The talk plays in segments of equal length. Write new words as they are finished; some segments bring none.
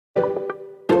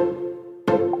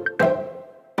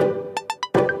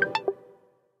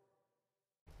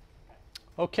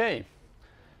Okay,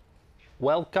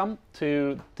 welcome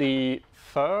to the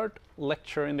third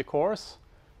lecture in the course.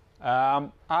 I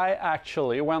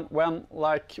actually, when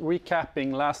like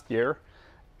recapping last year,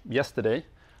 yesterday,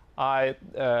 I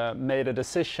made a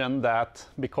decision that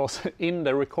because in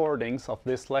the recordings of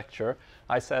this lecture,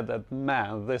 I said that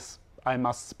man, I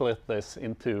must split this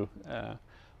into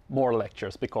more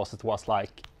lectures because it was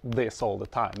like this all the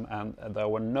time and there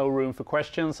were no room for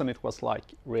questions and it was like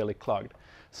really clogged.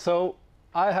 So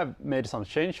I have made some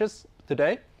changes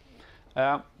today.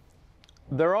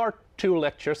 There are two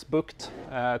lectures booked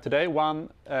today, one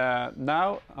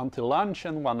now until lunch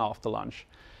and one after lunch.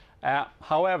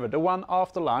 However, the one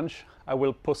after lunch, I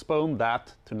will postpone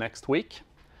that to next week.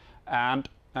 And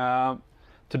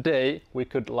today we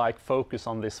could like focus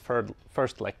on this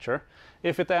first lecture.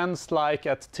 If it ends like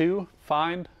at 2,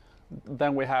 fine.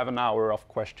 Then we have an hour of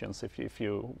questions if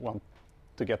you want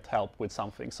to get help with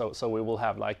something. So we will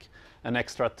have like an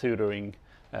extra tutoring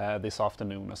this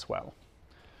afternoon as well.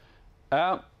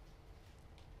 The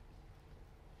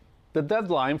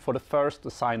deadline for the first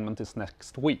assignment is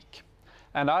next week.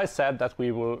 And I said that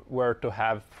we were to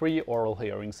have 3 oral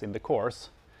hearings in the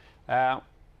course.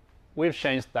 We've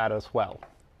changed that as well.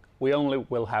 We only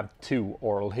will have 2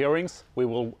 oral hearings. We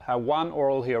will have 1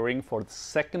 oral hearing for the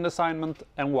second assignment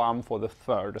and 1 for the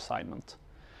third assignment.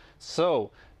 So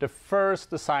the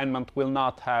first assignment will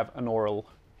not have an oral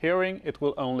hearing, it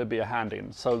will only be a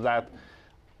hand-in, so that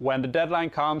when the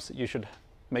deadline comes, you should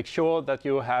make sure that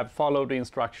you have followed the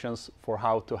instructions for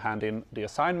how to hand in the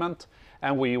assignment,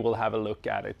 and we will have a look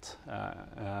at it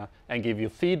and give you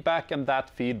feedback, and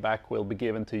that feedback will be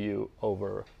given to you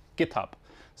over GitHub.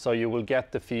 So you will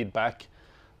get the feedback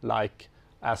like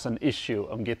as an issue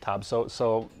on GitHub.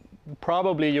 So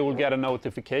probably you will get a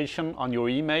notification on your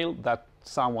email that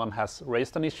someone has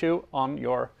raised an issue on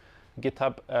your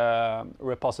GitHub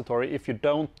repository. If you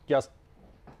don't, just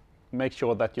make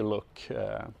sure that you look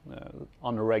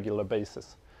on a regular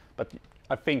basis. But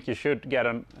I think you should get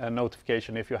a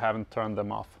notification if you haven't turned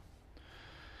them off.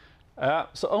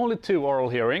 So only 2 oral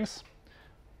hearings.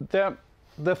 The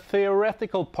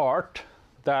theoretical part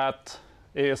that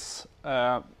is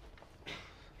a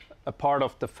part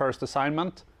of the first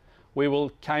assignment, we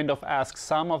will kind of ask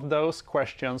some of those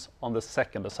questions on the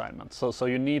second assignment. So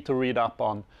you need to read up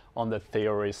on the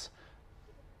theories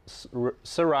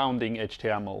surrounding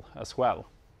HTML as well.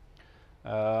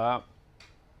 But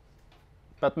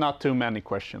not too many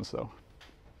questions though.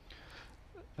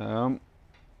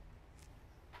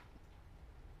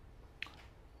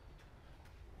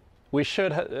 We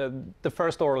should the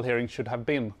first oral hearing should have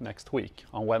been next week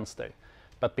on Wednesday.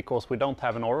 But because we don't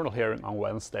have an oral hearing on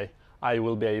Wednesday, I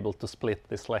will be able to split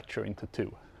this lecture into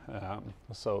 2.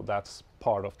 So that's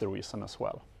part of the reason as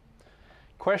well.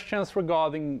 Questions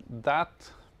regarding that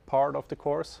part of the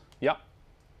course? Yeah?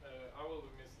 I will be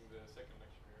missing the second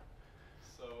lecture here.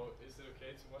 So is it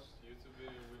okay to watch YouTube?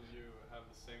 Will you have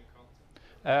the same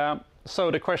content?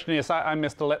 So the question is, I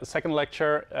missed the second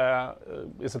lecture.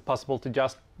 Is it possible to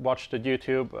just watch the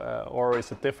YouTube or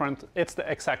is it different? It's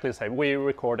exactly the same. We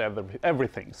record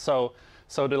everything. So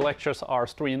the lectures are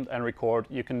streamed and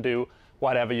recorded. You can do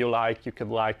whatever you like. You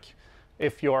could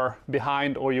if you're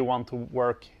behind or you want to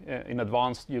work in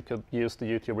advance, you could use the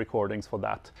YouTube recordings for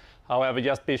that. However,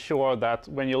 just be sure that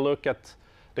when you look at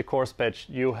the course page,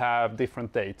 you have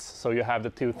different dates. So you have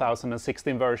the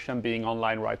 2016 version being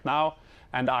online right now,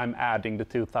 and I'm adding the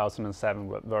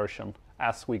 2007 version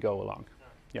as we go along.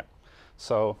 Yeah.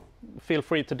 So feel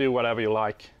free to do whatever you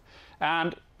like.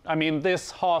 And I mean,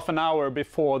 this half an hour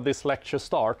before this lecture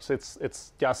starts,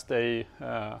 it's just a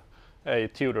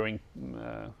tutoring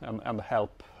and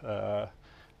help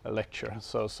lecture.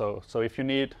 So if you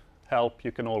need help,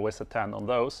 you can always attend on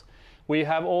those. We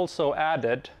have also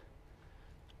added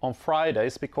on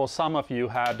Fridays, because some of you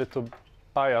had to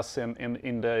buy us in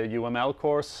the UML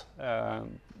course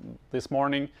this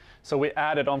morning. So we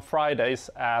added on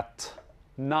Fridays at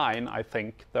 9, I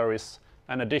think, there is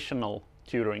an additional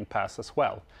tutoring pass as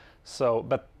well. So,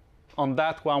 but on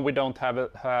that one, we don't have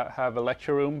a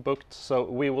lecture room booked, so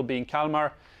we will be in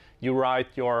Kalmar. You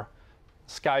write your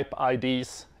Skype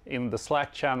IDs in the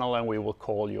Slack channel, and we will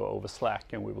call you over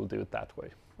Slack, and we will do it that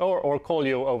way. Or call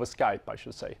you over Skype, I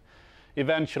should say.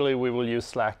 Eventually, we will use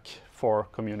Slack for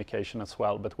communication as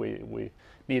well, but we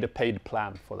need a paid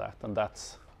plan for that, and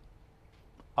that's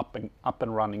up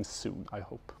and running soon, I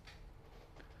hope.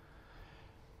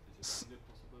 Is it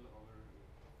possible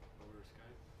over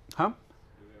Skype? Huh? Do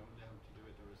we only have to do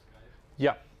it over Skype?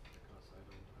 Yeah. Because I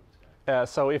don't have Skype.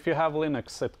 So if you have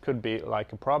Linux, it could be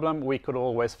like a problem. We could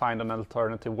always find an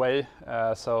alternative way.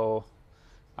 So,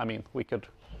 I mean, we could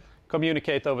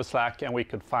communicate over Slack and we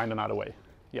could find another way.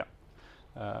 Yeah.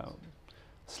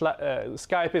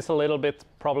 Skype is a little bit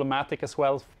problematic as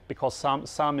well because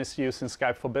some is using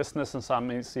Skype for Business and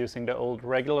some is using the old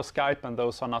regular Skype, and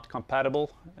those are not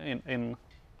compatible in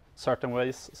certain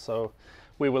ways. So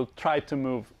we will try to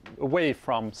move away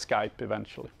from Skype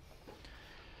eventually.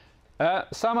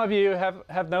 Some of you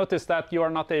have noticed that you are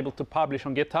not able to publish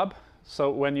on GitHub.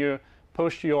 So when you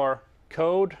push your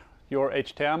code, your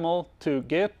HTML to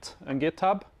Git and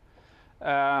GitHub,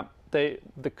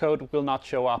 the code will not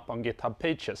show up on GitHub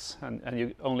pages, and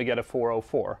you only get a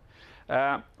 404.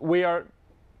 We are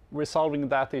resolving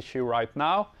that issue right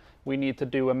now. We need to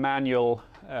do a manual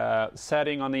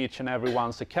setting on each and every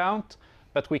one's account,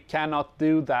 but we cannot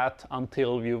do that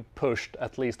until you've pushed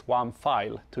at least one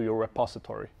file to your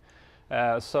repository.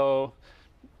 So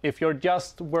if you're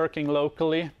just working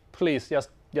locally, please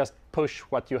just push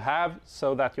what you have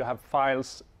so that you have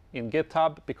files in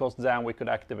GitHub, because then we could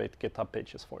activate GitHub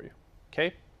pages for you.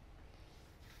 Okay?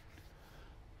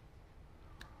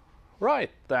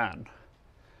 Right then.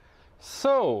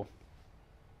 So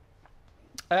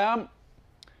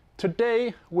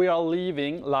today we are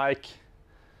leaving, like,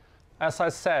 as I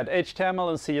said, HTML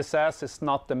and CSS is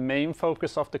not the main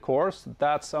focus of the course.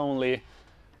 That's only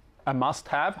a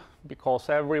must-have, because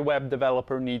every web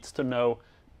developer needs to know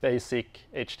basic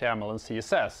HTML and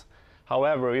CSS.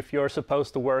 However, if you're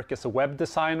supposed to work as a web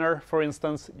designer, for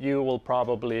instance, you will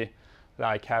probably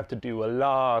have to do a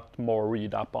lot more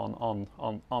read up on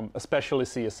especially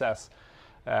CSS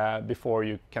before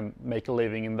you can make a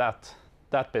living in that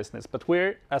business. But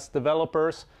we're, as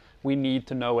developers, we need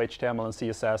to know HTML and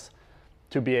CSS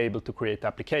to be able to create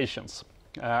applications.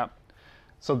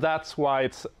 So that's why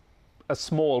it's a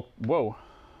small, whoa.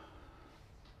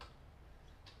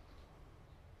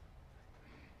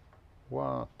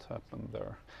 What happened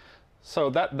there? So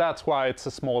that's why it's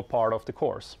a small part of the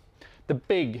course. The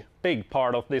big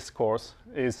part of this course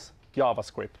is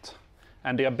JavaScript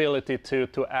and the ability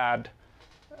to add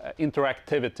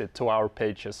interactivity to our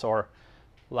pages, or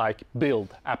like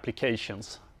build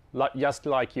applications, just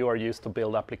like you are used to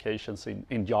build applications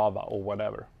in Java or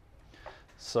whatever.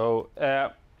 So,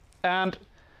 and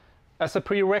as a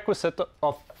prerequisite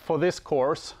for this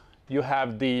course, you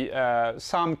have the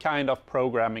some kind of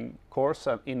programming course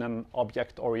in an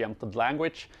object-oriented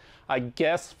language. I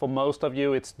guess for most of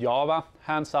you it's Java.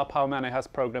 Hands up, how many has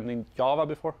programmed in Java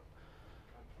before?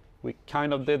 We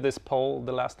kind of did this poll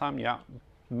the last time. Yeah,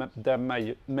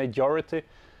 the majority.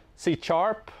 C#.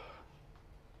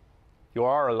 You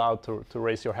are allowed to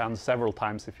raise your hand several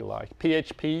times if you like.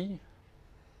 PHP.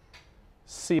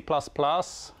 C++.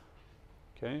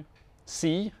 Okay.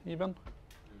 C even.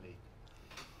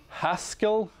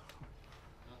 Haskell.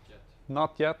 Not yet.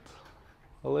 Not yet.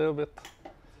 A little bit.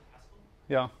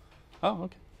 Yeah. Oh,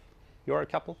 okay. You're a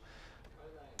couple.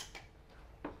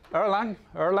 Erlang.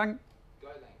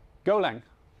 Golang.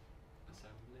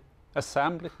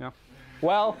 Assembly. Yeah.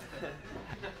 Well,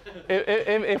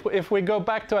 if we go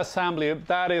back to assembly,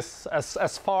 that is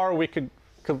as far we could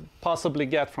possibly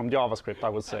get from JavaScript, I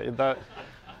would say.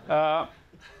 I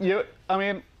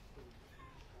mean,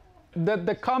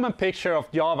 the common picture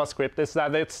of JavaScript is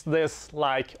that it's this,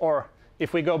 like, or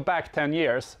if we go back 10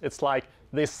 years, it's like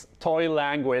this toy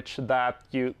language that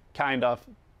you kind of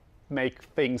make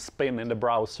things spin in the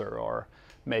browser or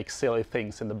make silly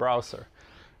things in the browser.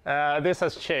 This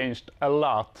has changed a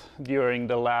lot during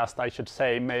the last, I should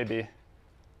say, maybe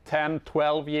 10,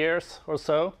 12 years or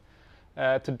so.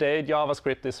 Today,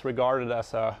 JavaScript is regarded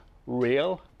as a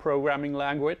real programming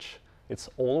language. It's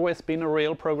always been a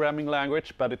real programming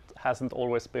language, but it hasn't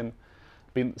always been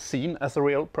seen as a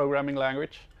real programming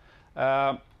language.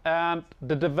 And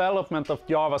the development of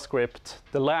JavaScript,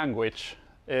 the language,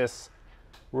 is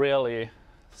really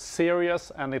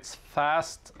serious and it's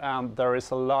fast, and there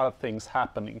is a lot of things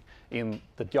happening in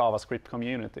the JavaScript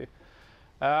community.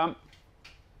 To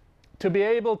be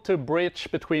able to bridge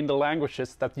between the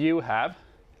languages that you have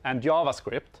and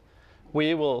JavaScript,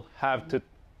 we will have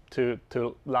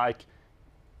to like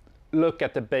look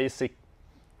at the basic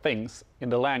things in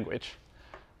the language.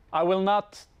 I will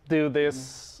not do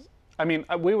this. I mean,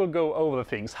 we will go over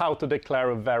things, how to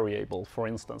declare a variable, for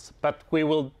instance, but we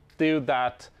will do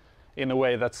that in a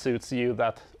way that suits you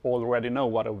that already know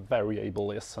what a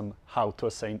variable is and how to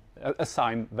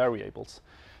assign variables.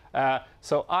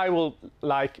 So I will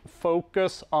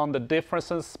focus on the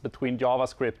differences between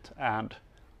JavaScript and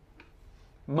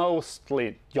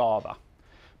mostly Java.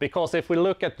 Because if we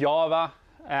look at Java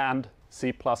and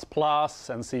C++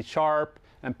 and C#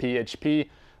 and PHP,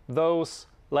 those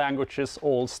languages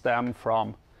all stem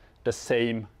from the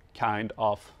same kind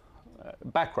of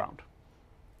background,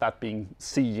 that being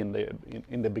C in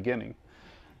the beginning.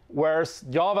 Whereas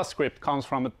JavaScript comes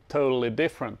from a totally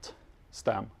different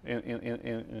stem.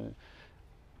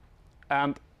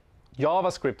 And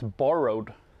JavaScript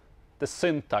borrowed the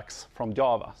syntax from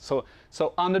Java. So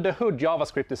under the hood,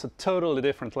 JavaScript is a totally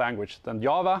different language than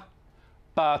Java,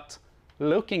 but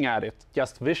looking at it,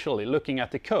 just visually, looking at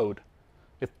the code,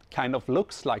 it kind of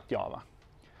looks like Java.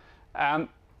 And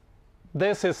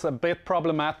this is a bit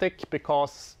problematic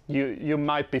because you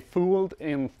might be fooled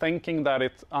in thinking that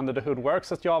it under the hood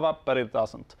works as Java, but it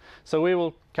doesn't. So we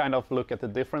will kind of look at the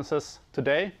differences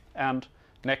today and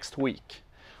next week.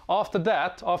 After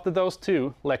that, after those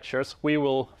two lectures, we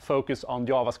will focus on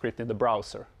JavaScript in the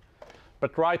browser.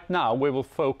 But right now, we will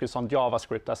focus on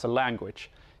JavaScript as a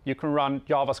language. You can run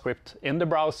JavaScript in the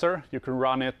browser. You can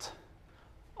run it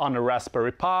on a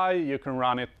Raspberry Pi. You can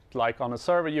run it like on a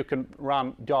server. You can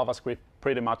run JavaScript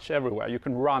pretty much everywhere. You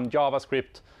can run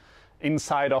JavaScript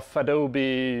inside of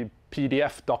Adobe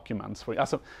PDF documents.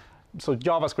 So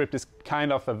JavaScript is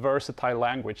kind of a versatile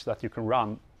language that you can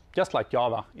run just like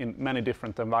Java in many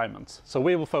different environments. So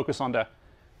we will focus on the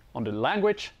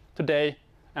language today,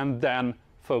 and then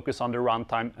focus on the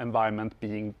runtime environment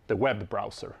being the web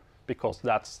browser, because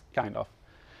that's kind of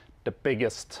the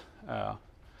biggest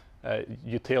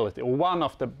utility, or one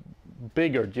of the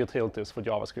bigger utilities for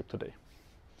JavaScript today.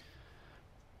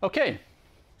 Okay,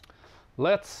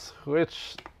 let's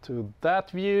switch to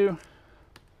that view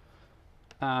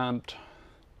and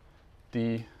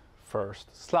the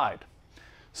first slide.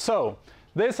 So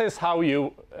this is how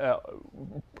you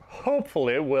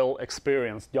hopefully will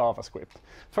experience JavaScript.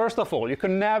 First of all, you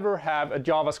can never have a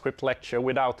JavaScript lecture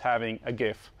without having a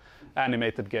GIF,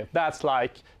 animated GIF. That's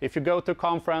like if you go to a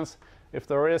conference, if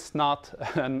there is not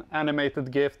an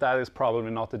animated GIF, that is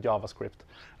probably not a JavaScript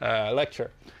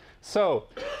lecture. So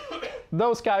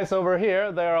those guys over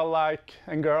here, they are like,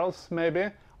 and girls maybe,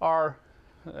 are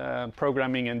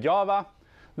programming in Java.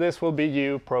 This will be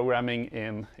you programming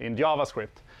in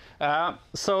JavaScript.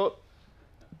 So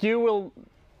you will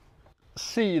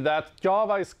see that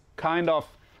Java is kind of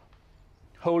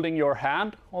holding your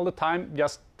hand all the time,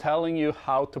 just telling you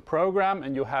how to program,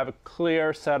 and you have a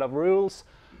clear set of rules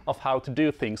of how to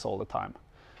do things all the time.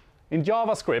 In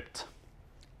JavaScript,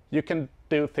 you can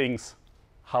do things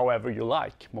however you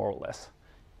like, more or less.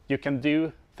 You can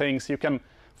do things,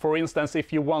 for instance,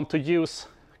 if you want to use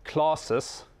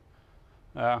classes,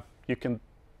 you can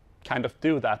kind of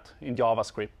do that in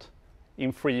JavaScript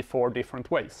in 3-4 different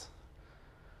ways.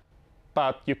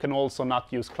 But you can also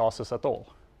not use classes at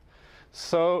all.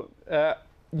 So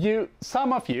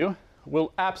some of you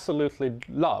will absolutely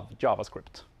love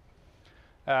JavaScript.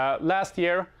 Last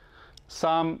year,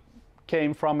 some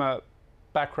came from a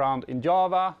background in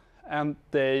Java, and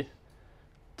they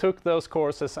took those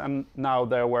courses, and now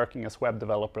they're working as web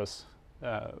developers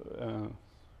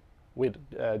with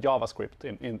JavaScript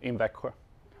in Växjö.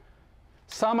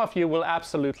 Some of you will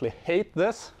absolutely hate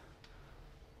this.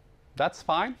 That's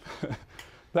fine.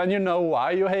 Then you know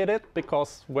why you hate it,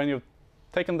 because when you've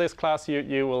taken this class,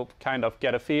 you will kind of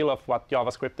get a feel of what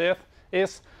JavaScript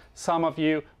is. Some of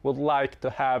you would like to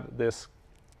have this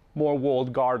more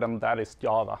walled garden that is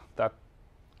Java, that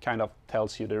kind of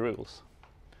tells you the rules.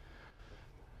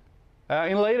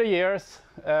 In later years,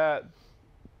 the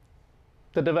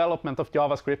development of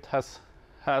JavaScript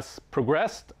has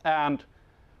progressed, and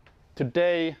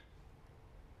today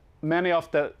many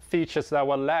of the features that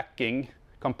were lacking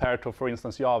compared to, for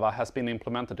instance, Java has been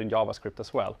implemented in JavaScript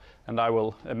as well, and I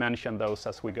will mention those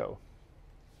as we go.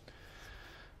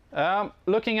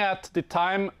 Looking at the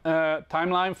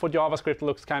timeline for JavaScript,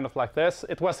 looks kind of like this.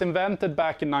 It was invented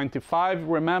back in '95.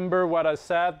 Remember what I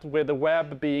said with the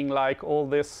web being like all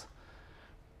this,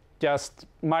 just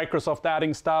Microsoft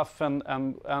adding stuff and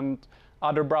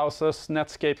other browsers,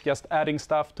 Netscape just adding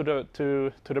stuff to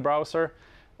the browser,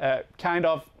 kind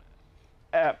of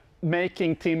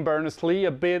making Tim Berners-Lee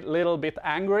little bit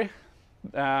angry.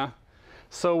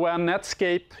 So when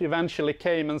Netscape eventually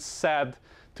came and said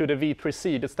to the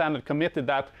V3C, the standard committee,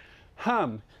 that,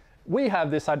 we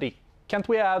have this idea. Can't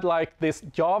we add like this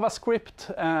JavaScript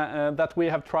that we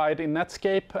have tried in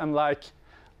Netscape and like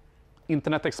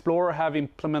Internet Explorer have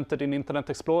implemented in Internet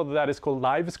Explorer, that is called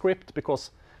LiveScript,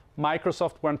 because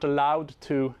Microsoft weren't allowed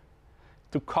to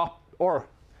copy, or,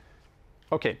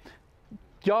 okay,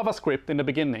 JavaScript in the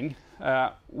beginning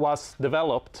was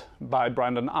developed by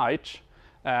Brandon Eich,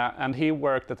 and he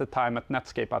worked at the time at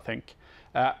Netscape, I think.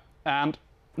 And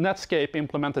Netscape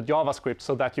implemented JavaScript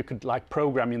so that you could like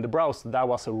program in the browser. That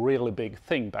was a really big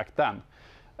thing back then.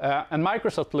 And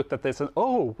Microsoft looked at this and,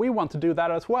 oh, we want to do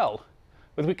that as well.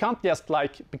 But we can't just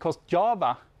because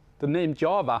Java, the name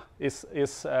Java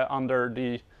is under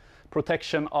the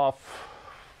protection of,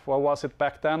 what was it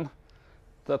back then?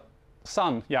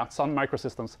 Sun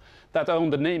Microsystems, that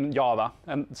owned the name Java.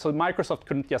 And so Microsoft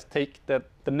couldn't just take the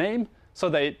name, so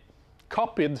they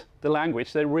copied the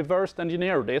language, they reversed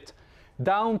engineered it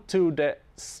down to the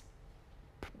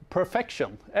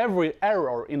perfection. Every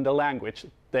error in the language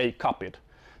they copied.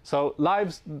 So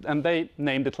and they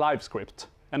named it LiveScript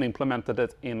and implemented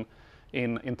it in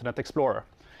Internet Explorer.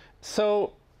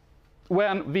 So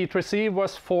when V3C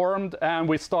was formed and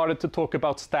we started to talk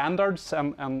about standards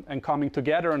and coming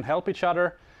together and help each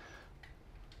other,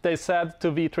 they said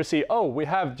to V3C, oh, we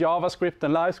have JavaScript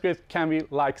and LiveScript, can we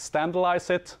standardize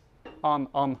it on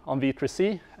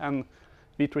V3C? And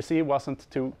V3C wasn't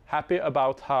too happy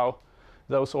about how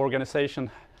those organizations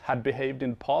had behaved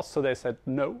in the past, so they said,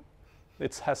 no,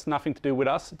 it has nothing to do with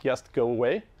us, just go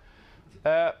away.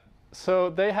 So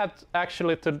they had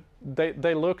actually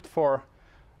they looked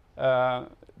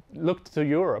to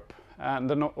Europe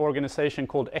and an organization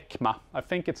called ECMA. I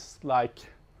think it's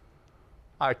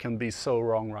I can be so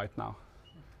wrong right now.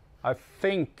 I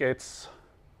think it's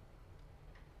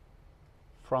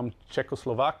from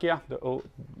Czechoslovakia.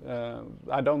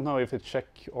 I don't know if it's Czech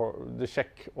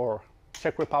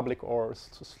Republic or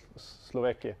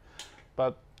Slovakia,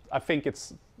 but I think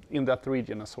it's in that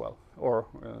region as well, or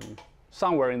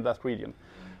somewhere in that region.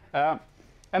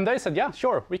 And they said, yeah,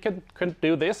 sure, we can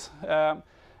do this.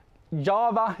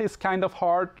 Java is kind of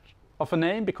hard of a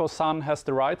name because Sun has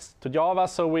the rights to Java,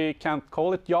 so we can't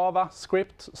call it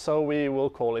JavaScript, so we will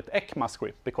call it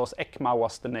ECMAScript because ECMA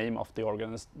was the name of the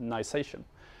organization.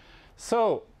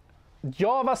 So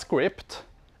JavaScript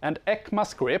and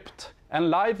ECMAScript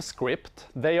and LiveScript,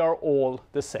 they are all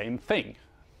the same thing.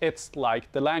 It's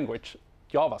like the language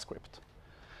JavaScript.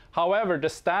 However, the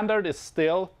standard is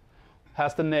still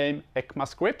has the name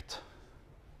ECMAScript,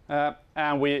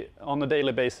 and we, on a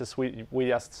daily basis, we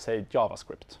just say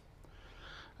JavaScript.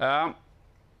 And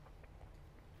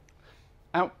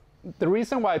the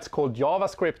reason why it's called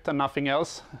JavaScript and nothing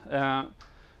else,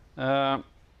 I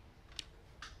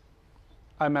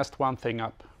messed one thing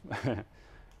up.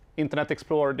 Internet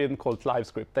Explorer didn't call it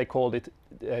LiveScript, they called it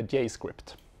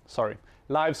JScript. Sorry.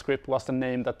 LiveScript was the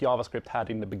name that JavaScript had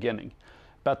in the beginning.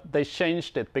 But they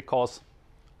changed it because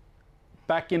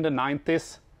back in the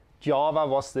 90s, Java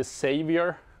was the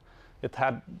savior. It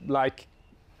had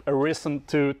arisen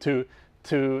to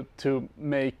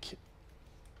make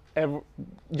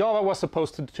Java was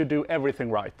supposed to do everything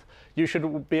right. You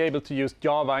should be able to use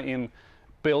Java in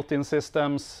built-in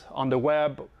systems, on the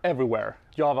web, everywhere.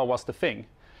 Java was the thing.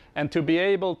 And to be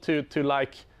able to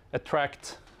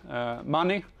attract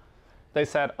money, they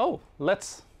said, oh,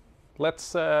 let's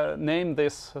name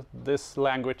this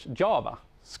language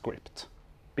JavaScript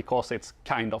because it's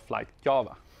kind of like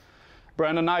Java.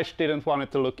 Brandon Eich didn't want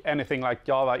it to look anything like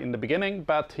Java in the beginning,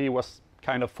 but he was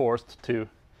kind of forced to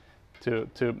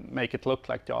make it look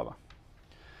like Java.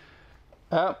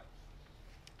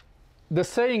 The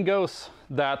saying goes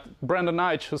that Brandon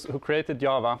Eich, who created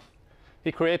Java,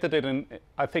 he created it in,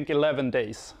 I think, 11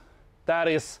 days. That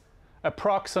is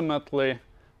approximately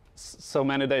so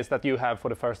many days that you have for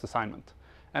the first assignment.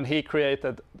 And he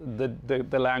created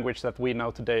the language that we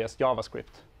know today as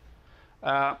JavaScript.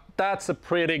 That's a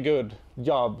pretty good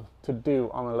job to do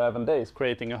on 11 days,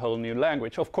 creating a whole new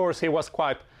language. Of course, he was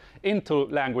quite into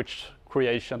language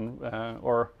creation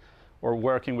or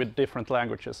working with different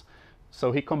languages.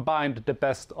 So he combined the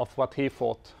best of what he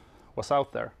thought was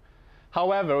out there.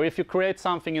 However, if you create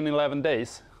something in 11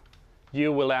 days,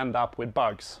 you will end up with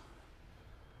bugs.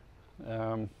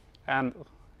 And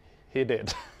he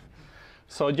did.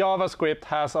 So JavaScript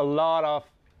has a lot of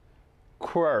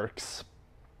quirks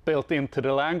built into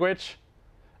the language,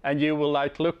 and you will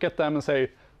look at them and say,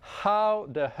 how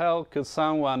the hell could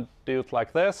someone do it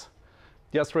like this?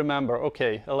 Just remember,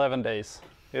 okay, 11 days.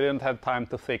 He didn't have time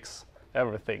to fix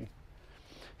everything.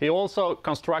 He also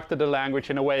constructed the language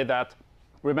in a way that,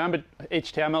 remember,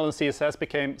 HTML and CSS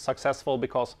became successful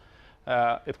because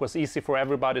it was easy for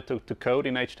everybody to code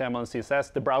in HTML and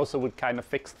CSS. The browser would kind of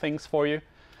fix things for you.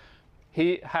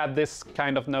 He had this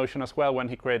kind of notion as well when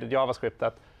he created JavaScript,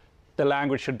 that the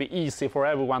language should be easy for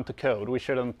everyone to code. We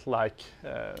shouldn't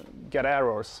get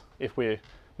errors if we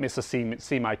miss a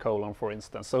semicolon, for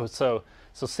instance. So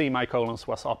semicolons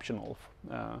was optional.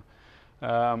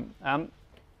 And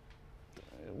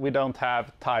we don't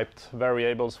have typed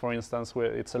variables, for instance,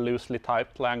 where it's a loosely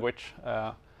typed language.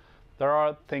 There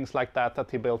are things like that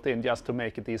he built in just to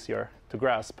make it easier to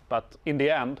grasp. But in the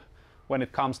end, when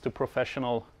it comes to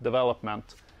professional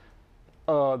development,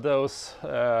 those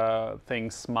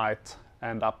things might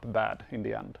end up bad in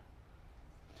the end.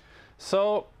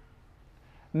 So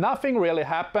nothing really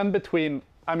happened between,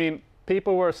 I mean,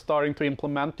 people were starting to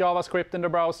implement JavaScript in the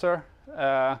browser.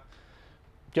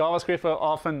 JavaScript were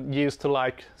often used to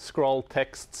like scroll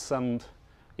texts and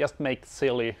just make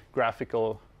silly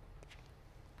graphical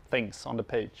things on the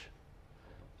page.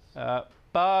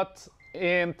 But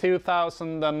in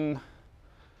 2000 and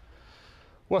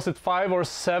was it 5 or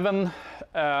 7,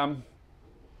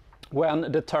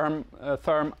 when the term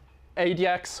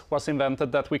AJAX was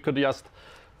invented, that we could just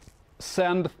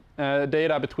send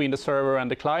data between the server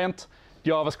and the client,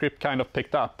 JavaScript kind of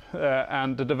picked up,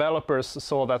 and the developers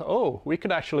saw that, oh, we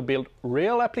could actually build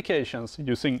real applications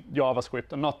using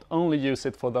JavaScript and not only use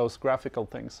it for those graphical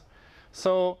things.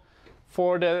 So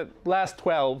for the last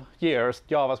 12 years,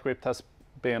 JavaScript has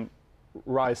been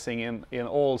rising in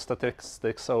all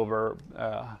statistics over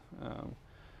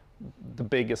the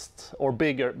biggest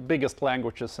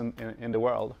languages in the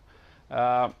world.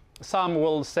 Some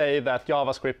will say that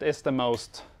JavaScript is the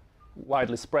most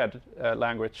widely spread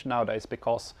language nowadays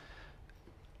because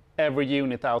every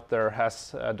unit out there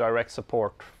has direct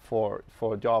support for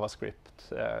JavaScript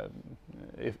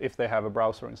if they have a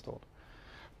browser installed.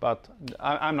 But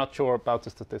I'm not sure about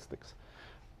the statistics.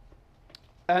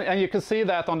 And you can see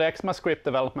that on the ECMAScript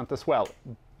development as well.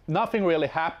 Nothing really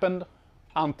happened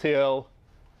until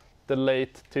the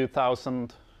late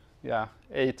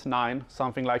 2008, 9,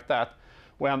 something like that,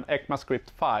 when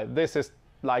ECMAScript 5. This is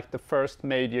like the first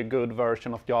major good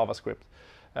version of JavaScript.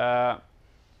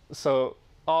 So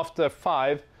after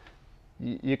 5,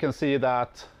 you can see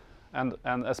that, and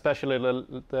especially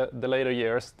the later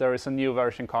years, there is a new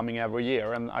version coming every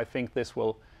year, and I think this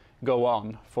will go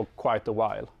on for quite a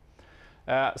while.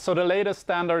 So the latest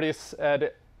standard is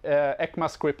the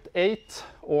ECMAScript 8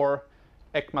 or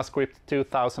ECMAScript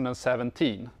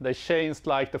 2017. They changed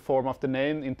like the form of the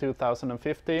name in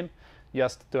 2015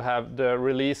 just to have the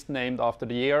release named after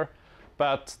the year,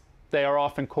 but they are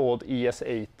often called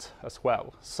ES8 as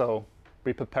well. So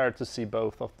be prepared to see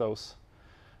both of those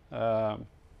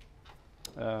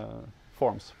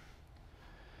forms.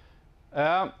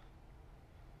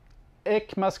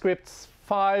 ECMAScript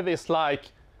 5 is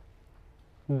like,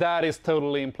 that is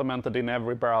totally implemented in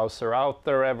every browser out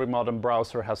there. Every modern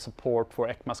browser has support for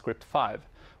ECMAScript 5.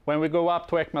 When we go up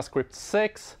to ECMAScript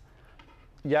 6,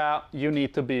 yeah, you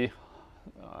need to be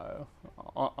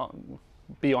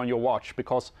on your watch,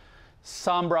 because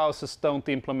some browsers don't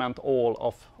implement all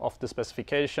of the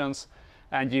specifications,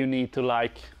 and you need to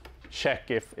like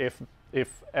check if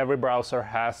every browser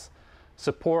has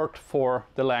support for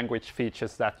the language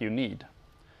features that you need.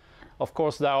 Of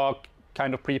course, there are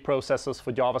kind of preprocessors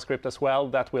for JavaScript as well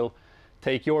that will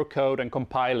take your code and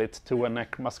compile it to an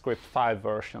ECMAScript 5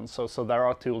 version. So there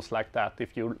are tools like that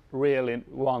if you really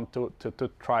want to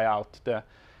try out the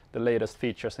latest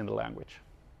features in the language.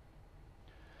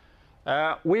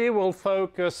 We will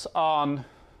focus on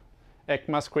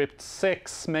ECMAScript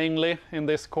 6 mainly in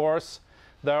this course.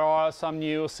 There are some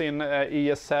news in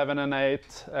ES7 and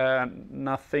 8,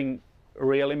 nothing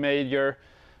really major,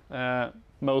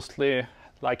 mostly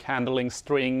like handling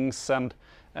strings and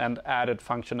added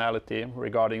functionality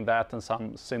regarding that, and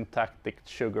some syntactic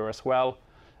sugar as well.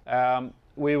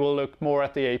 We will look more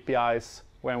at the APIs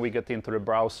when we get into the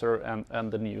browser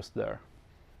and the news there.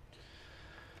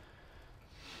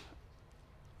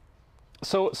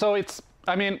 So it's,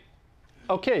 I mean,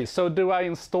 okay, so do I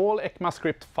install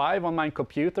ECMAScript 5 on my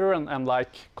computer and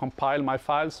like compile my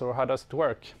files, or how does it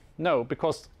work? No,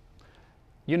 because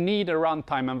you need a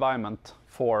runtime environment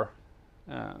for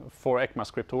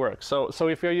ECMAScript to work. So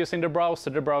if you're using the browser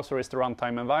is the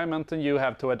runtime environment, and you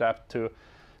have to adapt to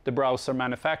the browser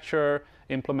manufacturer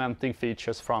implementing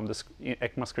features from the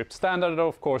ECMAScript standard.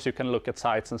 Of course, you can look at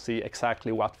sites and see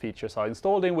exactly what features are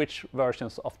installed in which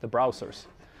versions of the browsers.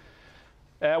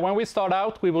 When we start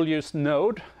out, we will use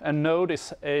Node, and Node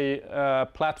is a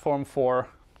platform for...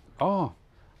 Oh,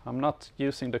 I'm not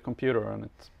using the computer, and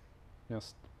it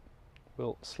just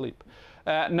will sleep.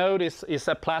 Node is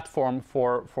a platform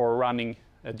for running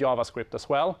JavaScript as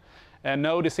well.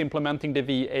 Node is implementing the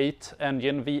V8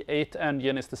 engine. V8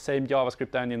 engine is the same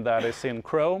JavaScript engine that is in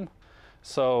Chrome,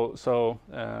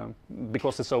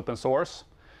 because it's open source.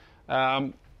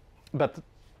 But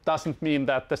doesn't mean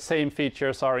that the same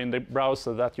features are in the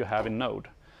browser that you have in Node.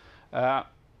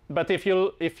 But if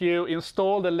you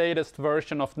install the latest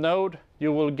version of Node,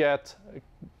 you will get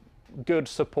good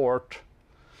support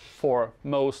for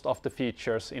most of the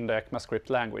features in the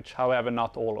ECMAScript language, however,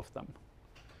 not all of them.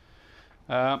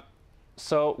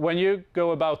 So when you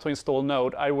go about to install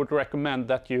Node, I would recommend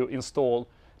that you install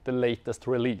the latest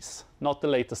release, not the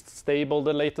latest stable.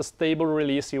 The latest stable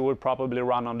release you would probably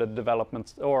run on the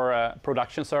development or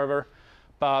production server,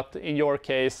 but in your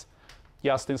case,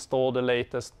 just install the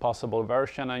latest possible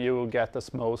version, and you will get the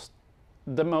most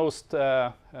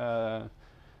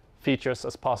features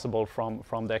as possible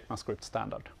from the ECMAScript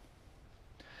standard.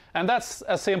 And that's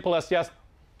as simple as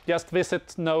just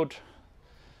visit Node.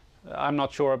 I'm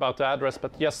not sure about the address,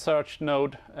 but just search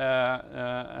Node,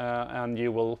 and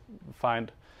you will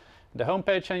find the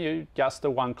homepage, and you just a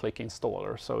one-click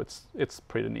installer. So it's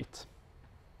pretty neat.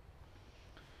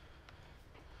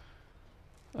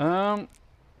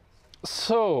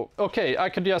 So okay, I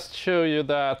could just show you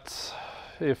that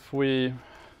if we.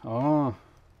 Oh,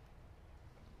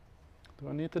 do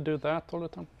I need to do that all the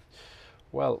time?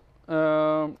 Well.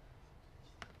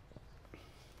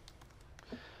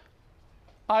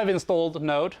 I've installed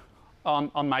Node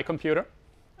on my computer.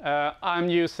 I'm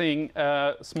using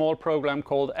a small program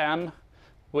called N,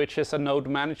 which is a node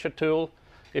manager tool.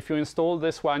 If you install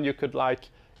this one, you could like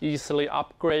easily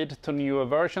upgrade to newer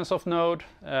versions of Node.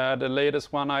 The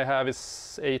latest one I have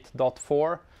is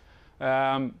 8.4,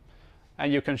 and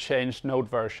you can change Node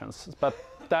versions. But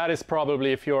that is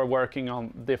probably if you're working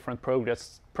on different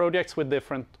projects with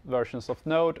different versions of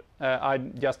Node.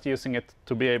 I'm just using it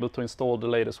to be able to install the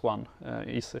latest one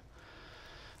easy.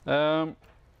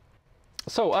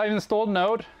 So I installed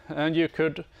Node, and you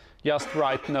could just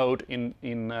write Node in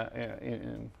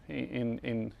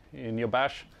your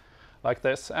bash like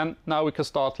this. And now we can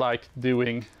start like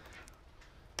doing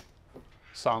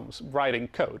writing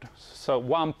code. So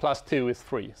 1 + 2 is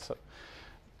 3. So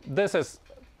this is,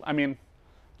 I mean,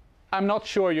 I'm not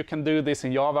sure you can do this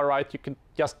in Java, right? You can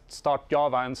just start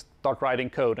Java and start writing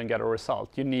code and get a result.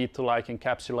 You need to like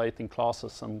encapsulate in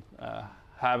classes and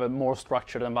have a more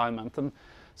structured environment. And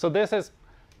so this is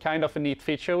kind of a neat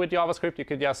feature with JavaScript.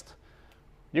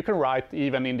 You can write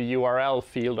even in the URL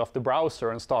field of the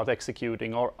browser and start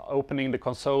executing, or opening the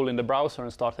console in the browser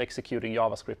and start executing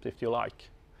JavaScript if you like.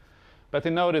 But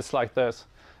in Node it's like this.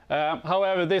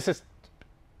 However, this is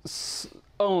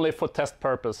only for test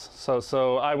purpose,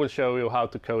 so I will show you how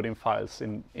to code in files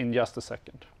in just a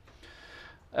second.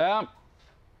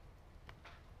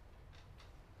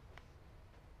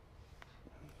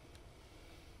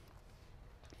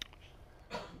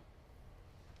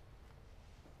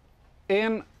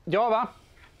 In Java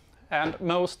and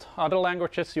most other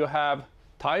languages, you have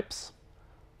types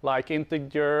like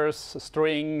integers,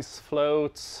 strings,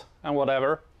 floats, and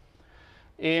whatever.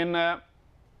 In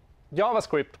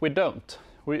JavaScript, we don't.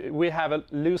 We have a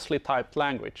loosely typed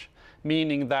language,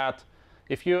 meaning that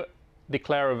if you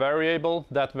declare a variable,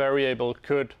 that variable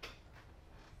could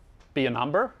be a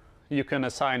number. You can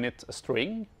assign it a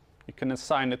string. You can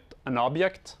assign it an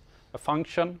object, a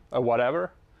function, or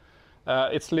whatever.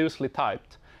 It's loosely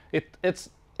typed.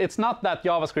 It's not that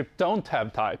JavaScript don't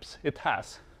have types. It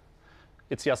has.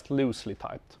 It's just loosely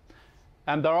typed.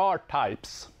 And there are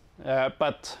types,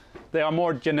 but they are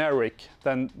more generic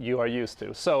than you are used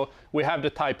to. So we have the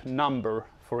type number,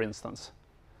 for instance.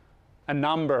 A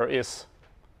number is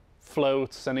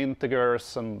floats and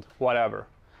integers and whatever.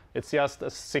 It's just a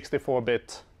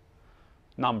 64-bit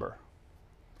number.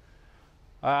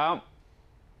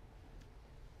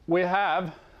 We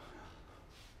have,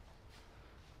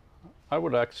 I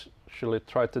would actually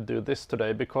try to do this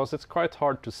today because it's quite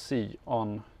hard to see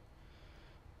on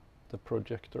the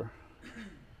projector.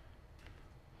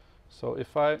 So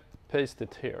if I paste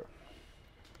it here.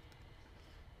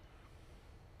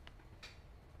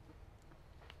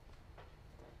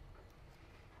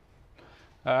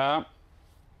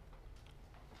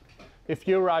 If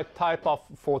you write type of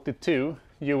 42,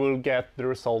 you will get the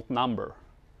result number.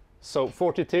 So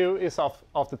 42 is of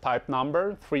the type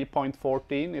number,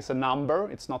 3.14 is a number,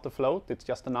 it's not a float, it's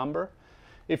just a number.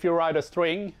 If you write a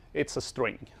string, it's a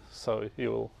string, so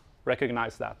you'll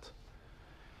recognize that.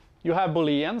 You have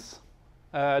booleans,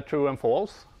 true and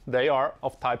false. They are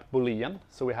of type boolean,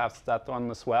 so we have that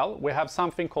one as well. We have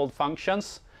something called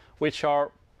functions, which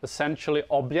are essentially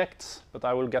objects, but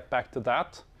I will get back to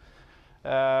that.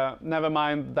 Never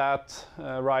mind that,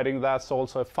 writing that's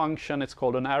also a function. It's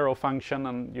called an arrow function,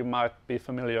 and you might be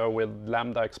familiar with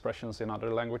lambda expressions in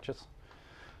other languages.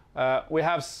 We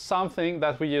have something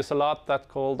that we use a lot that's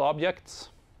called objects,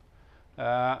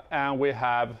 and we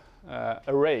have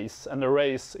arrays. And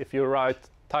arrays, if you write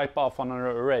type of on an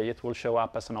array, it will show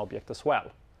up as an object as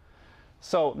well.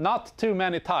 So not too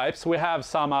many types. We have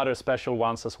some other special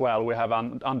ones as well. We have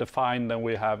undefined, and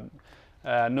we have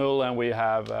null, and we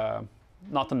have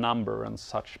not a number and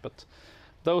such, but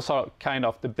those are kind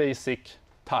of the basic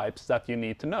types that you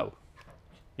need to know.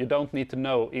 You don't need to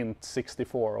know int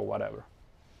 64 or whatever.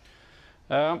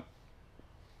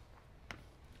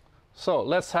 So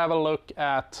let's have a look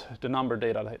at the number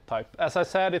data type. As I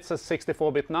said, it's a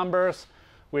 64-bit numbers,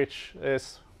 which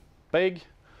is big.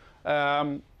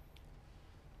 They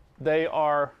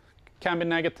can be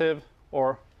negative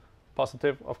or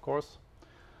positive, of course.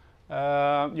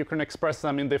 You can express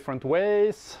them in different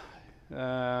ways.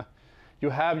 You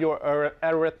have your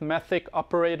arithmetic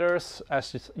operators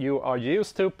as you are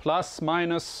used to, plus,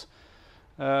 minus,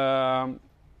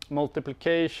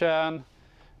 multiplication,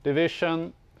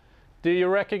 division. Do you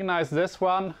recognize this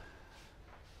one?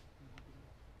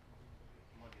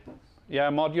 Modulus. Yeah,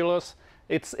 modulus.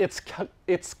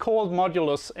 It's called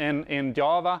modulus in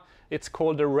Java. It's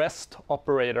called the rest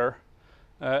operator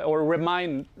or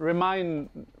remainder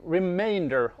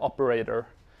operator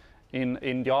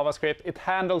in JavaScript. It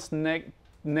handles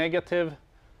negative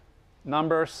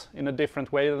numbers in a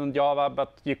different way than Java,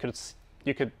 but you could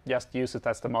just use it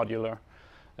as the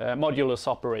modulus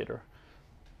operator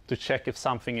to check if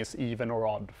something is even or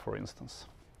odd, for instance.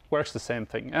 Works the same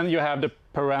thing. And you have the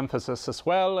parentheses as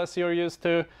well, as you're used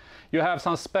to. You have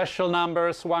some special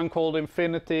numbers, one called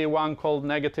infinity, one called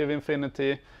negative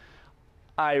infinity.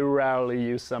 I rarely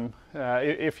use them.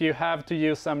 If you have to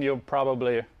use them, you're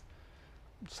probably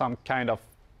some kind of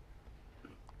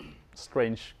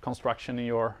strange construction in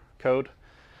your code.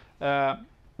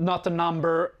 Not a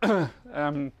number,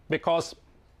 because,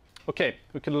 okay,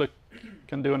 we can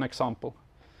do an example.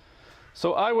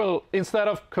 So I will, instead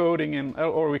of coding in,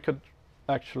 or we could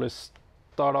actually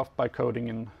start off by coding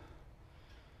in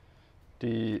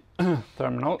the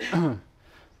terminal.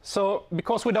 So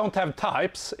because we don't have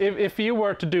types, if you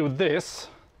were to do this,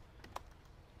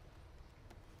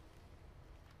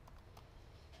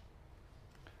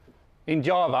 in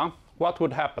Java, what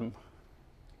would happen?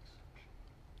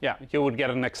 Yeah, you would get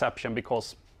an exception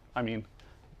because, I mean,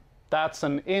 that's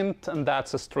an int and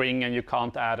that's a string, and you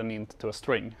can't add an int to a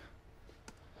string.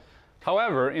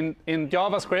 However, in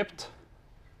JavaScript,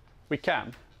 we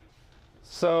can.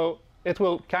 So it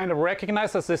will kind of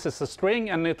recognize that this is a string,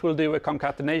 and it will do a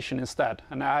concatenation instead,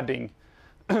 and adding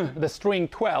the string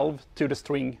 12 to the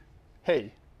string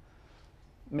hey,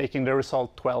 making the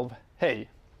result 12 hey.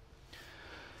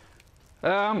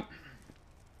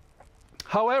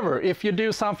 However, if you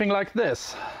do something like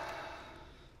this,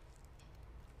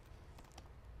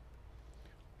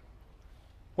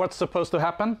 what's supposed to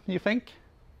happen, you think?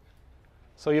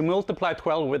 So you multiply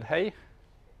 12 with hey.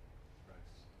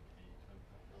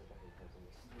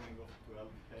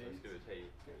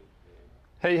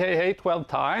 Hey, hey, hey, 12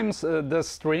 times, the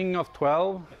string of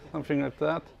 12, something like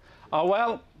that. Oh,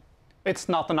 well, it's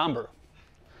not a number.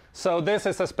 So this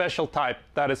is a special type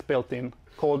that is built in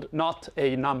called not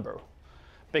a number,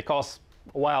 because,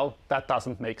 well, that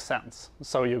doesn't make sense.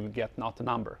 So you get not a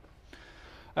number.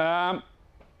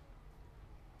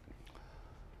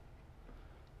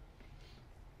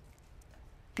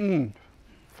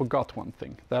 Forgot one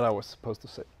thing that I was supposed to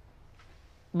say,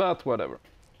 but whatever.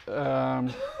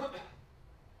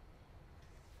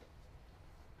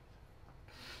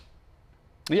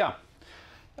 Yeah,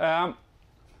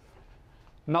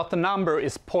 not a number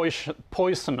is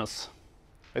poisonous,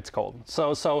 it's called.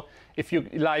 So if you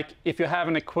have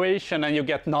an equation and you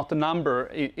get not a number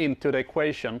into the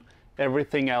equation,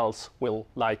 everything else will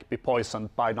be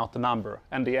poisoned by not a number,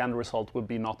 and the end result will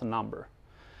be not a number.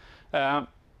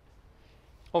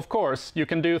 Of course, you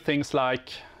can do things like,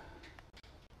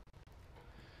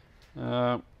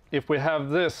 if we have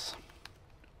this,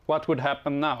 what would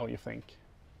happen now, you think?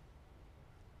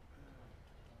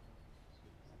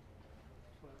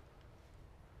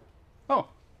 Oh,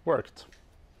 worked.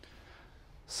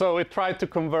 So it tried to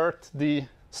convert the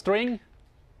string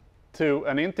to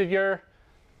an integer,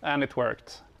 and it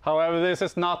worked. However, this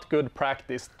is not good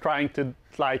practice, trying to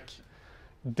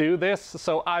do this.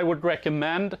 So I would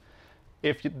recommend,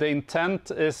 if the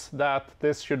intent is that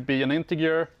this should be an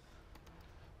integer,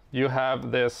 you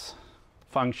have this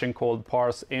function called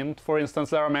parseInt, for instance.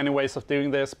 There are many ways of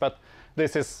doing this, but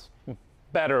this is a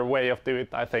better way of doing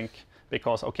it, I think,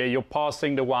 because, okay, you're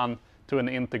passing the one to an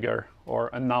integer or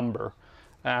a number,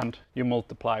 and you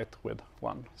multiply it with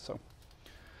 1. So,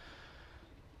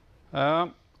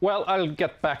 well, I'll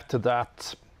get back to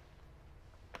that.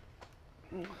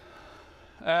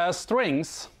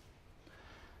 Strings,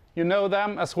 you know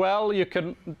them as well. You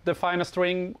can define a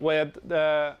string with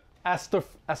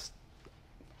as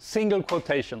single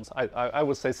quotations. I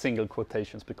would say single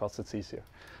quotations because it's easier.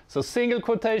 So single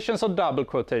quotations or double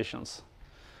quotations.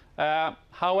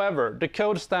 However, the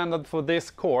code standard for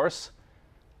this course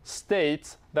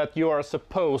states that you are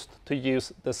supposed to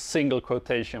use the single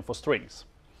quotation for strings.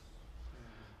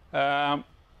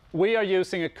 We are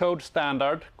using a code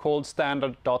standard called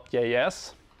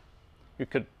standard.js. You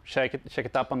could check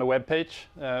it up on the web page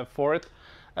for it,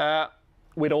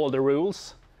 with all the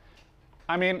rules.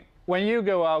 I mean, when you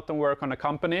go out and work on a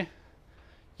company,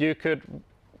 you could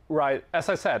write, as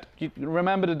I said, you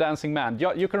remember the dancing man.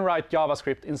 You can write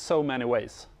JavaScript in so many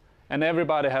ways, and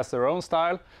everybody has their own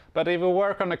style. But if you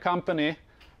work on a company,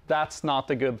 that's not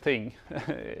a good thing.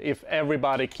 If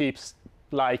everybody keeps,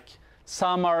 like,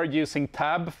 some are using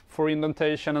tab for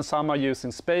indentation, and some are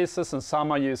using spaces, and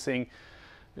some are using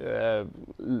the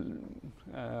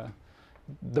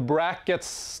brackets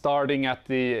starting at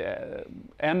the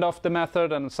end of the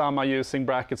method, and some are using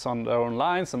brackets on their own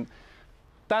lines, and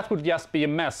that would just be a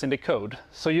mess in the code.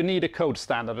 So you need a code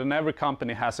standard, and every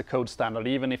company has a code standard,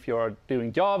 even if you are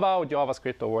doing Java or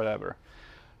JavaScript or whatever.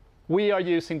 We are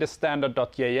using the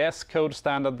standard.js code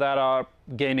standard that are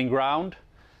gaining ground.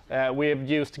 We have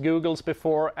used Google's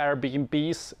before.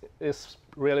 Airbnb's is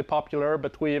really popular,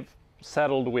 but we've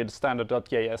settled with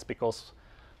standard.js because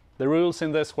the rules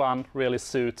in this one really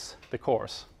suits the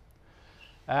course.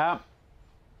 And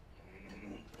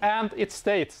it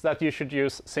states that you should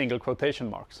use single quotation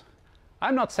marks.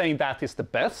 I'm not saying that is the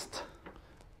best.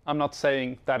 I'm not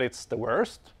saying that it's the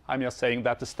worst. I'm just saying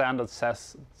that the standard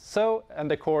says so, and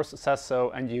the course says so,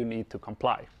 and you need to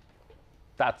comply.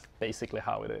 That's basically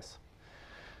how it is.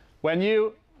 When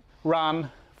you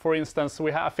run, for instance,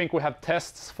 I think we have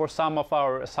tests for some of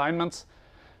our assignments.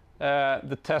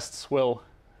 The tests will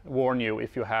warn you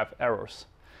if you have errors.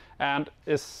 And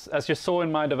as you saw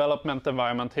in my development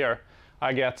environment here,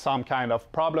 I get some kind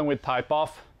of problem with type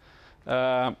off,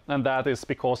 and that is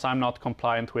because I'm not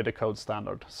compliant with the code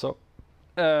standard. So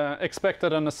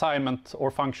expected an assignment or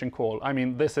function call. I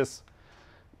mean, this is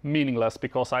meaningless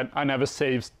because I never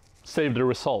save the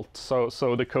result.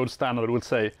 So the code standard will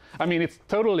say, I mean, it's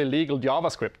totally legal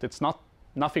JavaScript. It's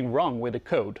nothing wrong with the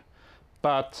code,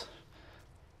 but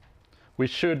we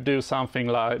should do something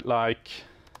like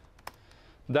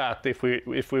that if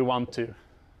we want to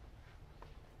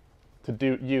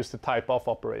use the type of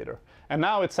operator. And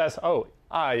now it says, oh,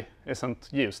 I isn't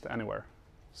used anywhere.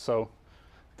 So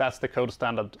that's the code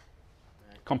standard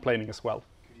complaining as well.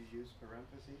 Could you use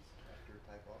parentheses after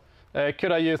type of?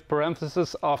 Could I use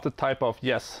parentheses after type of?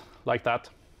 Yes, like that.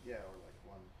 Yeah, or like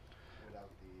one without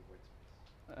the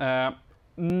white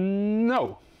space.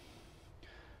 No.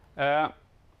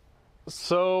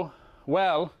 So,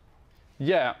 well,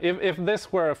 yeah, if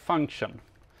this were a function,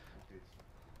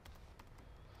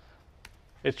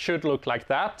 it should look like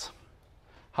that.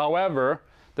 However,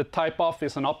 the type of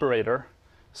is an operator.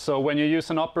 So when you use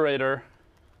an operator,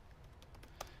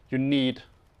 you need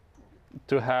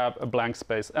to have a blank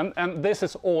space. And this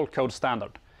is all code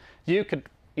standard. You could,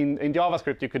 in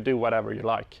JavaScript, you could do whatever you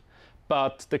like.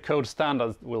 But the code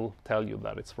standard will tell you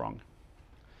that it's wrong.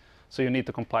 So you need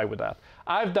to comply with that.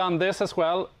 I've done this as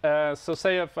well. So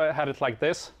say if I had it like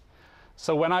this.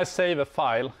 So when I save a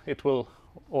file, it will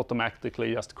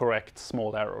automatically just correct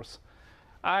small errors.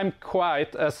 I'm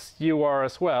quite, as you are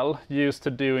as well, used to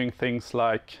doing things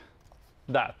like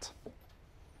that,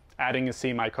 adding a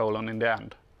semicolon in the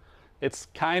end. It's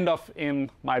kind of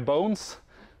in my bones,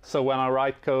 so when I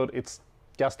write code, it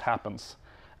just happens.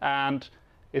 And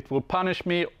it will punish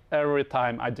me every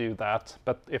time I do that,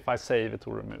 but if I save, it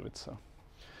will remove it. So,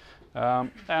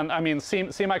 and I mean,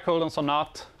 semicolons or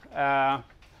not,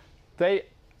 they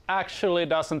actually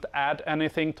doesn't add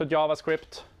anything to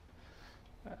JavaScript.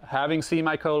 Having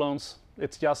semicolons,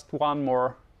 it's just one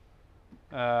more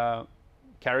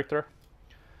character.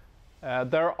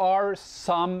 There are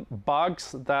some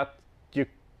bugs that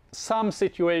some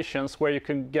situations where you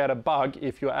can get a bug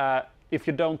if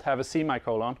you don't have a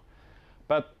semicolon,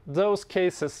 but those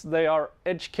cases, they are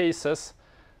edge cases.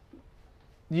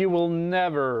 You will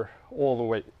never,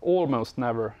 almost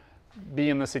never, be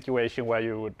in a situation where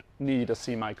you would need a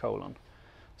semicolon.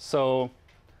 So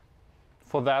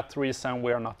for that reason,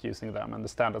 we are not using them, and the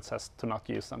standard says to not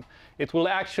use them. It will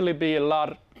actually be a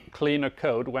lot cleaner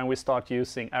code when we start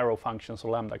using arrow functions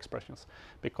or lambda expressions,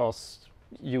 because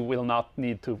you will not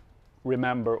need to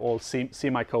remember all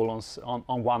semicolons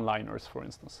on one-liners, for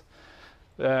instance.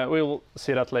 We will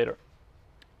see that later.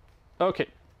 Okay.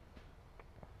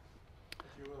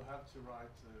 You will have to write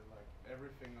like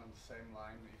everything on the same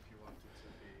line if you want it to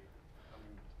be, I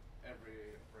mean,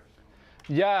 every operation.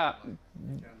 Yeah.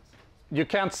 Like, you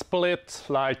can't split,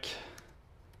 like,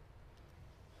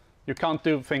 you can't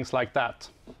do things like that.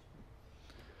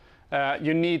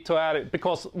 You need to add it,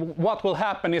 because what will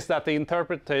happen is that the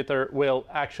interpreter will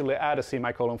actually add a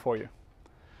semicolon for you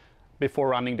before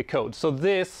running the code. So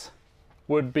this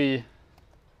would be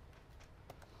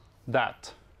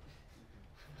that.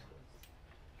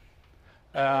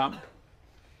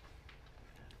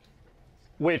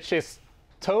 which is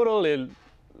totally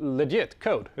legit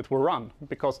code. It will run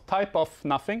because type of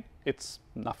nothing, it's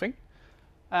nothing,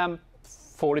 and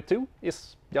 42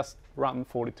 is just run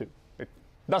 42. It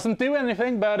doesn't do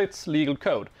anything, but it's legal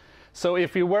code. So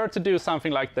if you were to do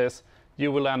something like this,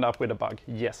 you will end up with a bug.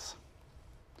 Yes.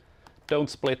 Don't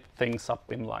split things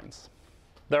up in lines.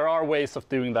 There are ways of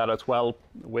doing that as well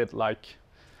with like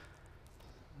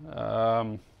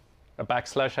a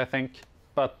backslash, I think,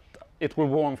 but it will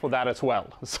warn for that as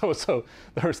well. So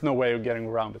there's no way of getting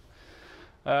around it.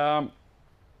 I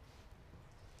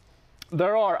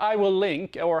will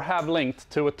link or have linked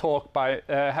to a talk by,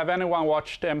 have anyone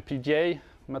watched MPJ,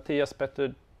 Matthias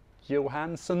Petter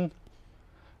Johansson,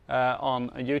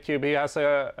 on YouTube? He has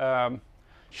a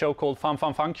show called Fun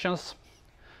Functions.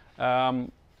 I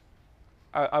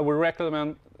would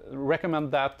recommend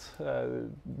that.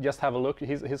 Just have a look.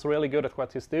 He's really good at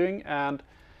what he's doing, and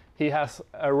he has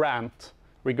a rant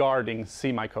regarding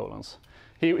semicolons.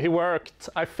 He worked,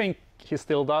 I think he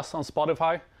still does, on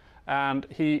Spotify, and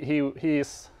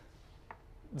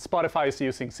Spotify is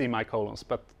using semicolons,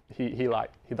 but he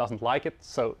doesn't like it.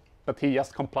 So, but he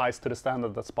just complies to the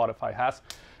standard that Spotify has.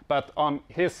 But on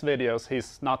his videos,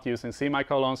 he's not using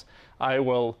semicolons. I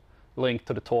will link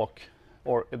to the talk,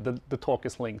 or the talk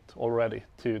is linked already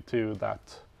to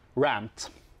that rant.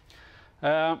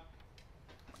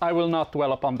 I will not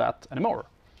dwell upon that anymore.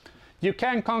 You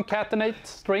can concatenate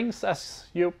strings, as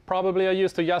you probably are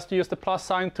used to. Just use the plus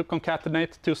sign to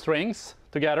concatenate two strings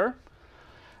together.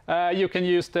 You can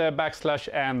use the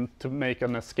 \n to make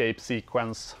an escape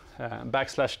sequence,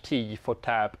 \t for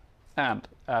tab, and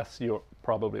as you're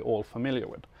probably all familiar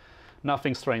with.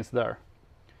 Nothing strange there.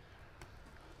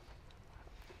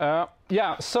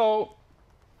 Yeah, so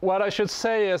what I should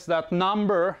say is that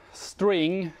number,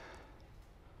 string,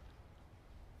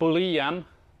 Boolean,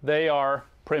 they are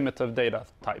primitive data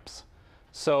types.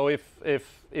 So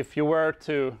if you were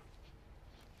to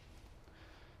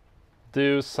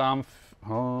do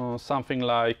something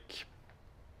like,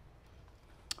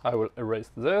 I will erase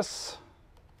this.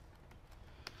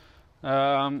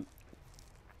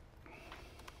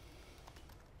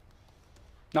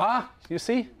 You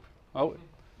see? Oh,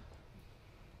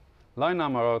 line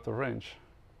number out of range.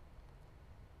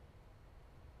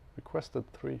 Requested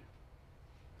 3.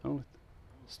 Oh,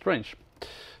 strange.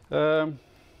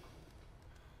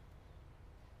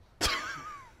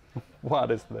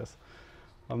 What is this?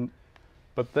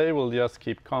 But they will just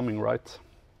keep coming, right?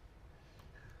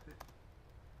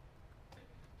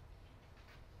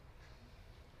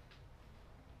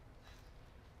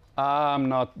 I'm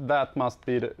not. That must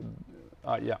be the.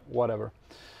 Yeah, whatever.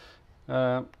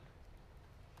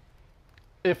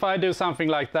 If I do something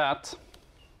like that,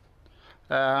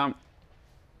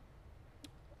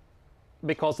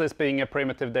 because this being a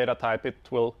primitive data type, it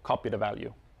will copy the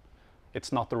value.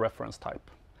 It's not the reference type.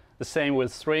 The same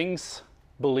with strings,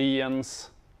 booleans.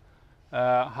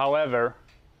 However,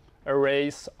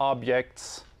 arrays,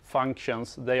 objects,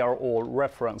 functions, they are all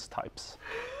reference types.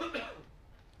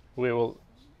 We will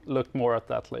look more at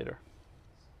that later.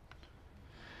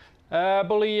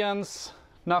 Booleans,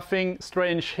 nothing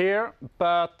strange here,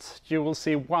 but you will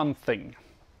see one thing.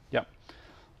 Yeah,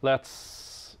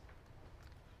 let's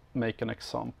make an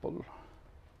example.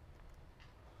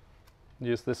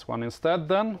 Use this one instead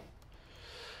then.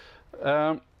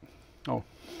 Okay,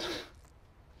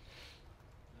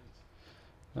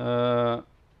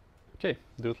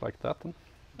 do it like that then.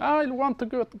 I want to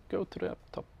go to the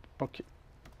top. Okay.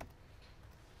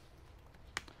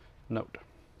 Node.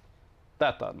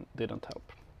 That didn't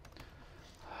help.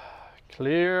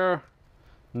 Clear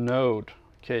node.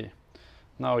 Okay,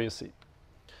 now you see.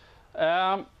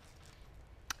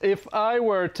 If I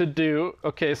were to do,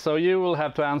 okay, so you will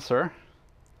have to answer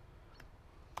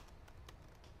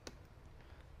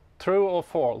true or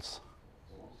false.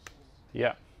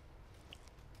 Yeah.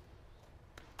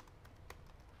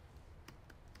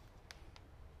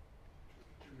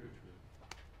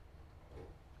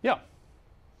 Yeah.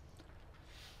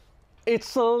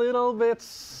 It's a little bit.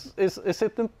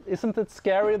 Isn't it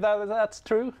scary that that's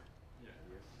true? Yeah.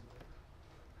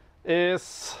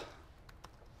 Is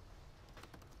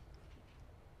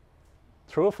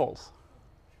true or false?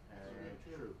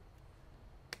 True.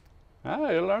 Ah,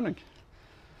 you're learning.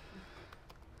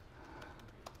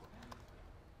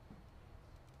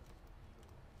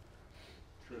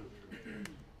 True.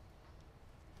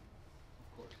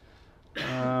 Of course.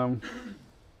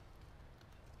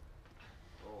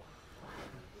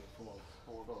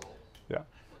 Yeah.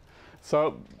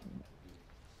 So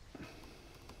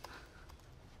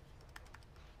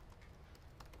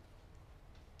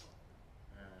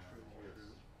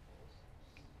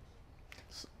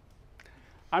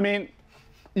I mean,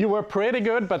 you were pretty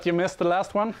good, but you missed the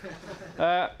last one.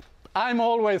 I'm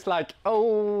always like,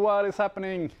 oh, what is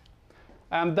happening?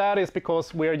 And that is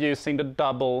because we are using the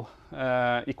double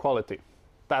equality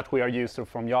that we are used to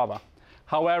from Java.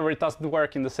 However, it doesn't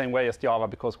work in the same way as Java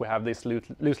because we have this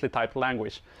loosely typed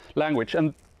language.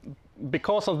 And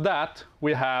because of that,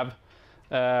 we have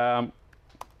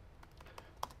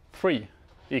 3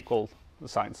 equal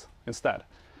signs instead.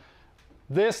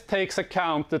 This takes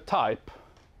account the type.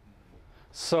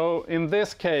 So in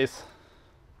this case,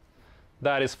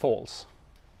 that is false,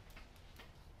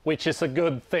 which is a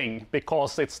good thing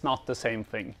because it's not the same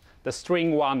thing. The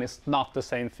string 1 is not the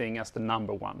same thing as the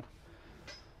number 1.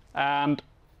 And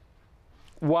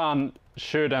 1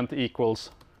 shouldn't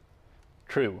equals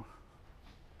true.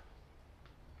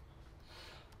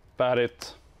 But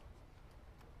it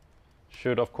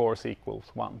should, of course,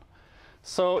 equals 1.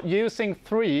 So using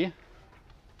 3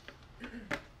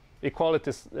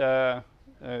 equality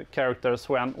characters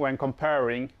when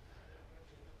comparing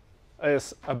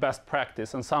is a best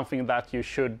practice and something that you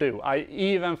should do. I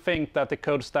even think that the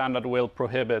code standard will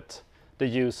prohibit the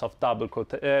use of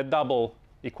double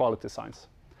equality signs.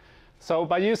 So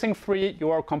by using 3, you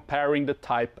are comparing the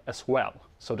type as well.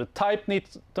 So the type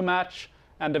needs to match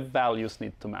and the values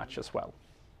need to match as well.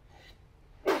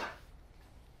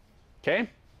 Okay?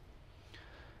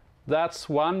 That's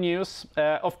one use.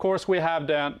 Of course, we have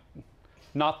the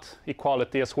not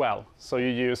equality as well. So you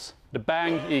use the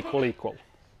bang equal equal.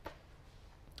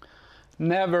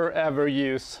 Never ever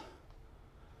use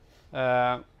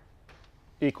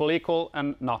equal equal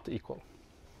and not equal.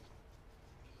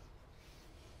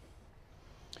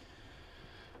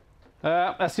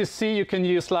 As you see, you can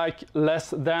use like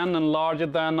less than and larger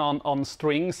than on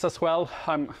strings as well.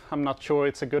 I'm not sure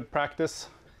it's a good practice.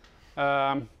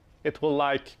 It will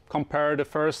like compare the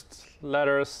first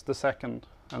letters, the second,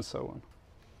 and so on.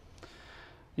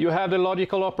 You have the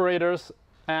logical operators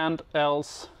and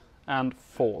else and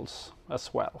false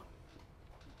as well.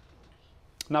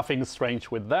 Nothing strange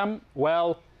with them.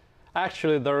 Well,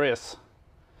 actually there is.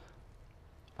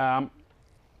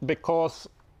 Because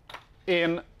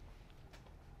in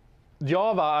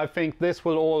Java, I think this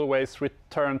will always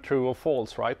return true or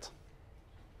false, right?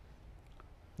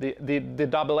 The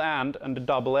double and the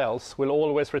double else will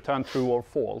always return true or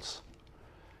false.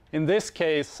 In this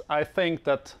case, I think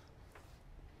that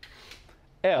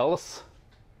else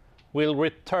will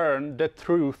return the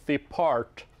truthy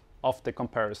part of the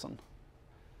comparison,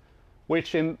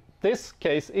 which in this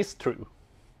case is true.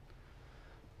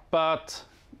 But,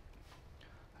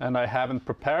 and I haven't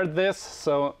prepared this,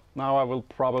 so now I will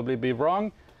probably be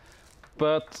wrong,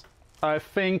 but I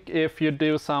think if you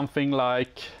do something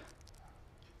like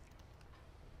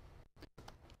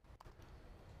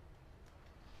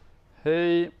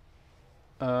hey,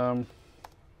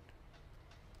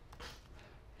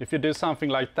 if you do something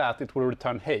like that, it will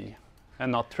return hey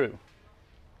and not true.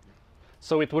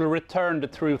 So it will return the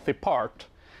truthy part.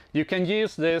 You can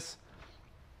use this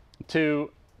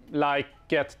to like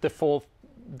get default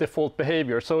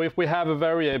behavior. So if we have a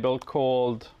variable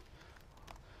called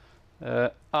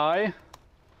I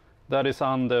that is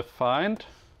undefined,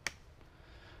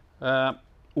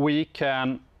 we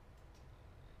can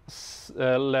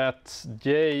let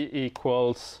j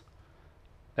equals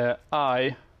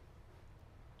I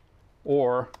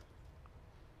or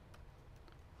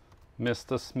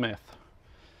Mr. Smith.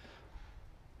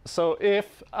 So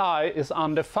if I is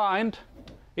undefined,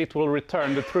 it will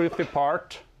return the truthy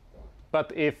part,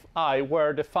 but if I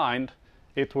were defined,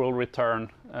 it will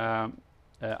return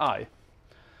I.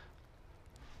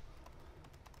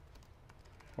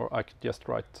 Or I could just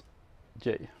write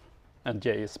J, and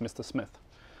J is Mr. Smith.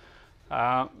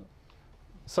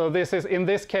 So this is, in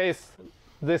this case,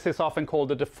 this is often called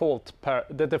the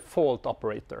default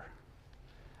operator.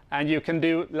 And you can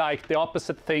do like the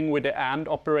opposite thing with the AND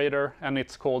operator, and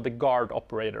it's called the guard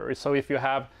operator. So if you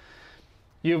have,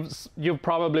 you've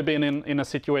probably been in a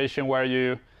situation where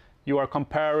you are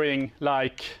comparing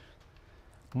like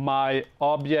my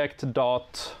object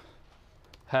dot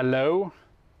hello.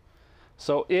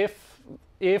 So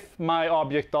if my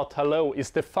object dot hello is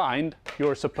defined,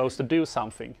 you're supposed to do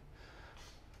something.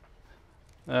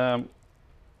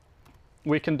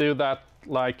 We can do that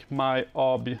like my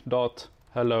ob dot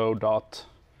hello dot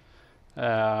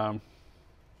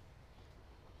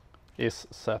is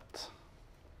set.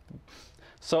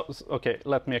 So okay,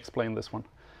 let me explain this one.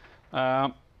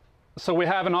 So we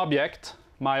have an object,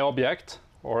 my object,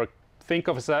 or think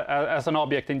of it as an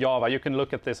object in Java. You can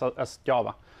look at this as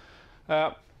Java.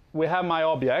 We have my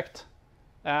object,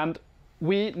 and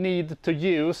we need to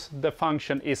use the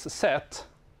function isSet,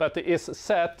 but the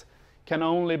isSet can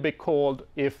only be called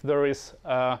if there is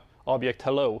object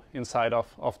hello inside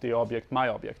of the object my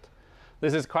object.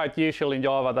 This is quite usual in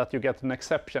Java that you get an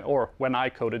exception, or when I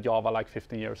coded Java like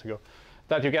 15 years ago,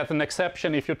 that you get an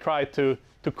exception if you try to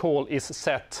call is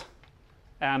set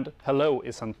and hello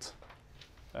isn't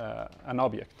an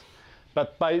object.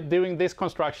 But by doing this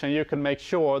construction, you can make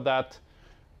sure that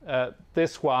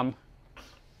this one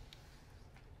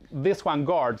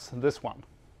guards this one,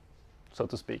 so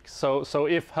to speak. So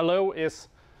if hello is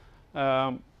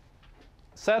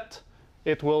set,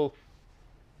 it will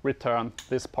return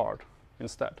this part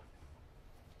instead.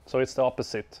 So it's the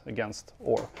opposite against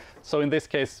or. So in this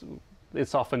case,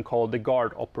 it's often called the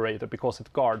guard operator because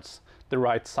it guards the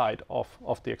right side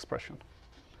of the expression.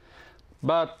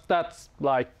 But that's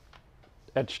like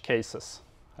edge cases,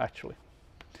 actually.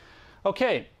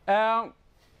 Okay,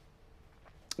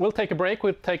 we'll take a break.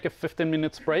 We'll take a 15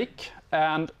 minutes break.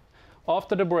 And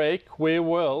after the break, we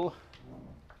will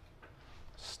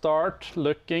start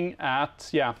looking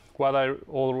at, what I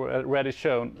already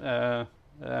shown,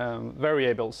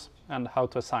 variables and how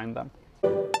to assign them.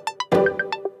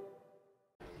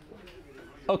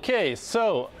 Okay,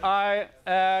 so I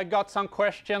got some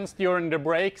questions during the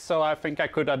break, so I think I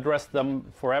could address them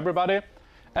for everybody.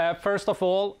 First of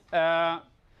all,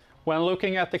 when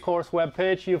looking at the course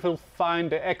webpage, you will find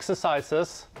the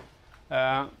exercises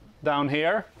down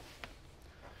here.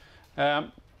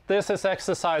 This is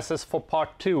exercises for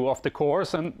part 2 of the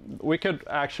course, and we could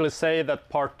actually say that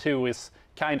part 2 is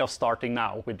kind of starting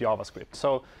now with JavaScript.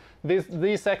 So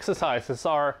these exercises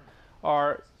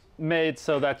are made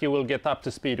so that you will get up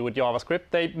to speed with JavaScript.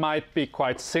 They might be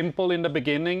quite simple in the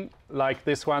beginning, like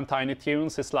this one, Tiny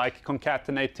Tunes, is like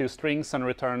concatenate 2 strings and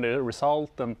return the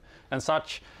result and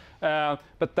such.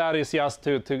 But that is just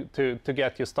to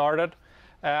get you started.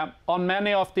 On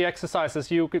many of the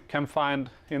exercises you can find,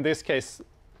 in this case,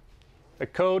 a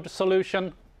code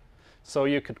solution, so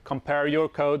you could compare your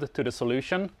code to the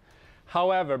solution.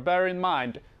 However, bear in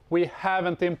mind, we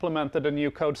haven't implemented a new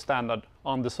code standard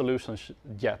on the solutions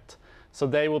yet. So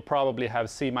they will probably have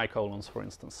semicolons, for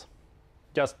instance.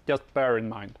 Just bear in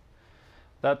mind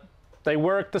that they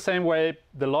work the same way,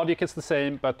 the logic is the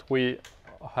same, but we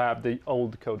have the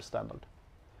old code standard.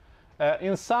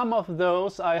 In some of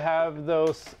those, I have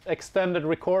those extended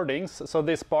recordings, so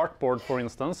this bartboard, for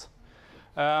instance.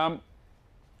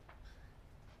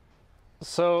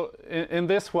 So in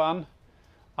this one,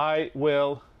 I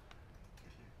will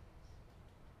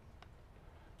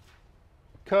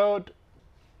code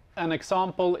an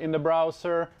example in the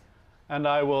browser, and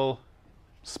I will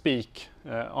speak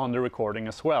on the recording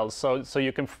as well. So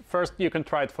you can first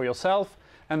try it for yourself,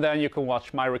 and then you can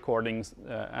watch my recordings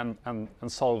and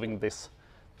solving this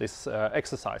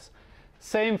exercise.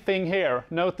 Same thing here.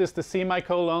 Notice the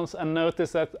semicolons, and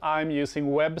notice that I'm using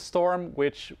WebStorm,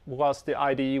 which was the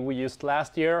IDE we used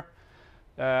last year.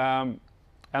 And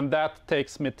that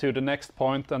takes me to the next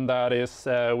point, and that is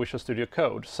Visual Studio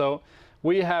Code. So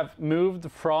we have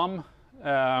moved from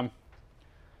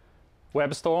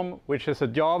WebStorm, which is a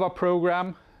Java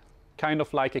program, kind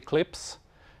of like Eclipse,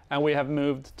 and we have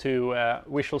moved to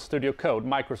Visual Studio Code,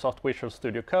 Microsoft Visual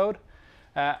Studio Code.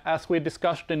 As we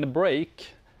discussed in the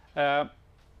break,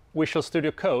 Visual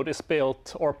Studio Code is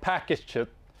built or packaged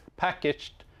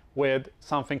with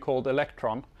something called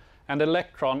Electron, and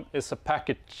Electron is a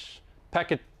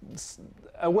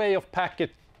way of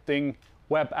packaging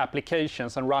web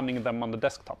applications and running them on the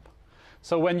desktop.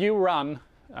 So when you run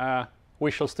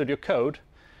Visual Studio Code,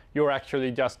 you're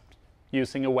actually just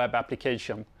using a web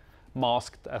application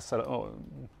masked as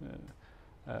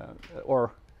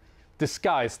or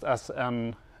disguised as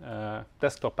a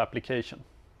desktop application.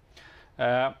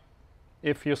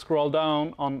 If you scroll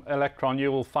down on Electron,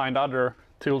 you will find other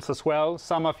tools as well.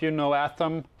 Some of you know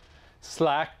Atom,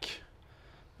 Slack,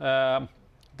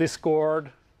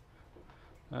 Discord,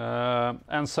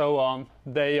 and so on.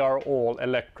 They are all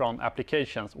Electron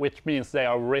applications, which means they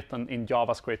are written in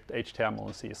JavaScript, HTML,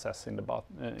 and CSS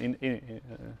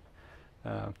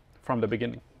from the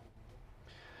beginning.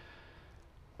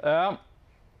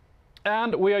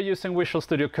 And we are using Visual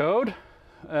Studio Code,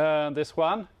 this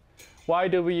one. Why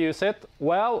do we use it?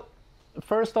 Well,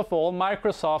 first of all,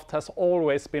 Microsoft has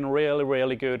always been really,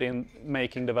 really good in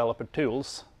making developer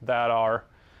tools that are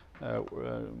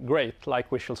great, like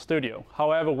Visual Studio.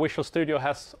 However, Visual Studio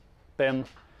has been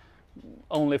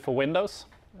only for Windows.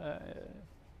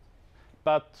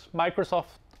 But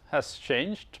Microsoft has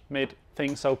changed, made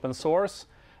things open source,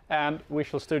 and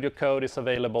Visual Studio Code is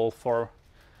available for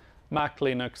Mac,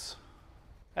 Linux,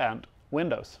 and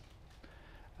Windows.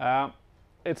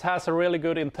 It has a really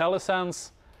good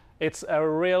IntelliSense. It's a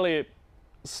really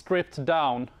stripped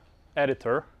down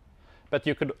editor, but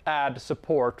you could add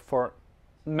support for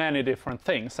many different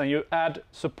things. And you add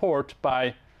support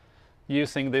by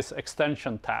using this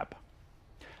extension tab.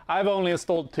 I've only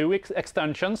installed 2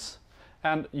 extensions,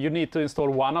 and you need to install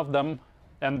one of them,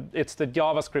 and it's the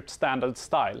JavaScript standard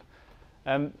style.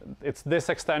 And it's this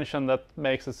extension that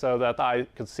makes it so that I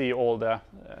could see all the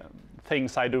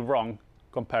things I do wrong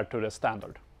compared to the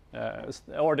standard,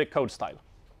 or the code style.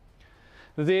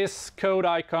 These code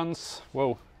icons,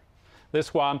 whoa,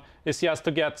 this one is just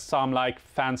to get some like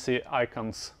fancy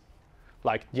icons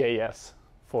like JS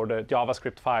for the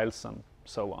JavaScript files and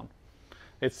so on.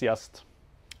 It's just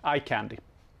eye candy.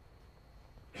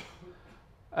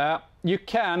 You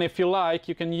can, if you like,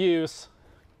 you can use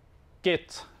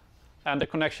Git and the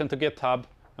connection to GitHub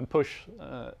and push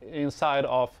inside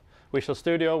of Visual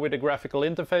Studio with a graphical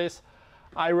interface.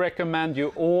 I recommend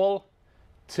you all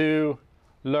to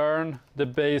learn the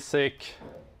basic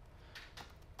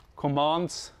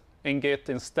commands in Git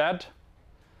instead,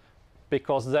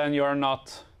 because then you are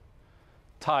not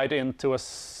tied into a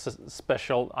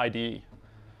special IDE,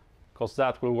 because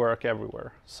that will work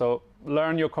everywhere. So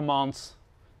learn your commands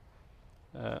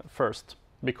first,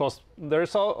 because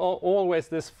there's always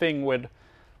this thing with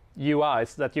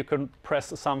UIs that you can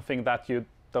press something that you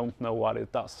don't know what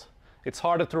it does. It's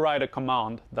harder to write a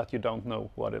command that you don't know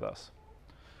what it does.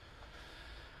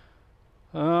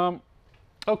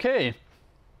 Okay,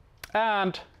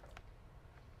 and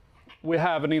we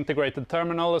have an integrated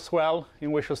terminal as well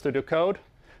in Visual Studio Code.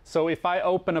 So if I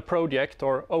open a project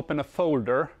or open a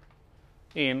folder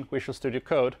in Visual Studio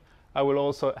Code, I will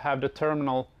also have the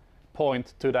terminal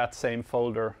point to that same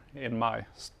folder in my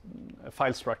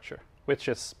file structure, which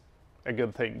is a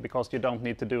good thing because you don't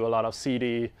need to do a lot of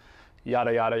CD,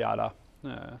 yada, yada, yada,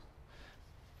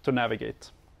 to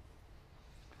navigate.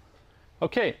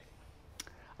 Okay,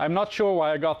 I'm not sure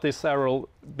why I got this error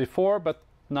before, but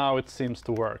now it seems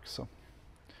to work. So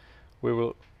we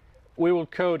will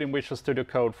code in Visual Studio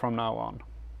Code from now on.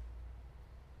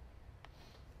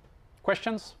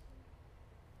 Questions?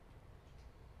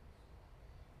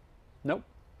 No?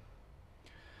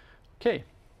 Okay.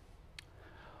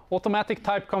 Automatic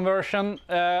type conversion.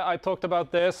 I talked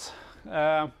about this.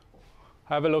 Have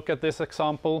a look at this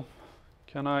example.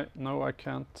 Can I? No, I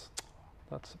can't.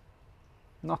 That's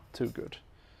not too good.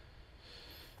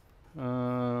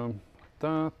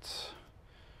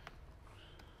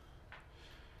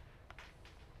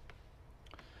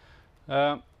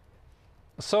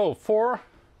 So for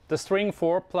the string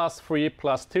 4 plus 3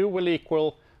 plus 2 will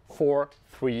equal 4,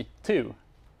 3, 2.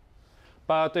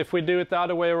 But if we do it the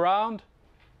other way around,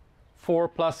 4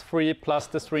 plus 3 plus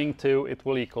the string 2, it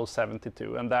will equal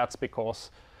 72. And that's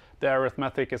because the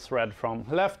arithmetic is read from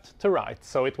left to right.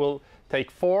 So it will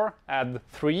take 4, add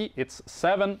 3, it's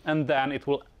 7, and then it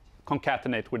will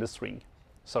concatenate with the string.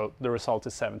 So the result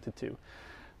is 72.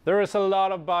 There is a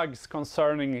lot of bugs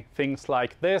concerning things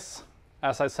like this.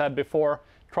 As I said before,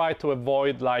 try to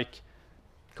avoid like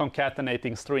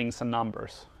concatenating strings and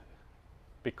numbers,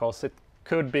 because it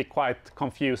could be quite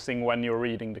confusing when you're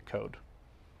reading the code.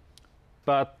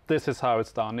 But this is how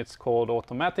it's done. It's called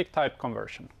automatic type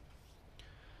conversion.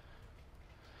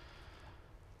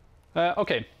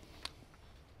 Okay.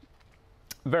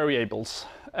 Variables.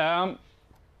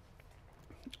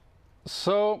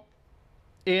 So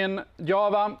in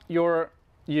Java, you're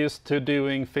used to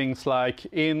doing things like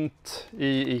int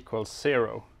e equals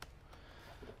 0,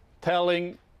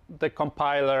 telling the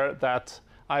compiler that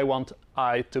I want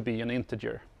I to be an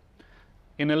integer.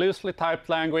 In a loosely typed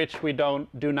language, we do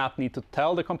not need to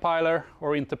tell the compiler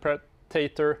or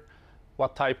interpreter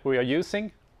what type we are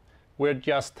using. We're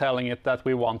just telling it that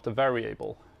we want a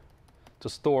variable to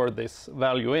store this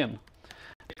value in.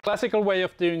 The classical way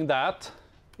of doing that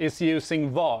is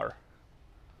using var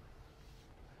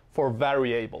for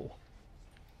variable.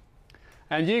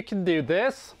 And you can do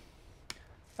this,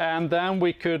 and then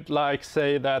we could like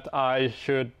say that I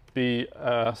should be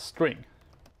a string,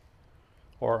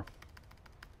 or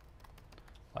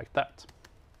like that.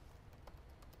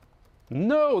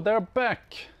 No, they're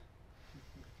back.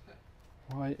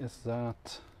 Why is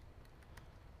that?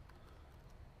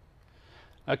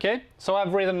 Okay, so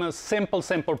I've written a simple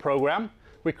program.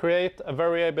 We create a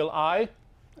variable I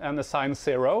and assign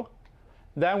 0.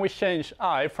 Then we change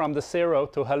I from the 0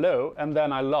 to hello, and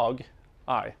then I log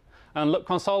I. And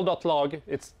console.log,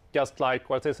 it's just like,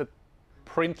 what is it,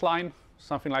 print line,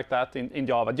 something like that in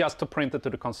Java, just to print it to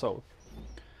the console.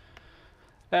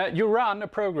 You run a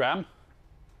program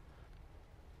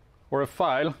or a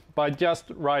file by just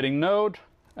writing node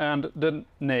and the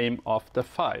name of the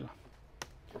file.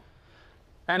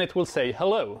 And it will say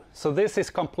hello. So this is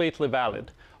completely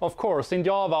valid. Of course, in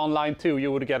Java on line 2,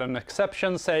 you would get an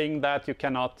exception saying that you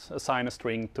cannot assign a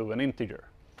string to an integer.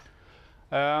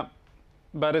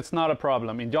 But it's not a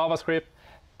problem in JavaScript.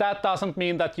 That doesn't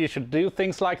mean that you should do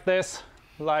things like this,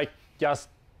 like just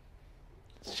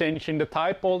changing the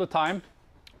type all the time.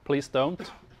 Please don't.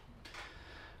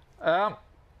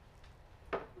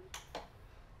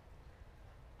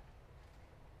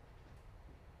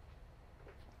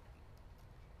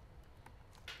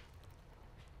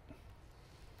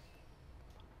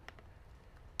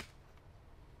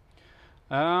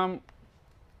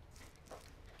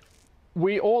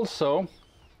 We also,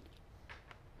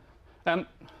 and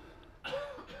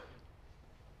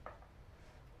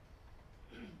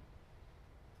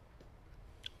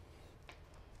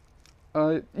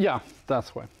yeah,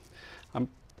 that's why. I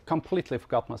completely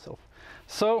forgot myself.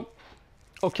 So,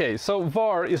 okay, so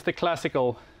var is the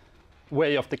classical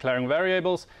way of declaring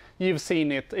variables. You've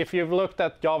seen it. If you've looked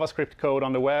at JavaScript code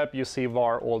on the web, you see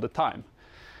var all the time.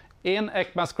 In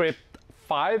ECMAScript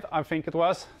 5, I think it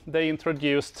was, they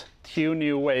introduced 2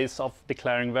 new ways of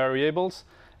declaring variables.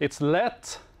 It's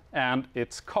let and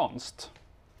it's const.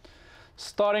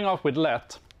 Starting off with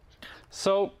let.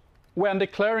 So when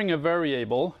declaring a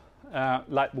variable,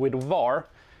 like with var,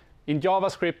 in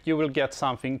JavaScript you will get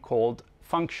something called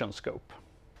function scope.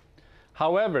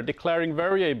 However, declaring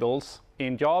variables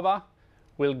in Java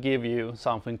will give you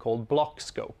something called block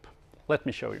scope. Let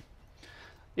me show you.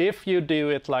 If you do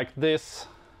it like this,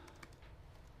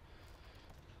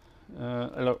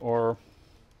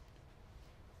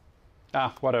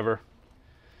 whatever.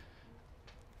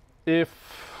 If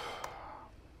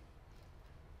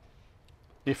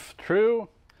true,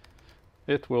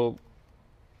 it will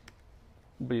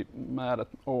be mad at,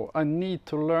 oh, I need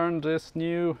to learn this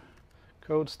new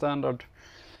code standard.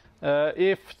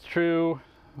 If true,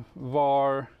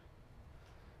 var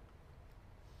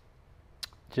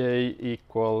j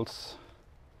equals,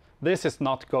 this is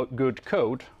not good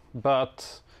code,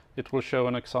 but it will show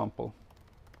an example.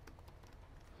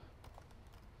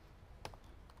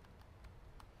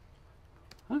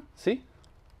 Huh? See?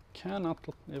 Cannot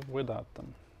live without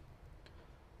them.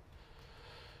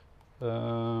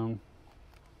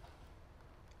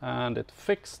 And it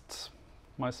fixed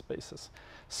my spaces.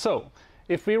 So,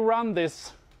 if we run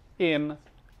this in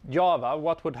Java,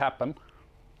 what would happen?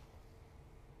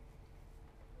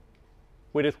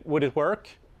 Would it work?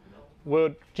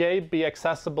 Would J be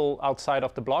accessible outside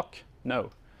of the block? No.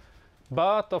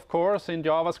 But of course in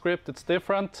JavaScript it's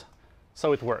different,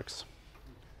 so it works.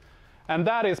 And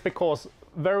that is because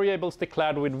variables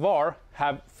declared with var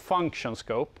have function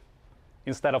scope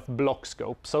instead of block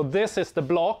scope. So this is the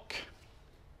block,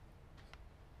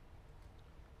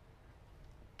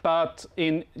 but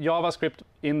in JavaScript,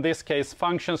 in this case,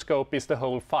 function scope is the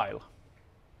whole file.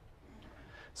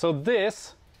 So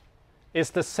this is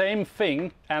the same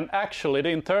thing, and actually the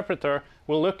interpreter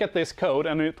will look at this code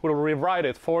and it will rewrite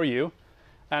it for you,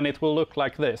 and it will look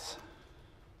like this.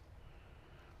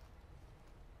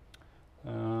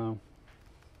 Yeah.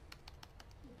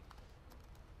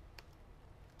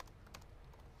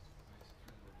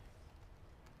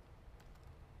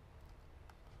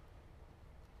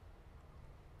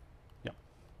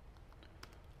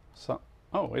 So,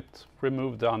 oh, it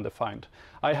removed the undefined.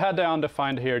 I had the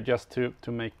undefined here just to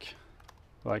make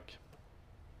like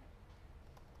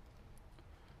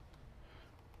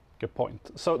a point.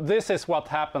 So this is what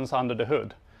happens under the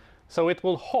hood. So it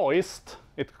will hoist,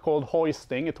 it's called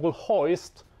hoisting, it will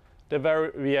hoist the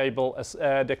variable as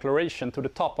declaration to the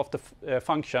top of the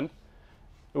function.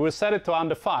 We will set it to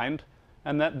undefined,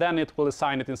 and then it will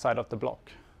assign it inside of the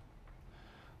block.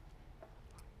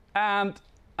 And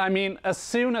I mean, as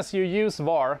soon as you use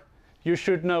var, you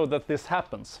should know that this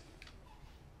happens.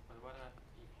 But what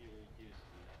if you use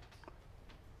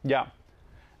let? Yeah,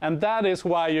 and that is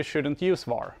why you shouldn't use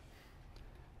var.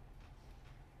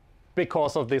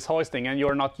 Because of this hoisting, and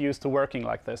you're not used to working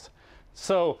like this.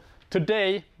 So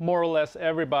today, more or less,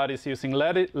 everybody's using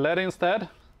let instead.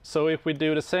 So if we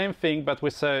do the same thing, but we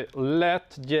say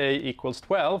let j equals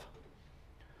 12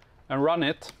 and run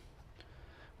it,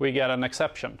 we get an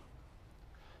exception.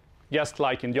 Just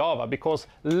like in Java, because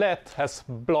let has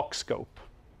block scope.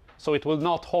 So it will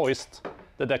not hoist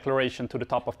the declaration to the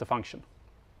top of the function.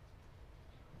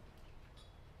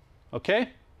 Okay?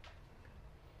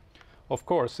 Of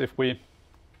course, if we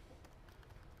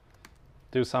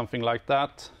do something like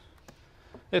that,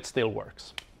 it still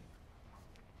works.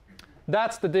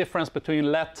 That's the difference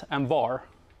between let and var.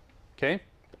 Okay?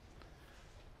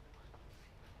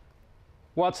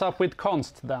 What's up with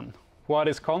const then? What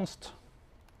is const,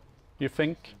 you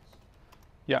think?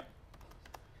 Yeah.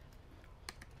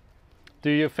 Do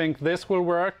you think this will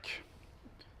work?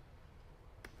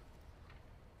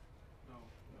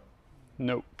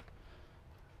 No.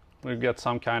 We'll get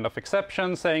some kind of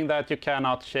exception saying that you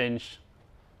cannot change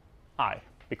I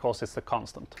because it's a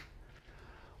constant.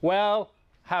 Well,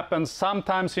 happens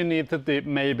sometimes you need to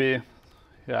maybe,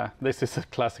 yeah, this is a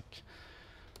classic.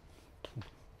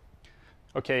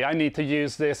 Okay, I need to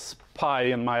use this pi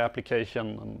in my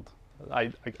application,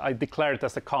 and I declare it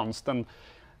as a const. And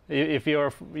if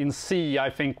you're in C, I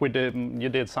think you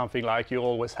did something like you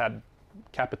always had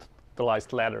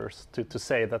capitalized letters to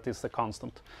say that it's a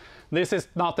constant. This is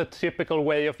not a typical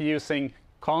way of using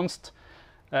const.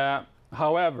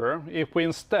 However, if we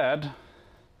instead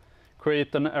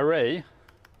create an array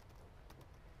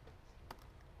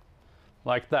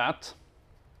like that,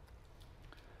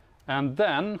 and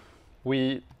then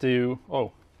we do,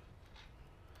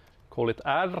 call it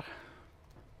R,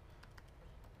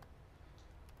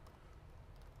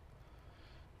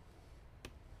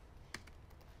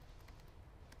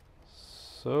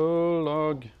 so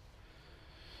log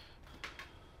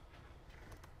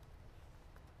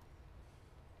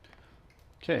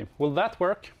okay, will that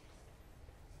work?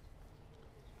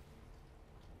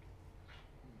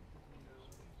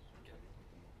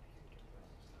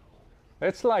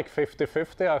 It's like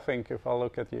 50-50, I think, if I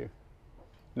look at you.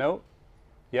 No?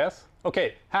 Yes?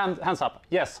 Okay, hands up.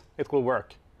 Yes, it will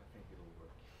work. I think it will work.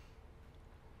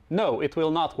 No, it will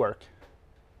not work.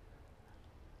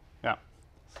 Yeah.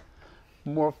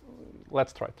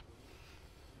 Let's try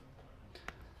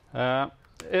it.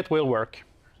 It will work.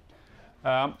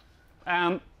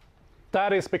 And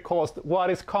that is because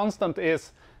what is constant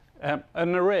is an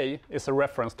array is a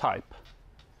reference type.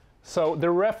 So the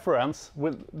reference,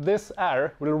 this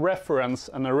R will reference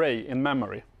an array in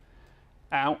memory.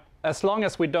 And as long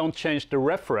as we don't change the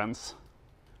reference,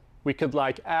 we could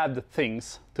like add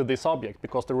things to this object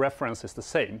because the reference is the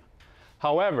same.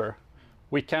 However,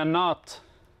 we cannot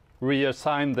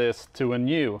reassign this to a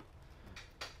new.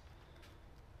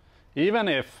 Even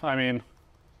if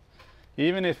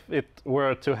it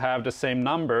were to have the same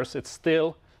numbers, it's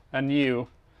still a new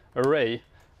array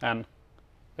and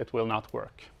it will not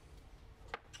work.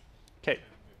 Okay.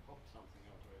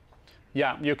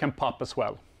 Yeah, you can pop as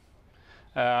well.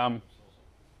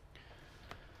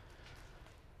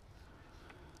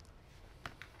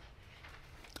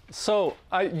 So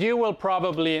you will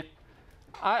probably,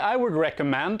 I would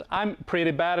recommend, I'm pretty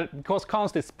bad at, because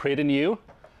const is pretty new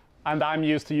and I'm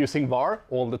used to using var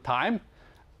all the time.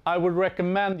 I would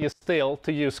recommend you still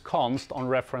to use const on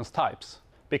reference types,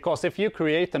 because if you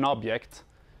create an object,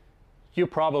 you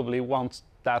probably want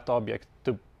that object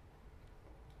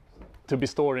to be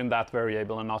stored in that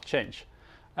variable and not change.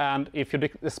 And if you,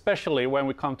 especially when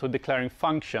we come to declaring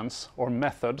functions or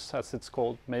methods, as it's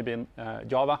called maybe in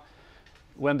Java,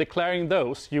 when declaring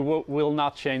those, you will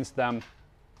not change them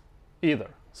either.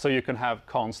 So you can have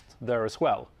const there as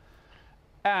well.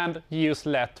 And use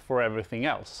let for everything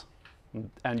else,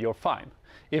 and you're fine.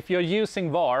 If you're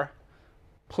using var,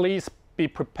 please be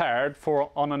prepared for,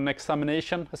 on an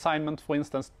examination assignment, for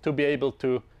instance, to be able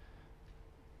to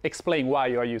explain why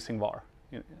you are using var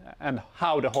and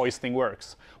how the hoisting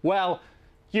works. Well,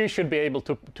 you should be able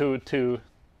to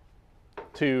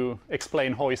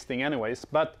explain hoisting anyways,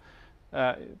 but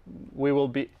we will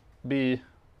be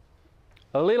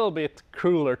a little bit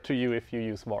crueler to you if you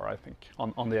use var, I think,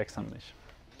 on the examination.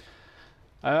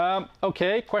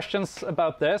 Okay, questions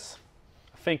about this?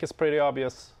 I think it's pretty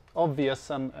obvious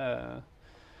and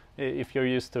if you're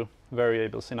used to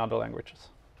variables in other languages.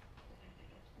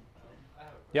 I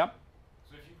have a question. Yeah.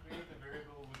 So if you create a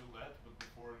variable with a let, but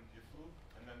before an if loop,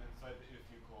 and then inside the if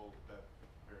you call that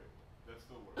variable, that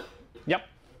still works, right? Yep.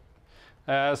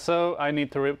 So I need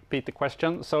to repeat the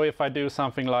question. So if I do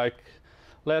something like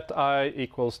let I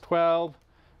equals 12,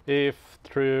 if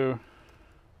true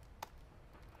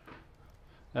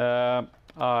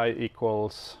I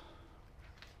equals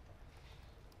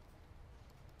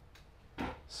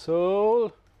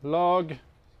so log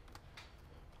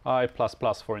I++,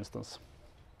 for instance.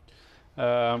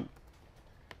 Yeah,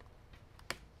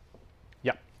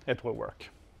 it will work.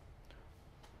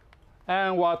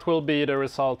 And what will be the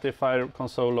result if I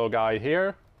console log I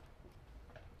here?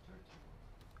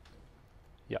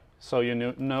 Yeah, so you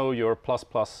know your ++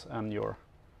 and your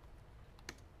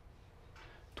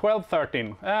 12,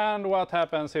 13. And what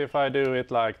happens if I do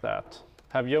it like that?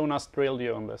 Have Jonas drilled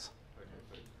you on this?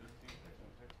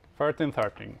 13,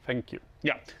 13, thank you.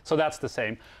 Yeah, so that's the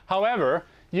same. However,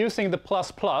 using the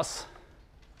 ++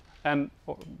 and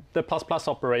the ++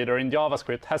 operator in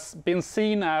JavaScript has been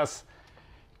seen as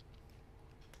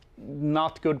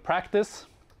not good practice.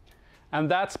 And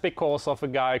that's because of a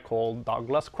guy called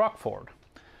Douglas Crockford.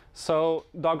 So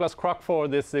Douglas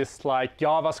Crockford is this like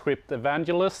JavaScript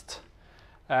evangelist.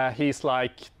 He's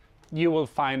like, you will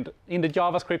find in the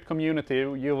JavaScript community,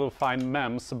 you will find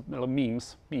memes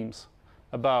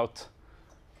about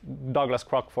Douglas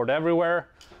Crockford everywhere.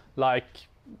 Like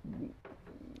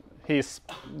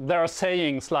there are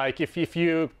sayings like, if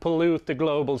you pollute the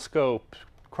global scope,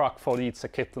 Crockford eats a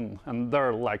kitten, and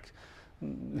they're like,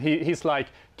 he's like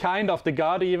kind of the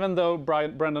god, even though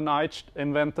Brendan Eich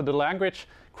invented the language.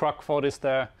 Crockford is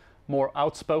the more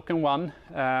outspoken one.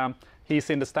 He's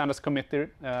in the standards committee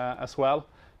as well,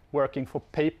 working for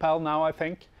PayPal now, I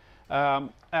think.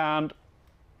 And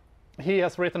he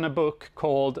has written a book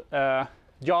called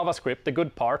JavaScript, The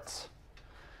Good Parts.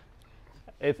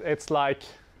 It's like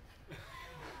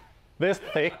this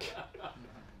thick.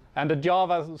 And the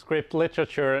JavaScript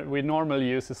literature we normally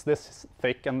use is this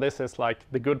thick, and this is like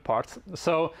the good parts.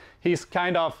 So he's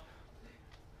kind of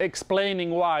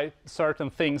explaining why certain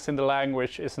things in the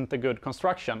language isn't a good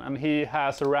construction, and he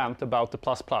has a rant about the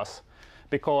 ++,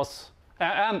 because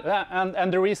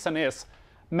and the reason is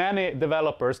many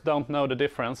developers don't know the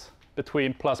difference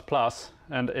between ++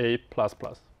 and a ++.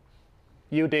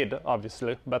 You did,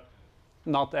 obviously, but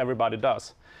not everybody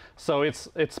does. So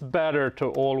it's better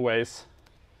to always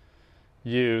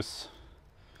use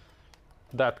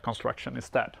that construction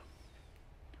instead.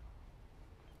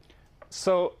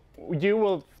 So you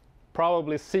will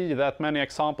probably see that many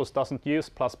examples doesn't use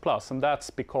 ++, and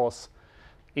that's because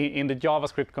in the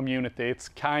JavaScript community it's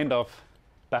kind of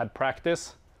bad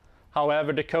practice.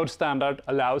 However, the code standard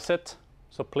allows it,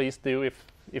 so please do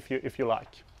if you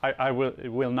like. I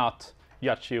will not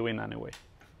judge you in any way.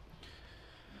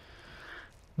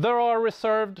 There are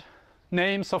reserved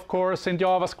names, of course, in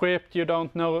JavaScript. You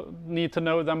don't need to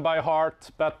know them by heart,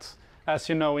 but as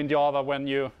you know, in Java, when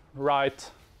you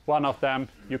write one of them,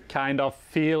 you kind of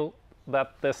feel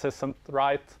that this isn't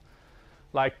right.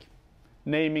 Like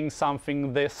naming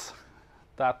something this,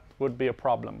 that would be a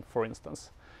problem, for instance.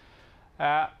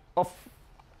 A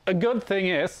good thing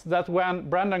is that when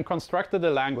Brendan constructed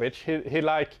the language, he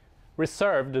like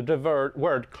reserved the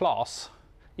word class,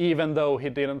 even though he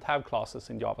didn't have classes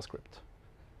in JavaScript.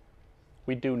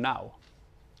 We do now.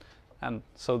 And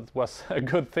so it was a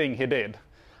good thing he did.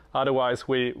 Otherwise,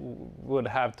 we would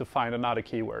have to find another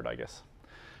keyword, I guess.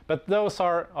 But those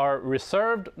are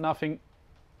reserved, nothing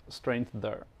strange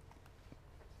there.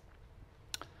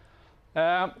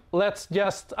 I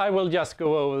will just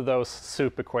go over those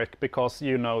super quick because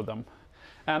you know them.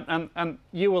 And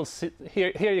you will see,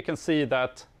 here you can see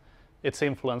that it's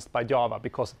influenced by Java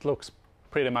because it looks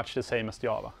pretty much the same as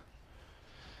Java.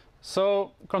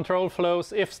 So control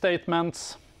flows, if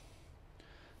statements,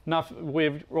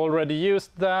 we've already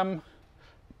used them.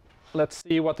 Let's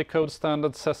see what the code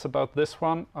standard says about this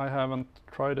one. I haven't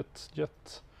tried it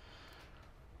yet.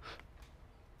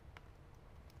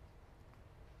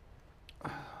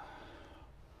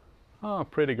 Ah,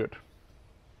 pretty good.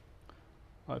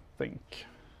 I think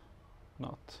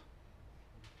not.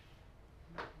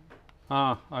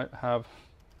 Ah, I have.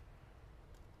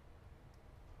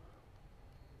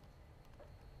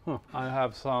 I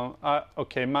have some.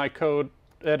 Okay, my code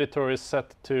editor is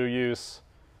set to use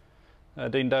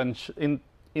the indentation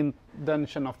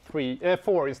of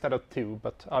 4 instead of 2,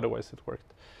 but otherwise it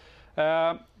worked.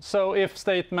 So if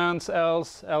statements,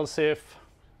 else if,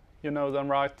 you know them,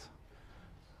 right?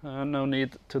 No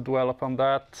need to dwell upon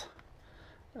that.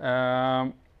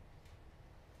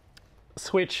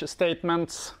 Switch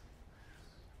statements.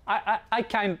 I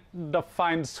kind of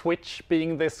find switch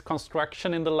being this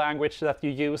construction in the language that you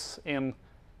use in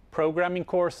programming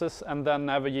courses and then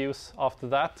never use after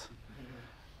that.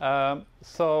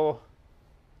 So,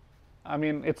 I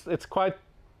mean, it's quite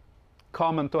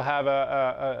common to have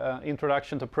an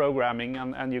introduction to programming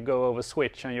and you go over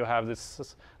switch and you have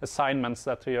these assignments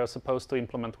that you are supposed to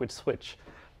implement with switch.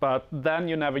 But then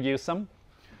you never use them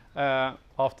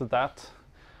after that.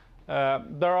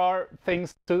 There are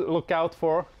things to look out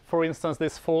for. For instance,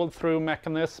 this fall through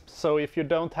mechanism. So if you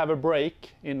don't have a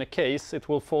break in a case, it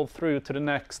will fall through to the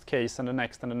next case and the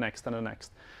next and the next and the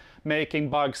next, making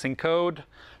bugs in code.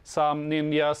 Some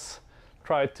ninjas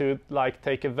try to like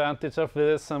take advantage of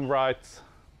this and write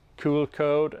cool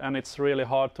code, and it's really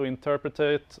hard to interpret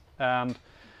it. And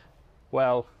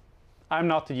well, I'm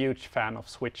not a huge fan of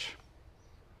switch.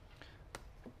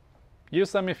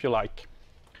 Use them if you like.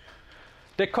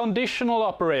 The conditional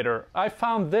operator. I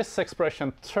found this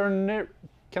expression,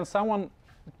 can someone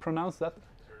pronounce that?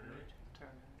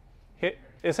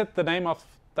 Is it the name of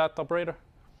that operator?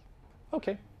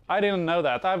 Okay, I didn't know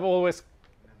that. I've always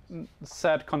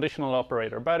said conditional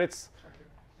operator, but it's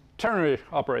ternary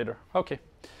operator. Okay.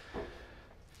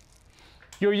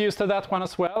 You're used to that one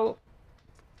as well.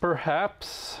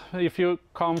 Perhaps if you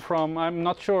come from, I'm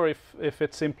not sure if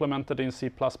it's implemented in C++.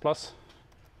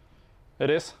 It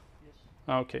is? Yes.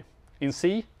 Okay. In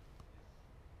C?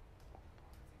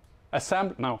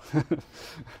 Assembly? No.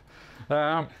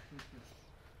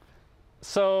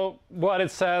 So what it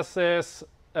says is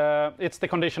it's the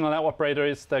conditional operator,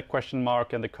 it's the question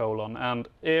mark and the colon. And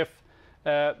if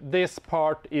this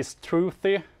part is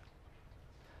truthy,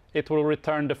 it will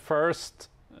return the first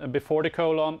before the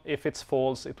colon. If it's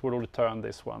false, it will return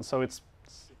this one. So it's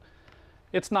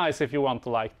nice if you want to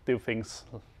like do things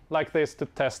like this to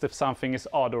test if something is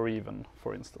odd or even,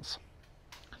 for instance.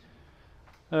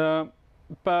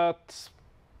 But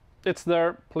it's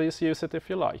there. Please use it if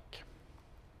you like.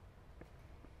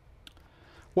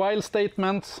 While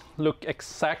statements look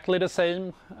exactly the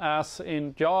same as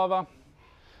in Java,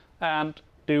 and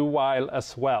do while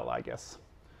as well, I guess.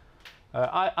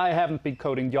 I haven't been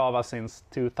coding Java since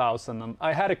 2000, and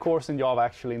I had a course in Java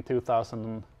actually in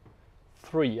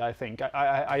 2003, I think.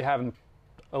 I haven't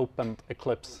opened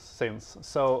Eclipse since.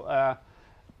 So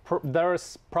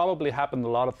there's probably happened a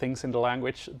lot of things in the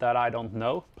language that I don't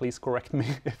know. Please correct me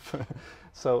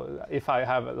if I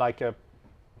have like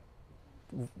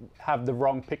have the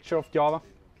wrong picture of Java.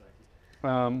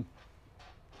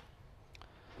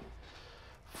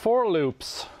 For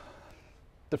loops,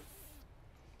 the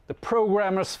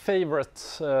programmer's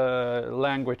favorite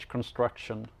language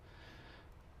construction.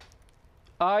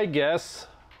 I guess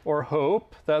or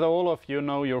hope that all of you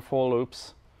know your for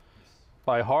loops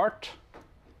by heart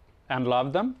and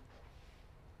love them.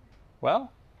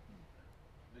 Well?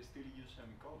 They still use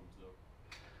semicolons though.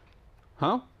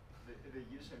 Huh? They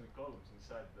use semicolons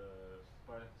inside the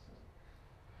parentheses.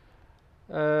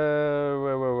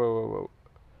 Whoa.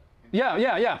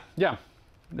 Yeah.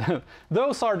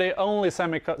 Those are the only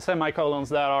semicolons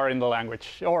that are in the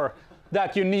language, or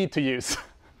that you need to use.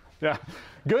 Yeah.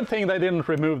 Good thing they didn't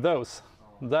remove those.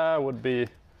 That would be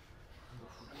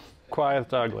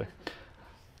quite ugly.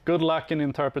 Good luck in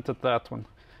interpreting that one.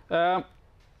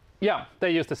 Yeah,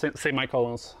 they use the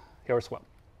semicolons here as well.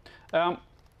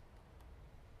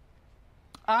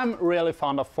 I'm really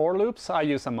fond of for loops. I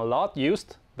use them a lot,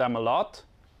 used them a lot.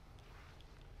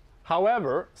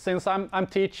 However, since I'm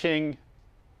teaching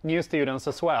new students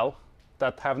as well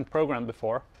that haven't programmed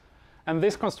before, and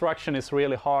this construction is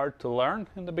really hard to learn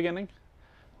in the beginning.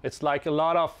 It's like a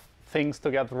lot of things to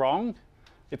get wrong.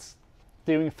 It's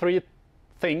doing 3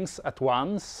 things at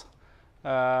once.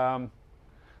 And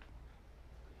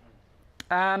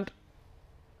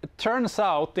it turns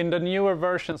out in the newer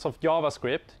versions of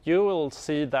JavaScript, you will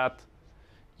see that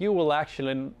you will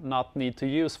actually not need to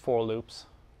use for loops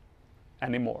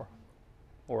anymore,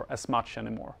 or as much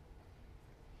anymore.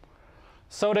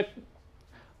 So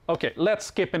okay, let's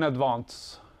skip in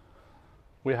advance.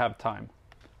 We have time.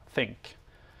 Think.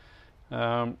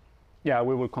 Yeah,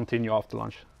 we will continue after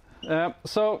lunch.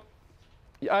 So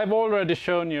I've already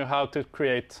shown you how to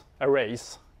create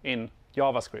arrays in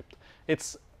JavaScript.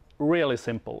 It's really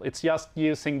simple. It's just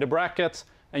using the brackets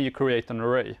and you create an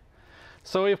array.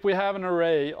 So if we have an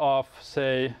array of,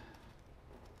 say,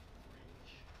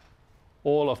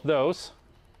 all of those,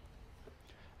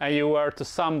 and you were to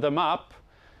sum them up,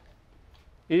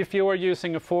 if you are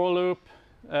using a for loop,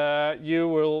 you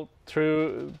will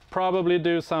probably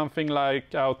do something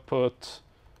like output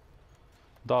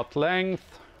dot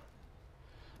length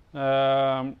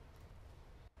and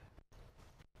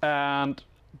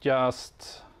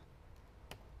just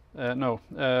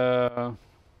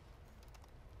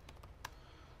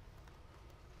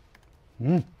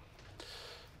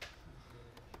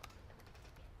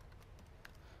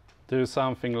do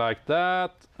something like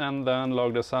that, and then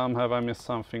log the sum. Have I missed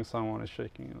something? Someone is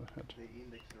shaking their head. The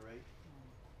index array.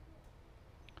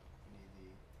 You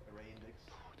need the array index.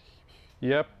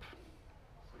 Yep.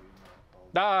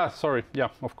 So you Sorry. Yeah,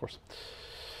 of course.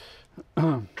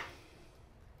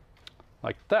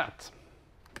 Like that.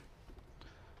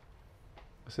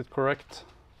 Is it correct?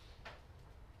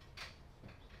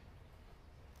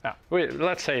 Yeah,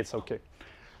 let's say it's okay.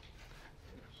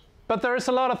 But there is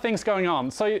a lot of things going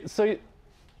on. So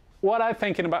what I'm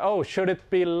thinking about, should it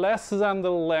be less than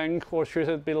the length, or should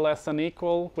it be less than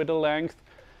equal with the length?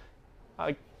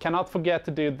 I cannot forget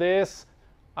to do this.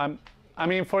 I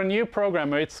mean, for a new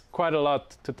programmer, it's quite a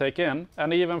lot to take in.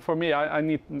 And even for me, I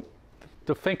need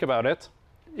to think about it,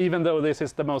 even though this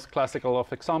is the most classical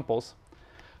of examples.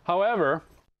 However,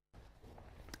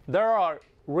 there are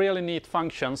really neat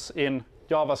functions in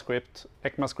JavaScript,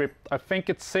 ECMAScript, I think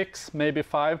it's 6, maybe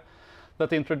 5,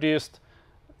 that introduced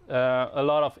a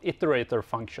lot of iterator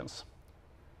functions.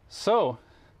 So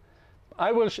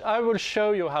I will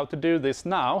show you how to do this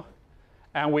now,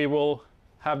 and we will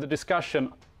have the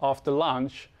discussion after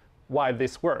lunch why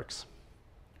this works.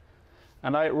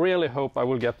 And I really hope I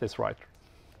will get this right.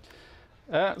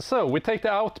 So we take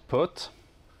the output.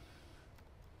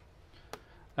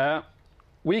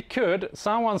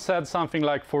 Someone said something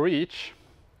like for each.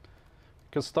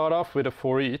 We could start off with a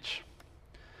for each.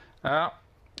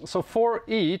 So for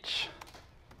each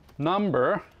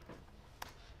number,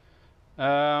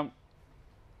 then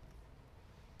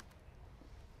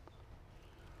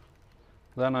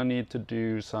I need to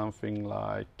do something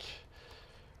like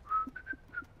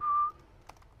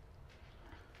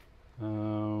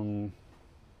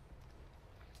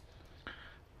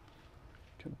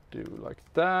could do like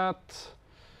that.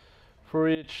 For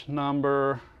each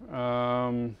number,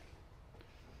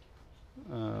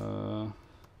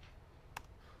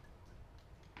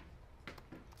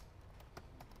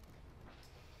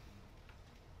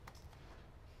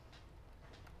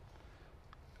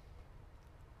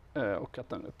 och att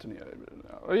den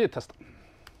returnerar. Vi testar.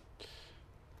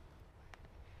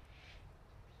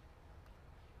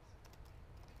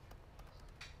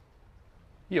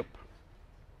 Yep.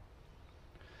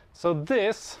 So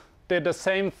this did the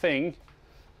same thing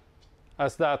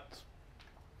as that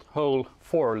whole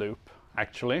for loop,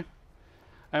 actually.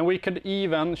 And we could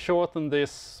even shorten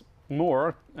this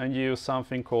more and use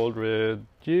something called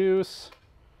reduce.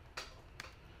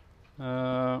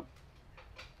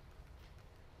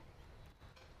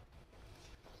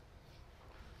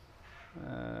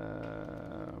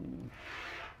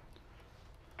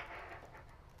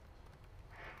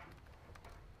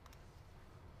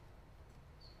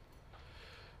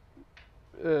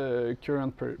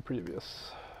 Current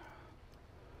previous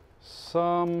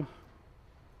sum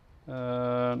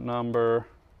number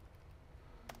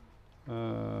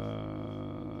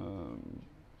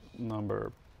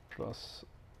plus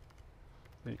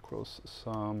equals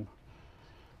sum,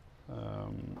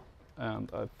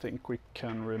 and I think we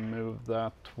can remove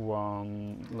that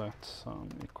one. Let sum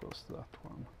equals that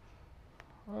one.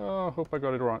 Hope I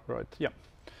got it right. Yeah.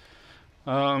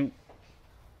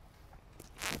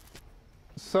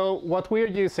 So what we're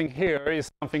using here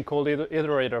is something called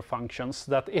iterator functions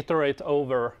that iterate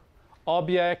over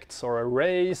objects or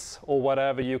arrays or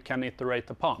whatever you can iterate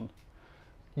upon,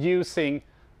 using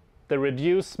the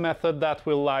reduce method that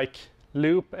will like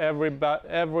loop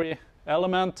every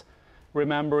element,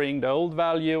 remembering the old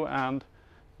value, and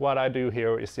what I do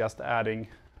here is just adding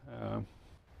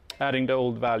the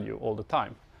old value all the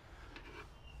time.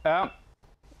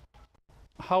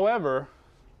 However,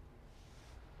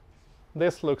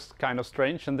 this looks kind of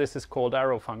strange, and this is called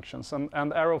arrow functions.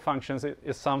 And arrow functions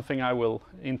is something I will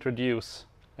introduce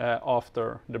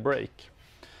after the break.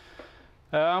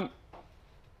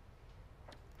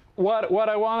 What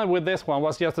I wanted with this one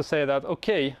was just to say that,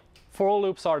 okay, for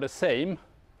loops are the same.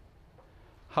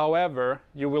 However,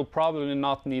 you will probably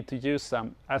not need to use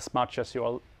them as much as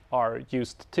you are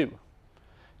used to.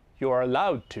 You are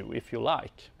allowed to if you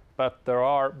like, but there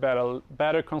are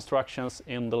better constructions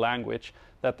in the language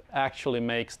that actually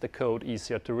makes the code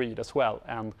easier to read as well,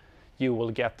 and you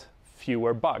will get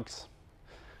fewer bugs.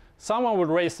 Someone would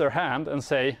raise their hand and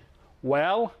say,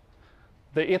 well,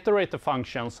 the iterator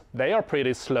functions, they are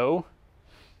pretty slow.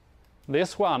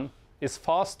 This one is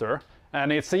faster,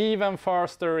 and it's even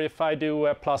faster if I do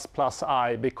a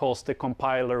 ++i, because the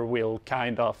compiler will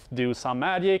kind of do some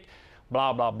magic,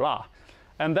 blah, blah, blah.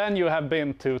 And then you have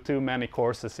been to too many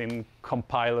courses in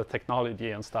compiler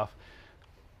technology and stuff,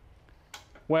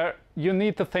 where you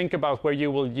need to think about where you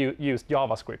will use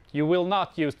JavaScript. You will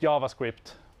not use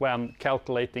JavaScript when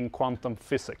calculating quantum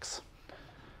physics.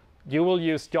 You will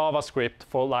use JavaScript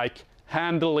for like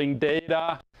handling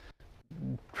data,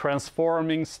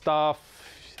 transforming stuff,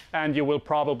 and you will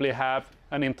probably have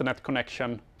an internet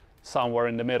connection somewhere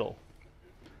in the middle.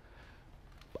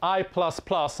 I++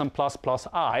 and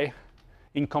 ++i,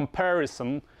 in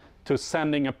comparison to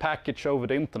sending a package over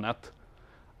the internet,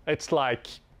 it's like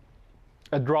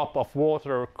a drop of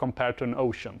water compared to an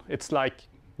ocean. It's like,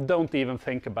 don't even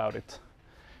think about it.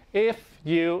 If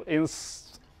you,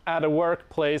 at a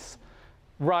workplace,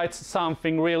 write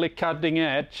something really cutting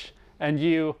edge, and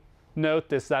you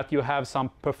notice that you have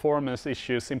some performance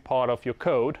issues in part of your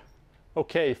code,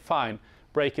 okay, fine,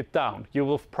 break it down. You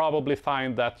will probably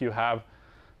find that you have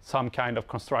some kind of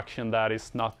construction that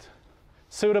is not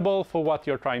suitable for what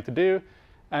you're trying to do,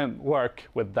 and work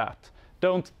with that.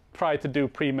 Don't try to do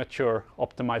premature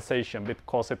optimization,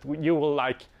 because you will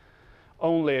like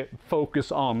only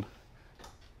focus on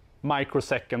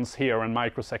microseconds here and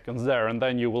microseconds there, and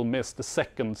then you will miss the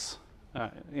seconds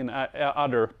in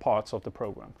other parts of the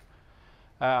program.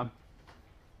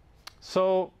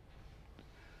 So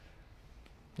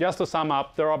just to sum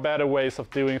up, there are better ways of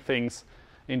doing things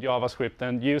in JavaScript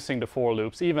than using the for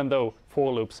loops, even though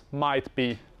for loops might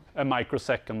be a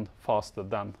microsecond faster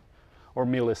than, or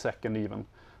millisecond even,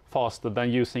 faster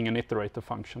than using an iterator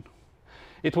function.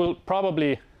 It will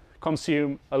probably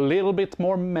consume a little bit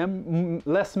more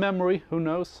less memory, who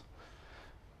knows?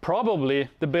 Probably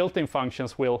the built-in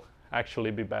functions will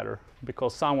actually be better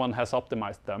because someone has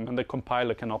optimized them and the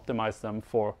compiler can optimize them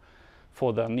for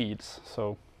their needs.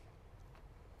 So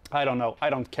I don't know, I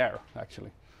don't care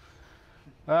actually.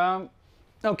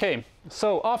 Okay,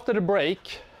 so after the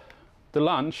break, the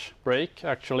lunch break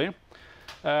actually,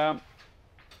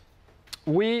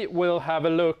 we will have a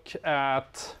look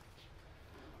at,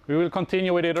 we will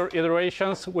continue with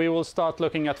iterations, we will start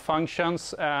looking at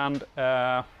functions and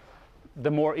the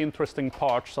more interesting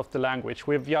parts of the language.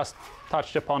 We've just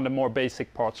touched upon the more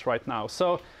basic parts right now.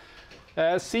 So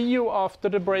see you after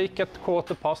the break at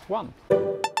 1:15.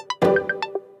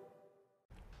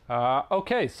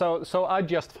 Okay, so I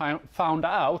just found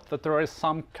out that there is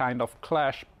some kind of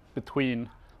clash between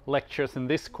lectures in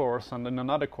this course and in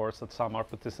another course that some are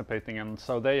participating in.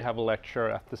 So they have a lecture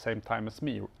at the same time as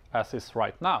me, as is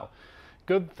right now.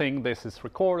 Good thing this is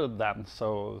recorded then,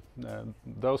 so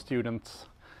those students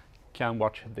can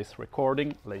watch this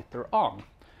recording later on.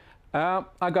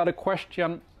 I got a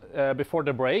question before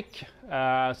the break,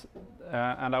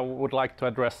 and I would like to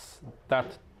address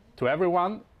that to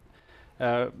everyone.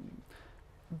 The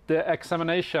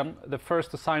examination, the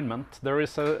first assignment, there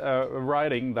is a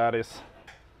writing that is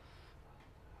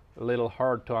a little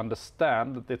hard to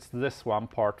understand. It's this one,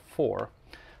 part 4.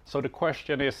 So the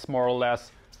question is more or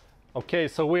less, okay,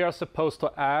 so we are supposed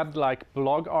to add like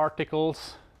blog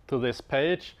articles to this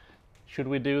page. Should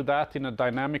we do that in a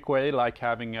dynamic way, like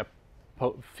having a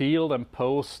field and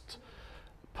posts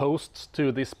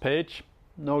to this page?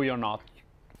 No, you're not.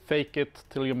 Fake it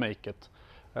till you make it.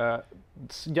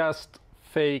 It's just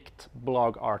faked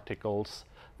blog articles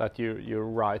that you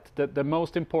write. The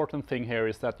most important thing here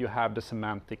is that you have the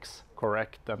semantics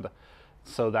correct, and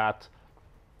so that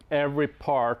every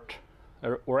part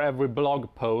or every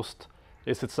blog post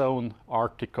is its own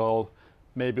article,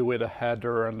 maybe with a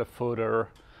header and a footer,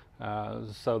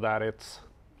 so that it's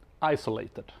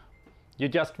isolated. You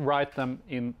just write them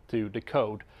into the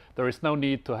code. There is no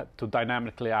need to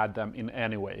dynamically add them in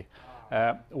any way.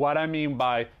 What I mean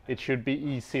by it should be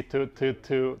easy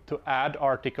to add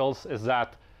articles is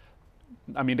that,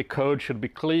 I mean, the code should be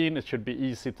clean. It should be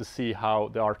easy to see how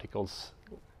the articles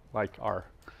like are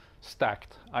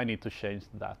stacked. I need to change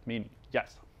that meaning.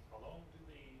 Yes. How long do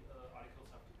the articles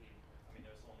have to be? I mean,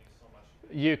 there's only so much.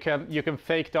 You can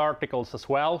fake the articles as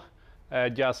well.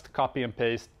 Just copy and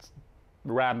paste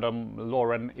random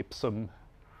lorem ipsum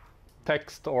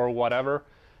text or whatever.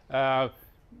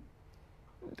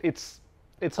 It's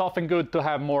often good to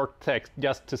have more text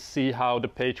just to see how the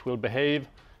page will behave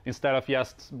instead of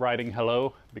just writing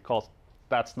hello, because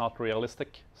that's not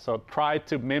realistic. So try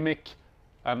to mimic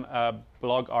a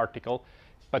blog article,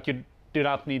 but you do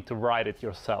not need to write it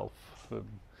yourself.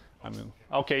 I mean,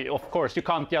 okay, of course, you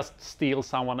can't just steal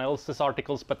someone else's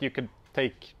articles, but you could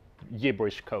take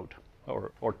gibberish code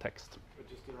or text. But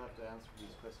you still have to answer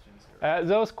these questions here.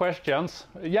 Those questions,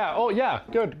 yeah, oh yeah,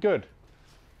 good.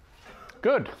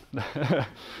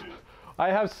 I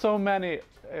have so many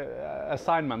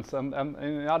assignments, and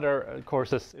in other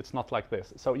courses it's not like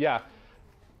this. So yeah,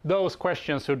 those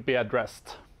questions should be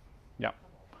addressed. Yeah,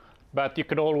 but you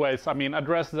could always, I mean,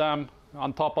 address them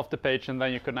on top of the page, and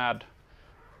then you can add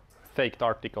faked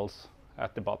articles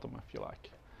at the bottom if you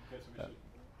like. Okay, so we should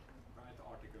write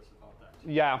articles about that.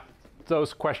 Yeah,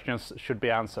 those questions should be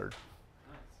answered.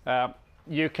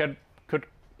 You could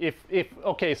if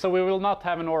okay, so we will not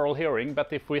have an oral hearing,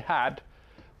 but if we had,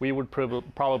 we would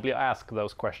probably ask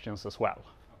those questions as well,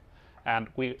 and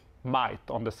we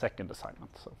might on the second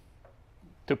assignment. So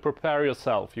to prepare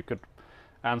yourself, you could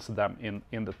answer them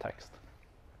in the text.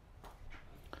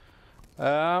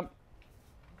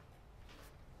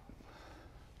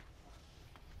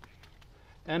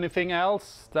 Anything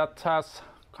else that has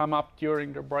come up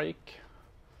during the break?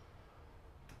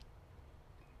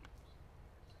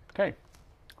 Okay,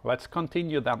 let's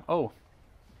continue then. Oh,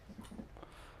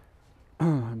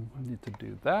 I need to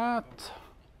do that.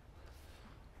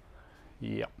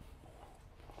 Yeah.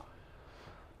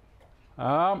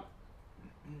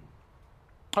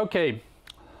 Okay,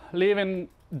 leaving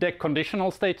the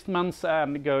conditional statements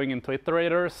and going into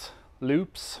iterators,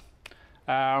 loops.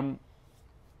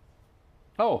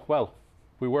 Oh, well,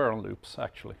 we were on loops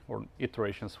actually, or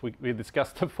iterations. We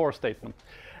discussed the for statement.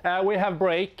 We have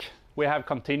break, we have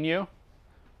continue,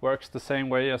 works the same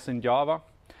way as in Java.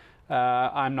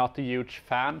 I'm not a huge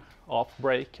fan of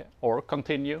break or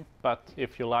continue, but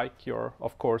if you like, you're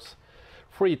of course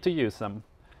free to use them.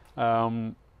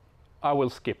 I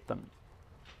will skip them.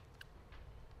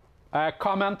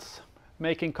 Comments,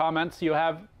 making comments, you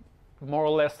have more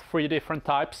or less 3 different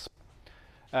types.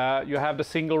 You have the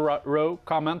single row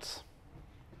comments.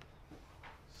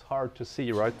 It's hard to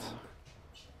see, right?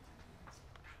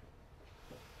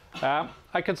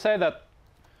 I could say that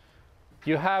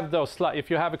you have those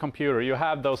if you have a computer, you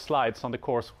have those slides on the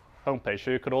course homepage, so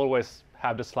you could always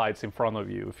have the slides in front of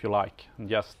you if you like, and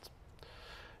just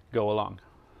go along.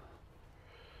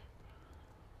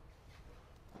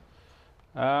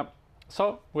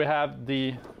 So we have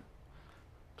the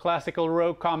classical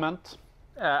row comment.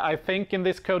 I think in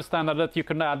this code standard that you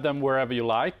can add them wherever you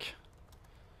like.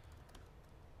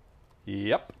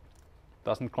 Yep,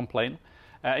 doesn't complain.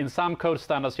 In some code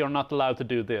standards you're not allowed to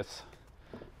do this,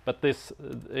 but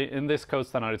in this code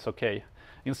standard it's okay.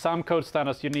 In some code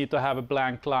standards you need to have a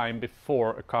blank line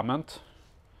before a comment.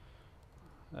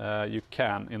 You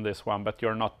can in this one, but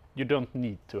you don't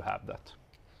need to have that.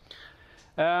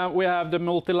 We have the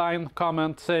multi-line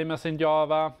comment, same as in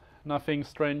Java. Nothing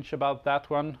strange about that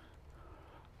one.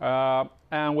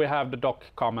 And we have the doc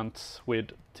comments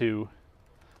with 2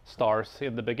 stars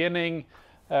in the beginning.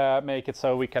 Make it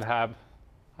so we can have,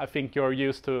 I think you're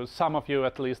used to, some of you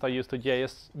at least are used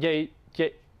to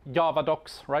Java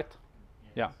docs, right?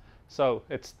 Yeah. So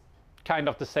it's kind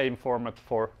of the same format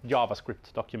for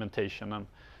JavaScript documentation, and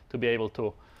to be able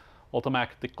to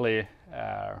automatically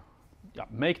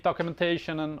make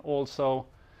documentation and also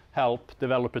help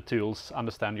developer tools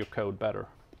understand your code better.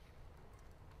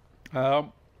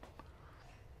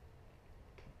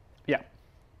 Yeah,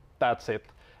 that's it.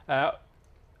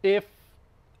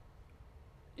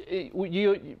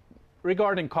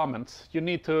 Regarding comments, you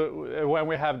need to, when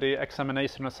we have the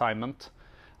examination assignment,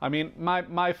 I mean,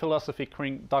 my philosophy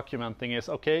documenting is,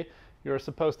 okay, you're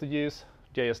supposed to use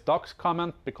JSDocs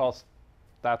comment because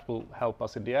that will help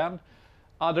us in the end.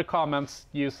 Other comments,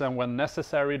 use them when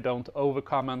necessary. Don't over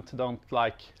comment. Don't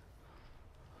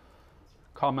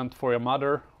comment for your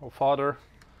mother or father.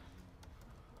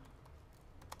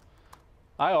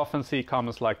 I often see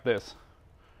comments like this.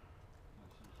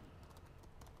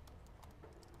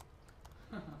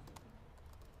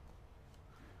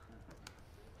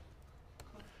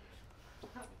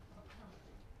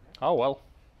 Oh well,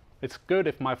 it's good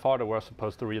if my father were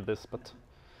supposed to read this, but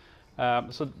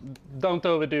so don't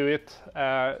overdo it.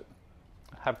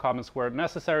 Have comments where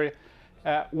necessary.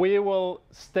 We will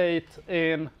state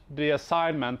in the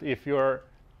assignment if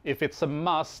it's a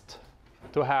must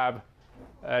to have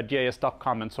JSDoc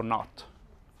comments or not.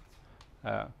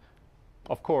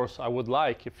 Of course, I would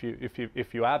like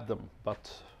if you add them,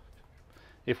 but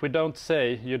if we don't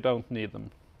say, you don't need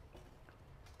them.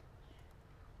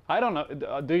 I don't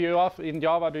know. Do you in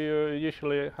Java? Do you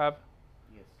usually have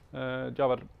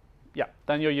Java? Yeah,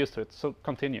 then you're used to it. So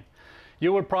continue.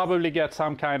 You will probably get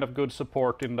some kind of good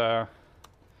support in the.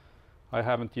 I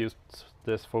haven't used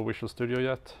this for Visual Studio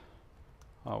yet.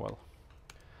 Oh well.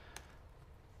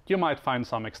 You might find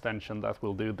some extension that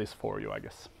will do this for you, I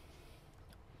guess.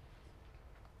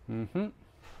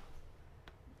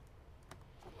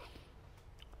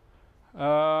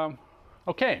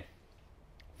 Okay,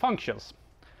 functions.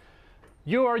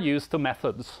 You are used to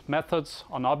methods. Methods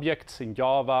on objects in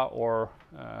Java, or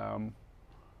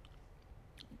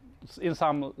in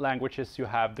some languages you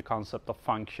have the concept of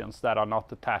functions that are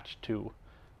not attached to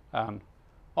an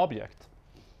object.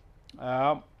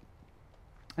 And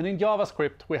in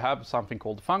JavaScript we have something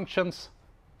called functions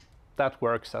that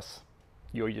works as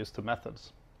you're used to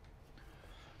methods.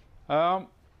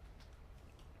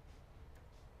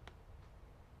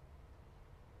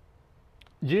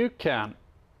 You can,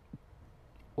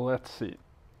 let's see,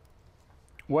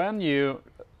 when you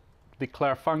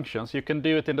declare functions, you can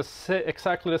do it in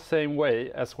exactly the same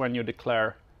way as when you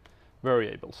declare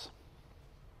variables.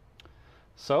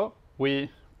 So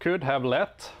we could have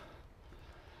let's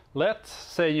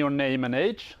say your name and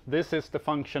age. This is the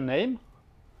function name,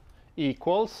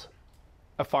 equals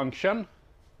a function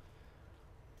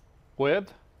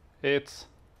with its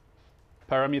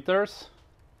parameters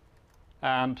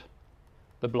and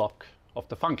the block of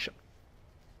the function.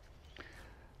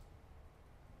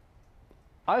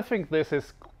 I think this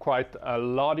is quite a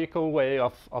logical way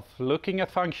of looking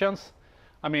at functions.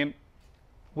 I mean,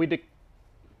 we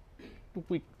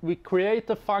create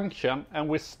a function and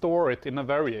we store it in a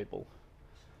variable.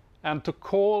 And to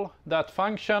call that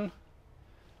function,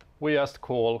 we just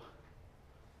call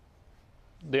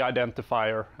the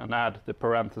identifier and add the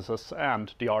parentheses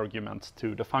and the arguments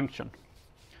to the function.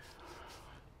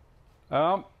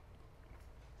 There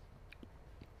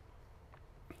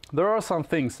are some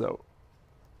things though.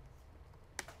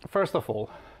 First of all,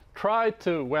 try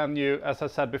to, when you, as I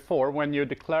said before, when you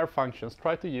declare functions,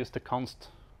 try to use the const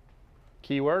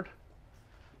keyword,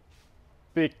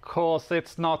 because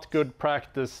it's not good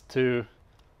practice to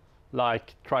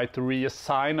like try to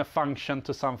reassign a function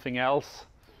to something else.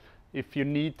 If you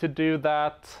need to do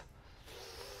that,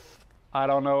 I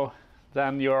don't know,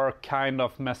 then you're kind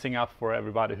of messing up for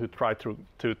everybody who try to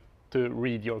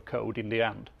read your code in the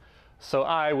end. So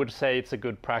I would say it's a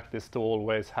good practice to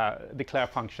always declare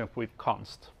functions with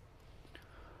const.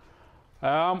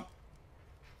 I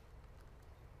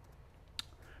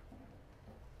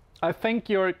think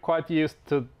you're quite used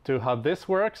to how this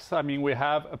works. I mean, we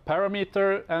have a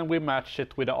parameter and we match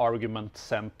it with the argument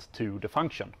sent to the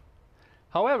function.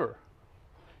 However,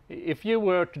 if you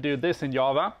were to do this in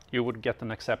Java, you would get an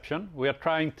exception. We are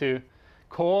trying to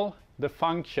call the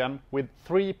function with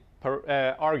 3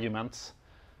 arguments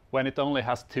when it only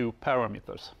has 2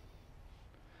 parameters.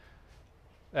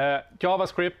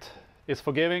 JavaScript is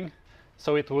forgiving,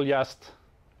 so it will just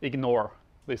ignore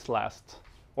this last.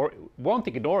 Or won't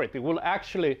ignore it, it will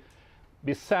actually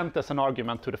be sent as an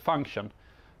argument to the function.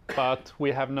 But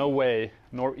we have no way,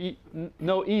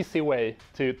 no easy way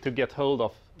to get hold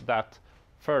of that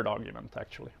third argument,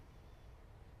 actually.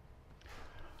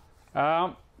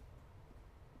 Hope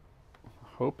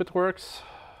it works.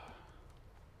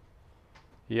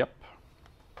 Yep.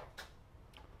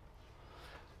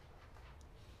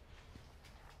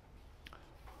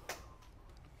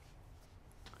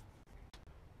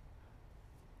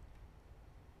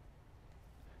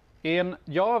 In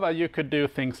Java, you could do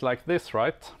things like this,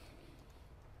 right?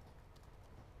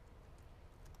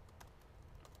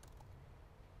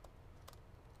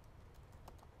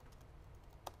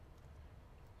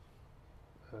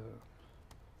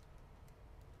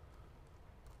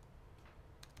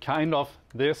 Kind of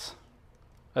this,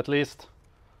 at least.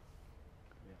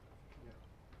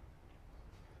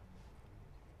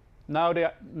 Now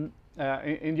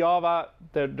in Java,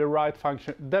 the right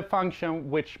function, the function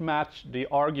which match the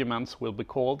arguments will be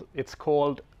called. It's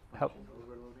called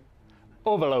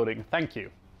overloading. Thank you.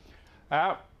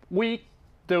 We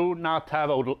do not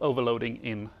have overloading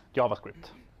in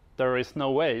JavaScript. There is no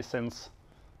way, since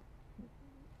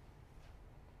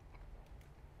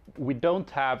we don't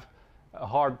have a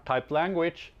hard typed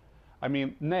language. I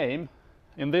mean, name.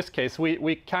 In this case,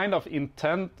 we kind of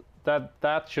intend that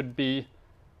that should be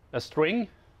a string,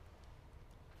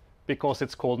 because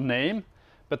it's called name,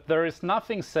 but there is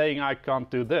nothing saying I can't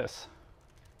do this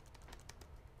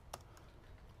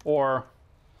or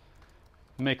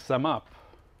mix them up.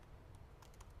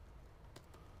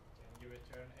 Can you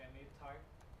return any type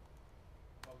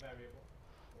of variable?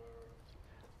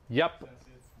 Yep.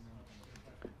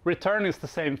 Return is the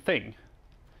same thing.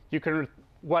 You can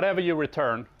whatever you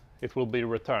return, it will be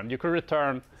returned. You can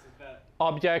return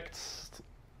objects,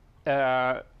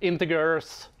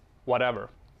 integers, whatever.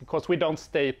 Because we don't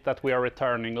state that we are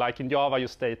returning, like in Java you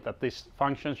state that this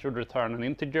function should return an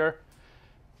integer.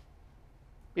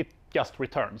 It just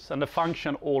returns, and the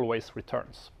function always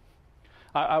returns.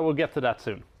 I will get to that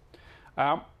soon.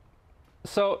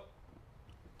 So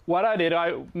what I did,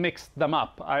 I mixed them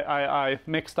up. I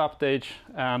mixed up the age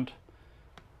and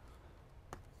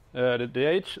the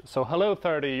age. So hello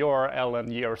 30, you're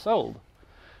Ellen years old.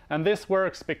 And this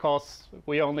works because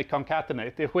we only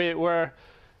concatenate. If we were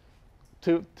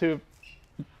to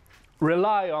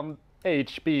rely on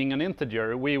age being an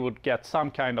integer, we would get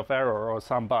some kind of error or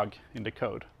some bug in the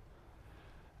code.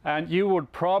 And you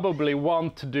would probably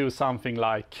want to do something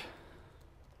like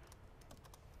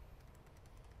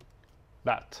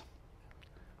that.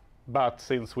 But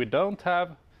since we don't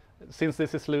have, since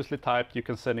this is loosely typed, you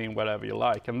can send in whatever you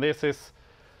like. And this is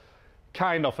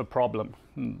kind of a problem.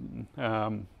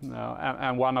 And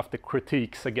one of the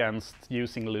critiques against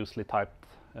using loosely typed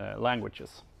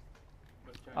languages.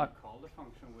 But can you call the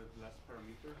function with less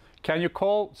parameters? Can you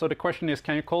call, so the question is,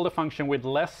 can you call the function with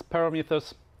less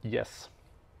parameters? Yes.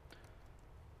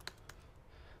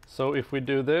 So if we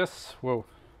do this, whoa,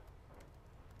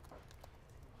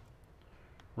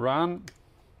 run,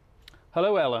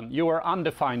 hello Ellen, you are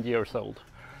undefined years old.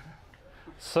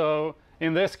 So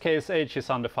in this case, age is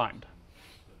undefined.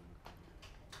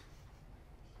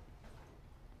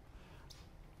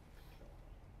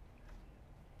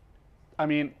 I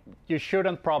mean, you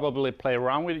shouldn't probably play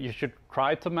around with it. You should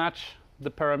try to match the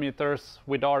parameters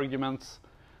with arguments,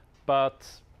 but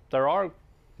there are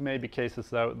maybe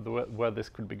cases where this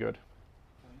could be good.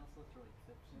 Can we also throw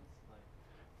exceptions? Like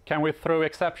Can we throw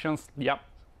exceptions? Yeah,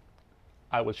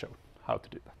 I will show how to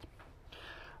do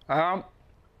that.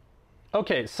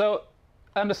 Okay, so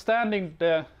understanding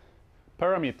the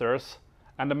parameters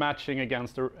and the matching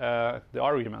against the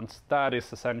arguments, that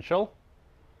is essential.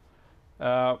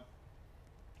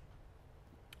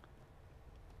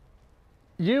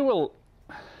 You will,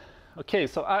 okay,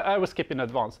 so I will skip in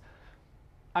advance.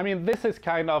 I mean, this is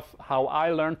kind of how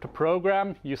I learned to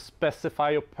program. You specify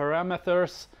your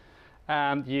parameters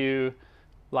and you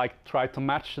like try to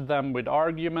match them with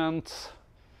arguments.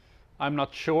 I'm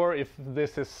not sure if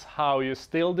this is how you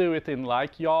still do it in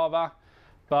like Java,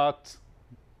 but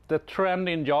the trend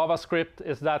in JavaScript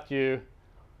is that you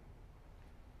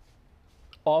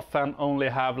often only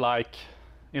have, like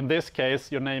in this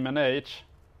case, your name and age.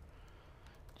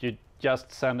 You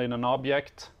just send in an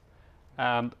object,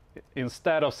 and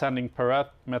instead of sending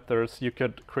parameters, you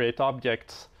could create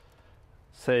objects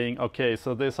saying, okay,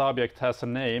 so this object has a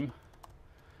name,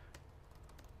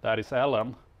 that is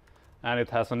Ellen, and it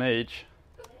has an age,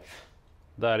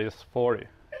 that is 40.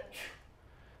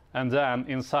 And then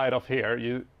inside of here,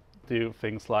 you do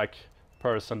things like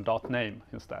person.name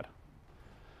instead.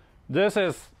 This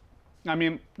is, I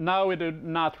mean, now we do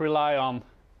not rely on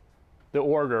the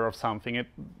order of something.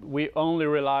 We only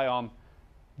rely on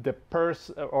the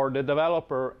person or the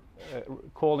developer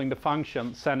calling the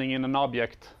function, sending in an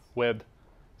object with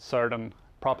certain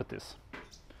properties.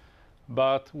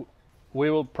 But we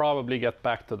will probably get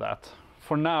back to that.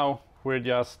 For now, we'll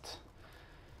just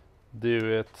do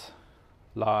it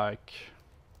like,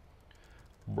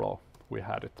 well, we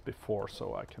had it before,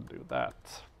 so I can do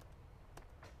that.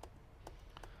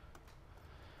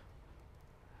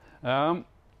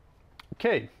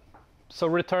 Okay, so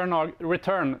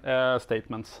return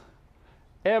statements.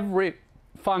 Every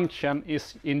function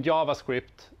is in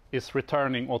JavaScript is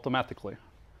returning automatically.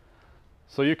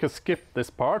 So you can skip this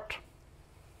part.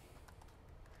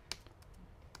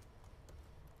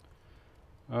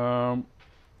 We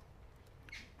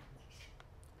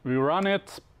run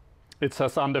it. It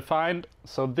says undefined.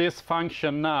 So this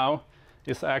function now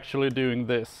is actually doing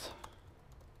this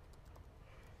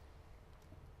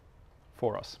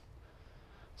for us.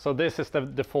 So this is the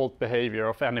default behavior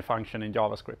of any function in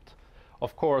JavaScript.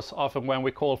 Of course, often when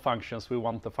we call functions, we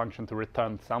want the function to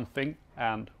return something,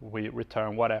 and we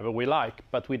return whatever we like.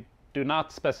 But we do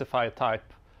not specify a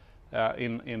type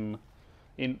when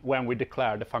we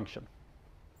declare the function.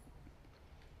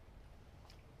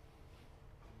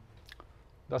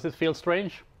 Does it feel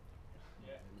strange?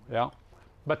 Yeah. Yeah.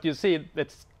 But you see,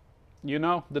 it's, you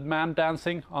know, the man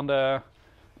dancing on the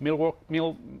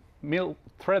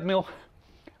treadmill.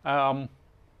 Yeah,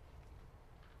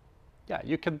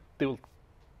 you can do.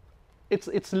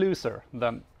 It's looser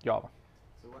than Java.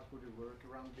 So what would the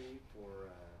workaround be for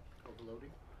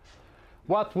overloading?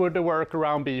 What would the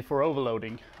workaround be for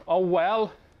overloading? Oh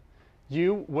well,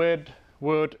 you would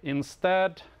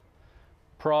instead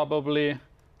probably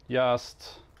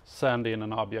just send in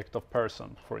an object of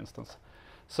person, for instance.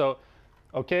 So,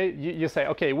 okay, you say,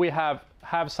 okay, we have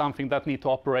something that need to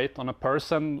operate on a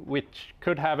person, which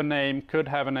could have a name, could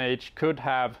have an age, could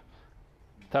have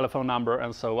telephone number,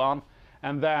 and so on.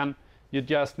 And then you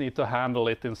just need to handle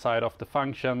it inside of the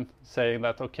function, saying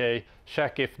that, okay,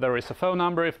 check if there is a phone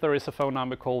number. If there is a phone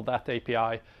number, call that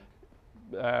API.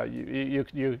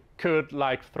 You could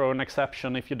like throw an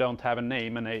exception if you don't have a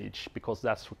name and age, because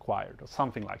that's required, or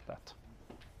something like that.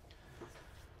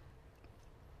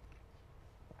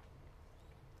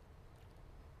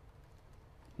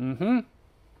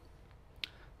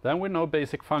 Then we know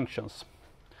basic functions.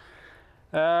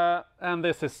 And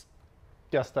this is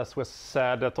just as was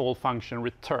said, that all function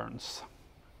returns.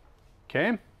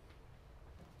 Okay.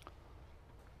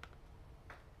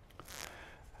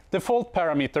 Default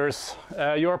parameters,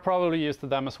 you are probably used to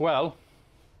them as well.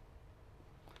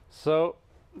 So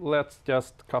let's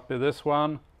just copy this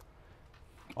one.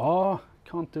 Oh,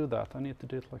 can't do that. I need to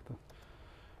do it like that.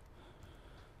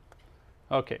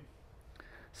 Okay.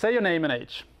 Say your name and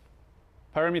age.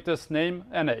 Parameters name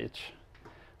and age.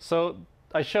 So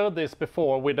I showed this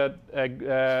before with a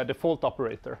default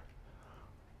operator.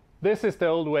 This is the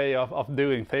old way of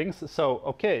doing things. So,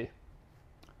 okay,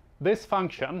 this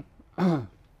function,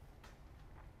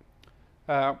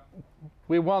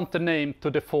 we want the name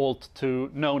to default to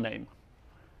no name.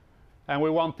 And we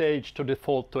want the age to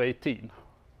default to 18.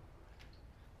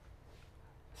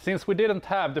 Since we didn't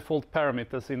have default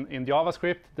parameters in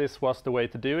JavaScript, this was the way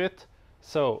to do it.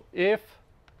 So if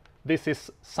this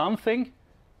is something,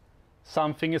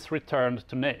 something is returned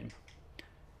to name.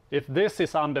 If this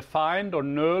is undefined or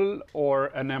null or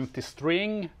an empty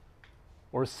string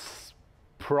or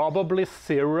probably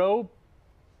 0,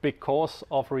 because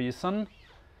of reason,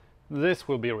 this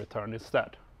will be returned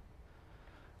instead.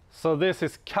 So this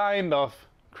is kind of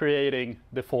creating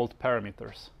default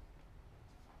parameters.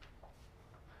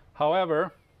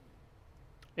 However,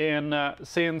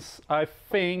 since I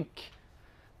think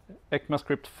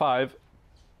ECMAScript 5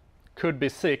 could be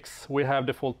 6, we have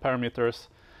default parameters,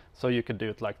 so you could do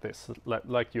it like this,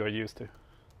 like you are used to.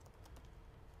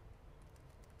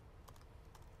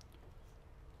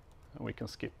 And we can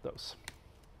skip those.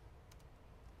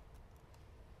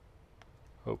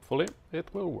 Hopefully it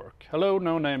will work. Hello,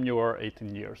 no name, you are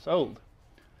 18 years old.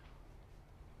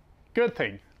 Good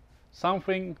thing.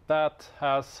 Something that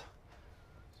has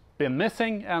been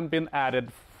missing and been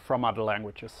added from other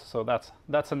languages. So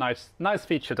that's a nice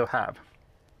feature to have.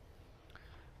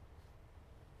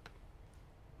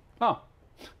 Oh,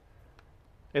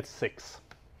 it's 6.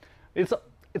 It's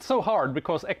so hard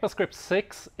because ECMAScript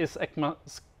 6 is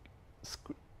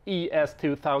ES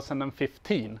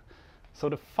 2015. So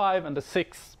the 5 and the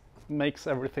 6 makes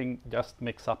everything just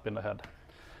mix up in the head.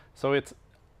 So it's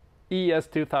ES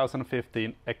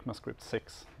 2015 ECMAScript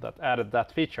 6 that added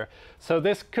that feature. So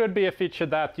this could be a feature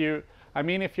that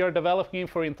if you're developing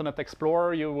for Internet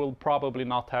Explorer, you will probably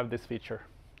not have this feature.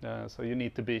 So you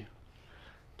need to be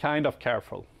kind of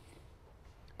careful.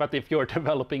 But if you're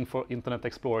developing for Internet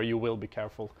Explorer, you will be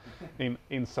careful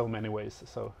in so many ways.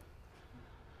 So,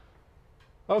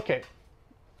 okay.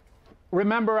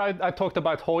 Remember I talked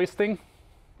about hoisting,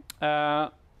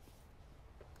 and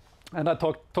I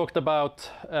talked about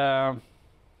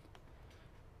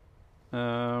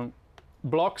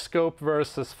block scope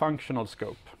versus functional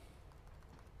scope.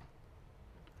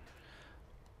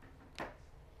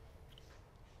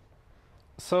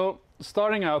 So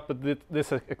starting out with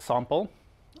this example,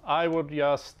 I would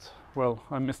just, well,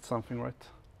 I missed something, right?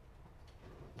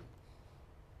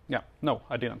 Yeah, no,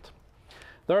 I didn't.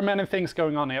 There are many things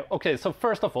going on here. Okay, so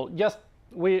first of all, just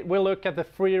we'll look at the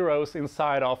 3 rows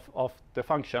inside of the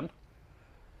function.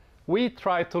 We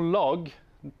try to log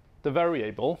the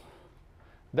variable,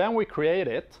 then we create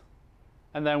it,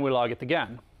 and then we log it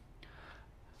again.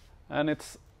 And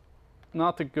it's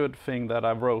not a good thing that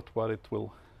I wrote what it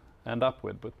will end up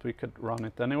with, but we could run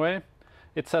it anyway.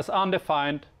 It says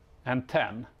undefined and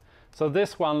 10. So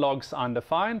this one logs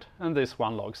undefined, and this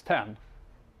one logs 10.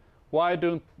 Why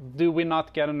do we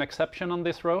not get an exception on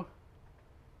this row?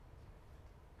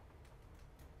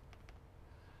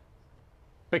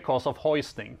 Because of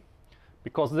hoisting.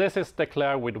 Because this is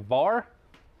declared with var,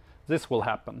 this will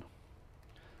happen.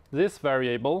 This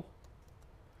variable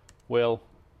will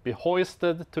be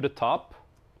hoisted to the top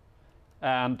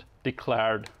and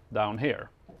declared down here.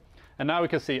 And now we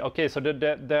can see, okay, so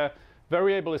the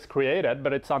variable is created,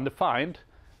 but it's undefined.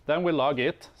 Then we log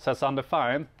it, says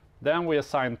undefined. Then we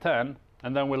assign 10,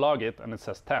 and then we log it, and it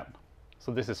says 10.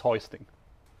 So this is hoisting.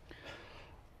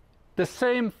 The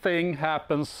same thing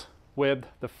happens with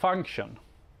the function.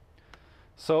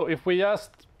 So if we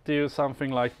just do something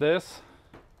like this,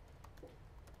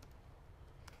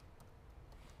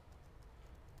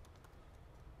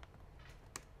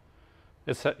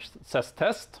 it says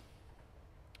test,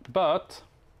 but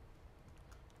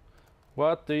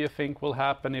what do you think will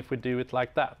happen if we do it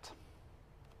like that?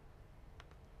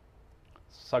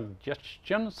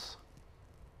 Suggestions?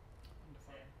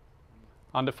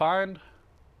 Undefined?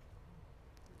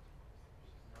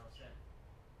 No, same.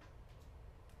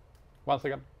 Once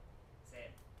again? Same.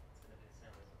 It's gonna be the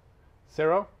same result.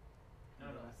 0? No,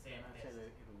 same.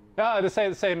 Yeah, the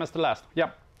same as the last.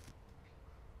 Yeah.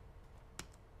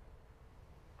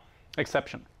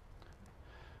 Exception.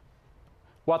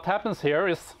 What happens here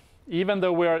is, even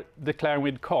though we're declaring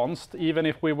with const, even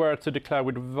if we were to declare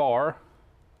with var,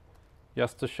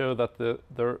 just to show that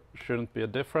there shouldn't be a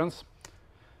difference,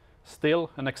 still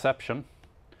an exception.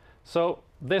 So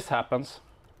this happens.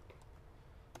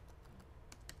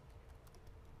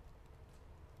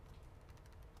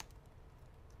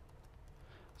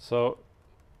 So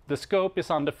the scope is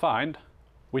undefined.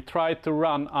 We try to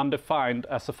run undefined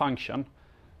as a function,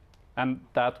 and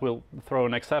that will throw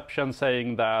an exception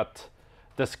saying that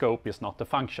the scope is not a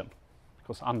function,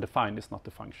 because undefined is not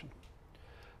a function.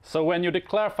 So when you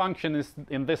declare function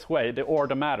in this way, the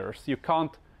order matters. You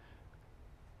can't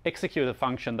execute a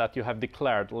function that you have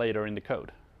declared later in the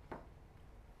code.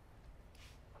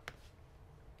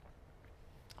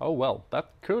 Oh well,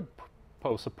 that could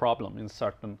pose a problem in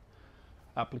certain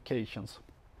applications.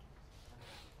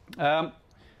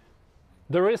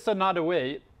 There is another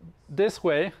way. This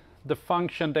way, the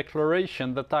function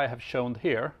declaration that I have shown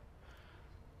here.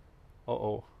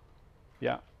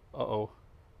 Yeah,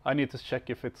 I need to check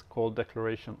if it's called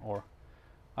declaration or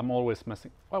I'm always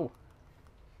messing. Oh.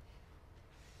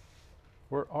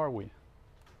 Where are we?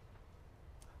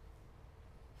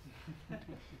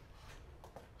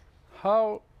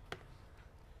 How?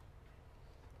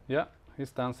 Yeah, he's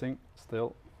dancing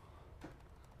still.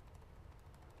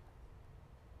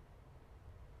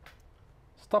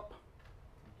 Stop.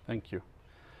 Thank you.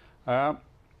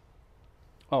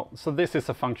 Oh, so this is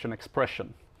a function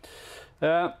expression.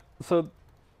 So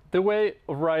the way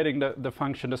of writing the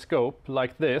function, the scope,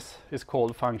 like this, is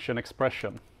called function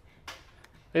expression.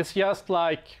 It's just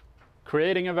like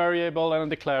creating a variable and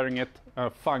declaring it a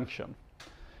function.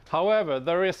 However,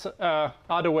 there is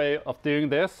other way of doing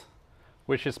this,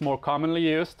 which is more commonly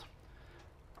used,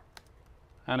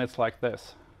 and it's like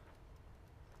this.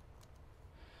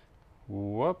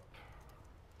 Whoop.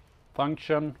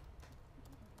 Function,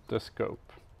 the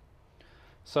scope.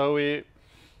 So we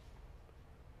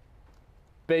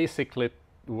basically,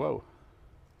 whoa.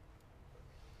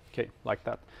 Okay, like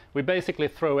that. We basically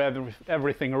throw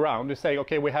everything around. We say,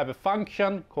 okay, we have a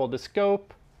function called the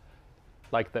scope,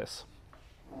 like this.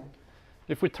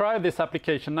 If we try this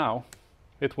application now,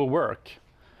 it will work,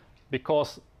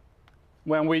 because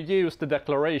when we use the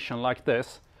declaration like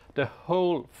this, the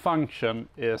whole function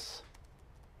is...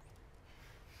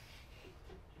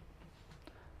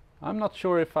 I'm not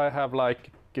sure if I have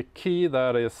like a key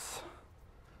that is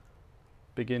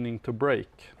beginning to break,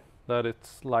 that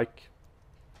it's like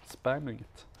spamming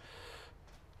it.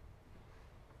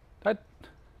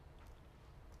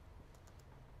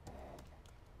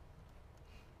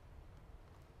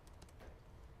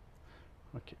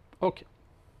 Okay.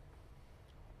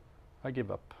 I give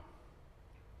up.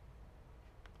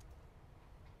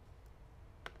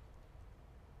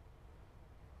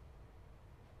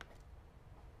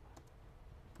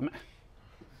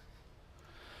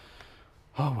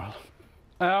 Oh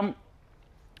well.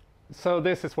 So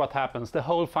this is what happens. The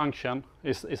whole function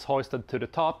is hoisted to the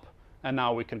top, and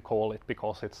now we can call it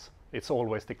because it's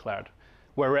always declared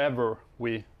wherever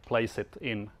we place it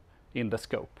in the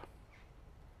scope.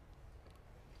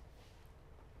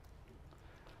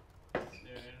 Is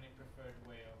there any preferred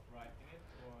way of writing it,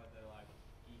 or are they like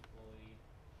equally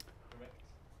correct?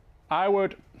 I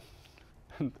would.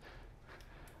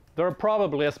 There are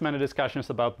probably as many discussions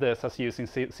about this as using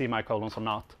semicolons or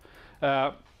not.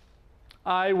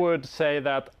 I would say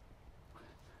that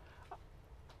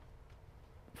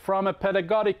from a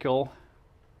pedagogical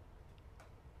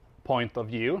point of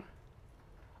view,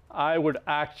 I would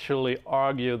actually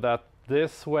argue that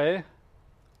this way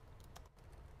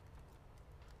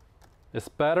is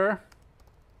better.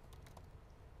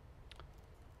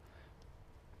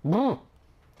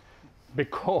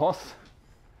 Because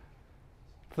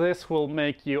this will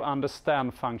make you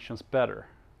understand functions better.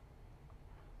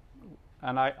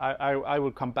 And I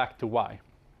will come back to why.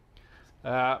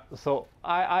 So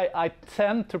I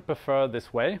tend to prefer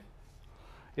this way.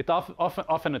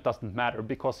 Often it doesn't matter,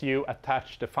 because you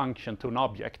attach the function to an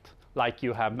object, like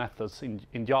you have methods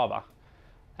in Java.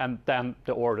 And then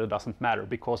the order doesn't matter,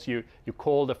 because you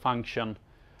call the function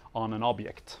on an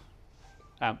object.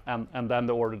 And then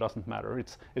the order doesn't matter.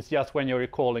 It's just when you're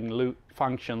calling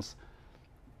functions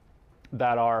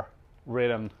that are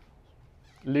written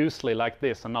loosely like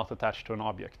this and not attached to an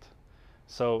object.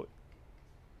 So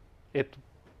it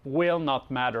will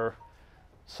not matter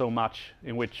so much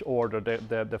in which order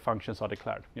the functions are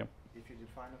declared. Yeah. If you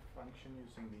define a function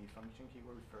using the function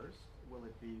keyword first, will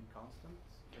it be constant,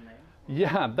 the name?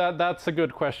 Yeah, that's a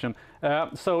good question.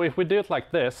 So if we do it like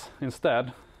this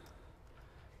instead,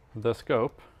 the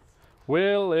scope,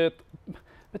 will it...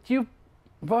 But you...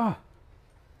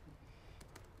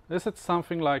 Is it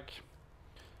something like...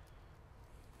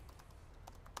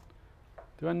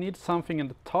 Do I need something in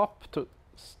the top to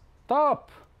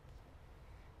stop?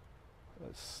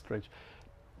 That's strange.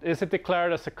 Is it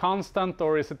declared as a constant,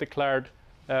 or is it declared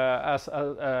as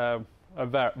a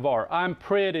var? I'm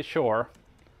pretty sure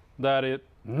that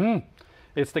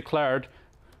it's declared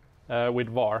with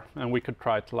var, and we could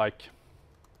try it like...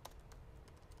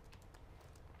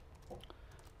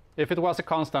 If it was a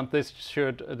constant, this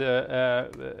should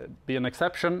be an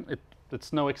exception.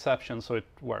 It's no exception, so it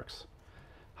works.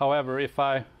 However, if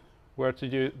I were to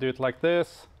do it like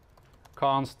this,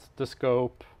 const the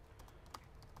scope,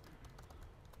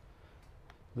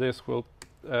 this will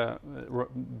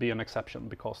be an exception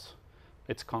because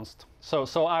it's const. So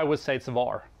I would say it's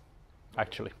var,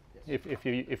 actually, yes.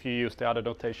 if you use the other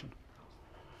notation.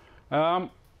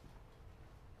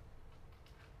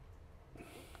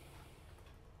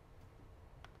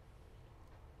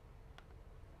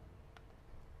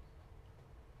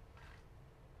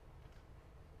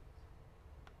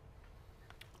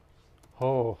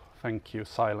 Oh, thank you,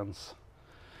 silence.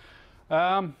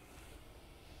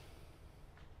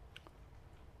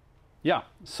 Yeah,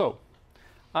 so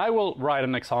I will write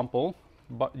an example,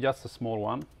 but just a small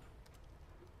one.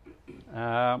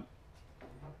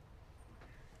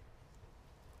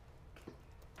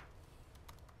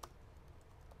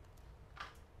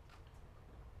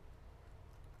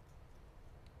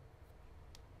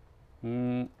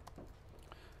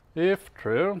 If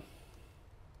true,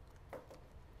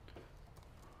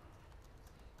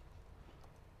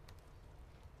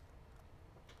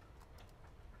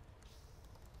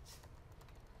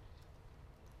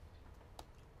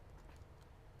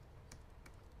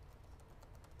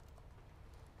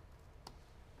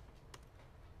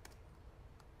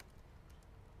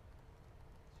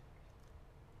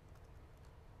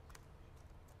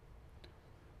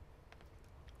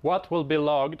 what will be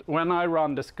logged when I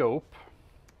run the scope?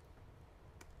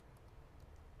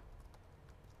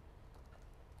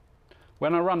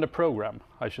 When I run the program,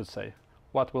 I should say,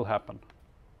 what will happen?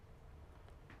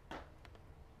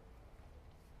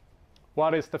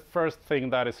 What is the first thing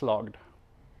that is logged?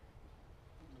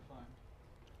 Undefined.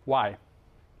 Why?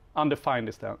 Undefined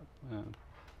is that. Yeah,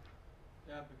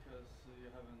 because you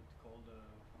haven't called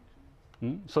a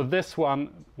function. So this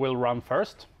one will run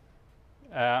first.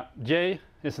 J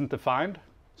isn't defined,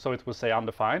 so it will say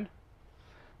undefined.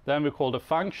 Then we call the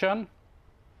function.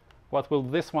 What will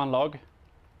this one log?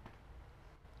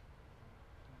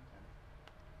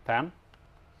 10.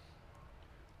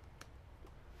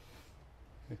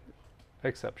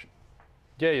 Exception.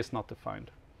 J is not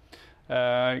defined.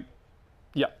 Yeah.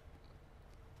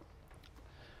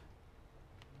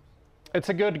 It's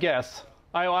a good guess.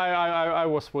 I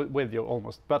was with you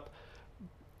almost. But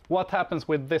what happens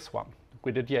with this one,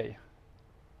 with the J?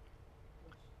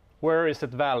 Where is it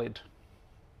valid?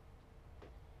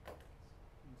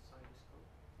 Inside the scope.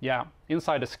 Yeah,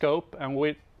 inside the scope, and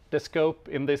with the scope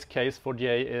in this case for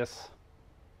J is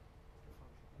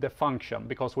the function,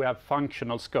 because we have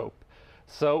functional scope.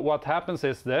 So what happens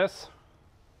is this,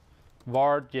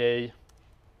 var J,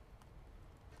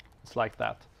 it's like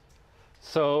that.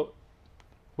 So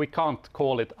we can't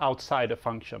call it outside a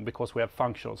function because we have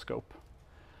functional scope.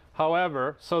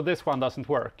 However, so this one doesn't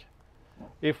work.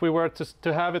 If we were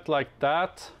to have it like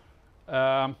that,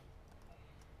 and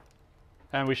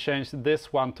we change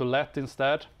this one to let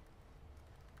instead,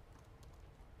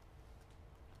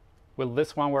 will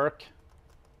this one work?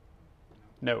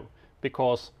 No,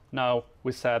 because now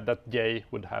we said that J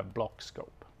would have block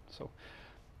scope. So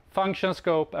function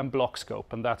scope and block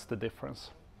scope, and that's the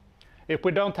difference. If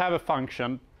we don't have a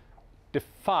function, the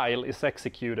file is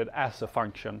executed as a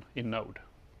function in Node.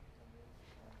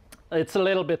 It's a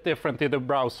little bit different in the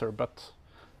browser, but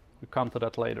we'll come to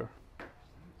that later.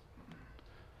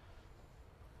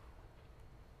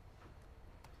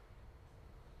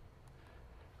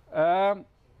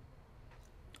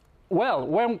 Well,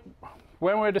 when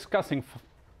we're discussing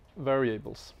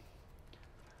variables,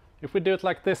 if we do it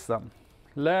like this then,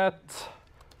 let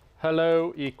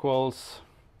hello equals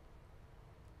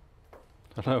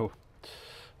hello.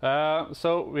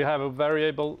 So we have a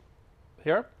variable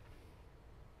here.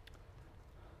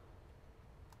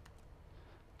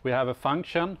 We have a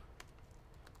function.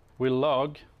 We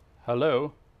log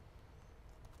hello.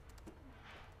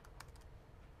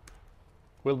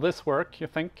 Will this work, you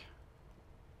think?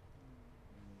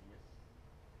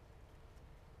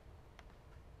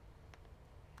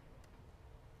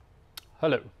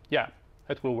 Hello. Yeah,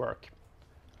 it will work.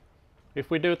 If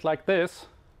we do it like this,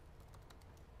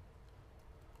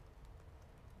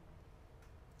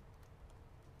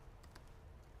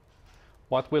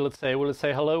 what will it say? Will it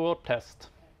say hello or test?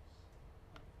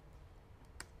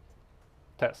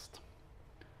 Test.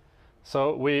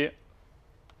 So we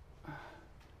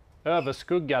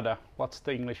överskuggade. What's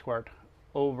the English word?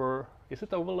 Over. Is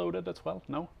it overloaded as well?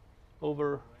 No.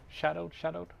 Overshadowed.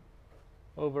 Shadowed.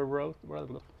 Overrode.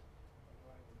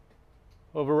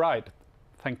 Override.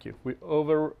 Thank you. We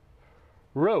overrode.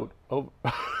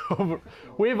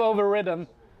 We've overridden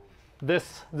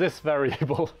this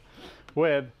variable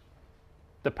with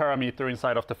the parameter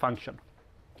inside of the function.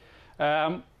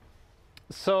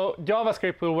 So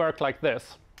JavaScript will work like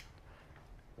this.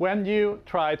 When you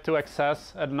try to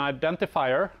access an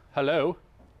identifier, hello,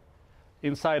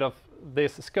 inside of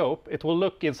this scope, it will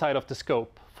look inside of the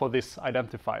scope for this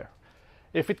identifier.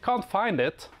 If it can't find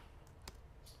it,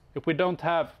 if we don't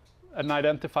have an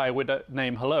identifier with a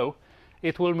name hello,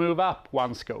 it will move up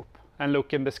one scope and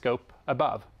look in the scope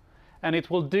above. And it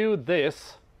will do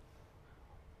this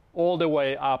all the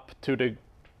way up to the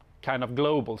kind of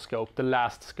global scope, the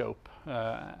last scope.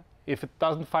 If it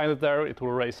doesn't find it there, it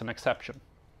will raise an exception.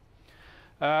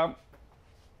 Yep.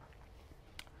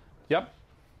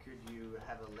 Could you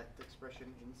have a let expression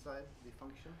expression inside the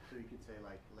function? So you could say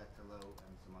like let hello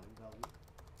and some other value.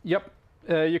 Yep,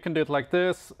 you can do it like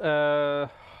this.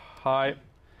 Hi.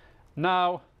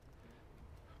 Now,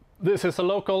 this is a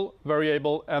local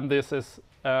variable, and this is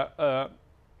a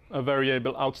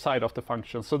variable outside of the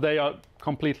function. So they are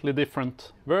completely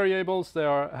different variables. They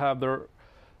have their,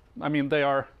 they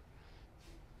are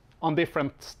on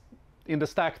different, in the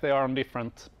stack they are on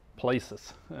different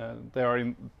places. They are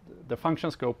in the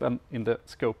function scope and in the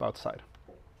scope outside.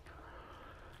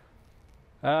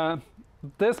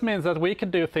 This means that we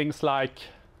can do things like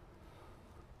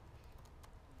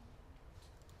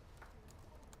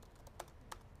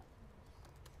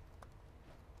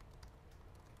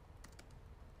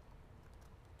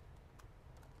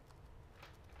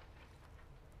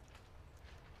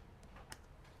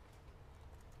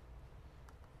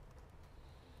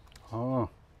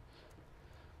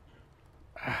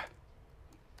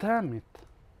damn it.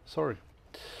 Sorry.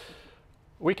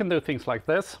 We can do things like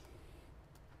this.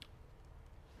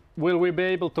 Will we be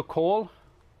able to call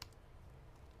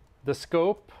the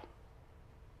scope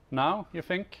now, you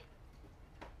think?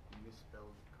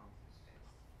 Misspelled const.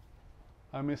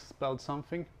 I misspelled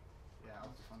something. Yeah,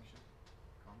 out the function.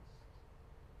 Const.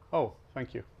 Oh,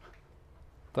 thank you.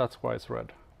 That's why it's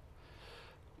red.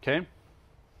 Okay.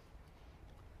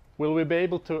 Will we be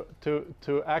able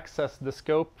to access the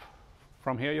scope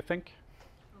from here, you think?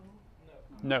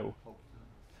 No.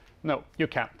 No, you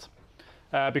can't.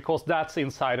 Because that's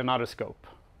inside another scope.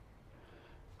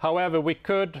 However, we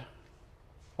could,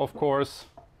 of course,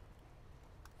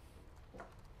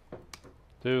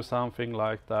 do something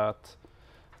like that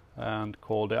and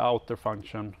call the outer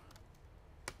function.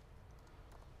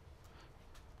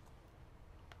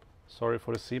 Sorry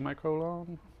for the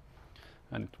semicolon.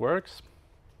 And it works.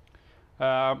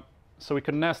 So we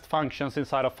can nest functions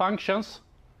inside of functions,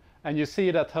 and you see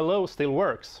that hello still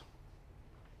works.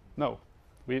 No,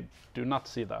 we do not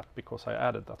see that because I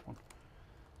added that one.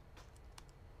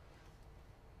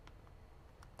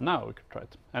 Now we could try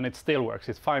it, and it still works.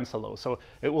 It finds hello. So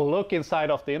it will look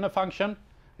inside of the inner function.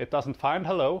 It doesn't find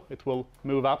hello. It will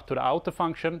move up to the outer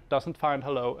function, doesn't find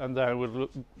hello, and then it will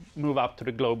move up to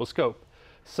the global scope.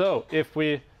 So if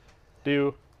we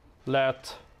do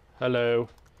let hello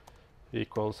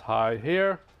equals hi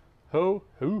here, ho,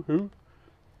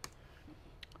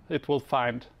 it will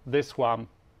find this one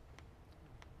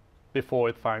before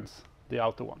it finds the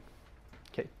outer one.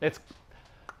 Okay,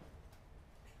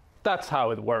 that's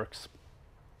how it works.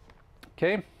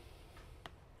 Okay.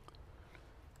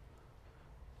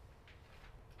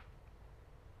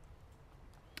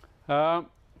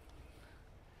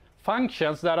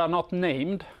 Functions that are not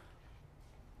named,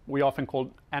 we often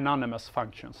call anonymous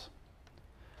functions.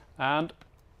 And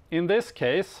in this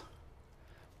case,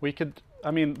 we could,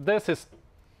 this is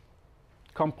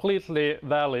completely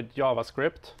valid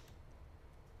JavaScript.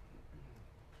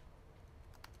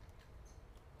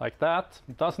 Like that.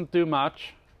 It doesn't do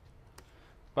much,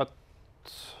 but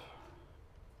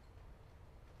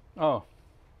oh,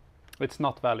 it's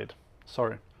not valid.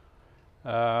 Sorry.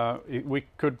 We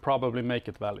could probably make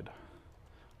it valid.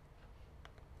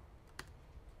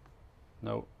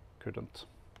 No, couldn't.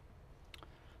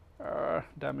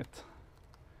 Damn it.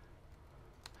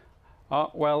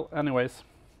 Well, anyways.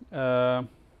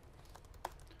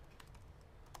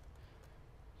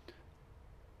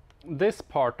 This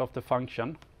part of the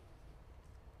function,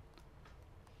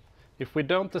 if we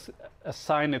don't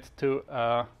assign it to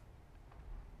a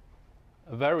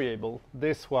variable,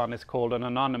 this one is called an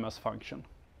anonymous function.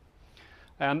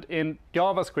 And in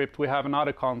JavaScript we have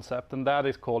another concept, and that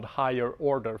is called higher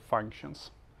order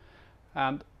functions.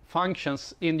 And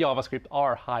functions in JavaScript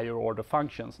are higher order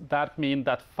functions. That means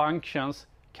that functions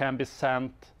can be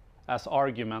sent as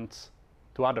arguments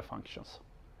to other functions.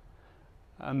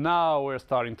 And now we're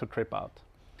starting to trip out.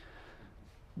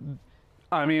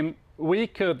 We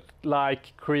could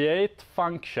create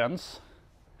functions,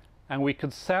 and we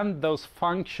could send those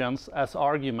functions as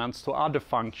arguments to other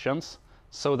functions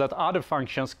so that other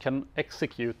functions can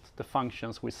execute the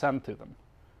functions we send to them.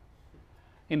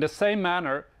 In the same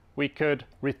manner, we could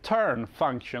return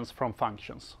functions from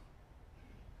functions.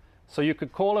 So you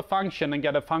could call a function and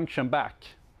get a function back,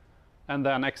 and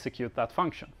then execute that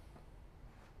function.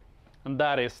 And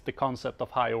that is the concept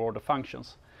of higher order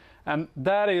functions. And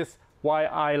that is why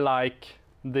I like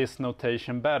this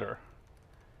notation better.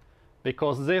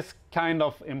 Because this kind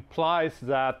of implies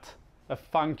that a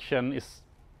function is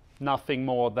nothing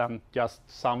more than just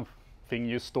something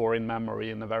you store in memory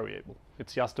in a variable.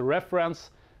 It's just a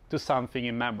reference to something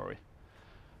in memory.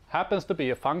 Happens to be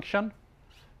a function,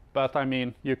 but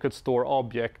you could store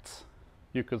objects,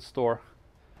 you could store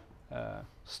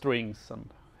strings and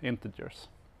integers.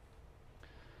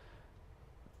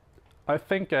 I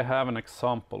think I have an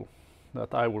example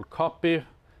that I will copy.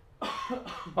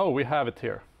 Oh, we have it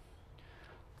here.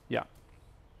 Yeah.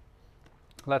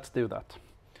 Let's do that.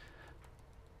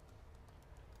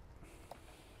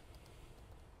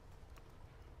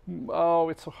 Oh,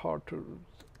 it's so hard to...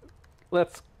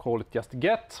 Let's call it just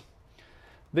get.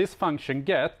 This function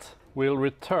get will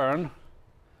return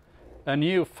a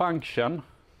new function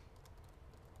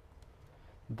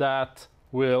that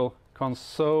will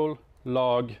console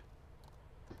log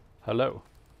hello.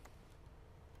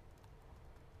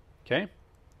 Okay?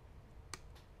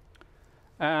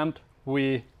 And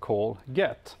we call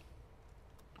get.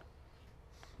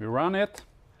 We run it.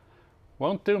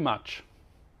 Won't do much.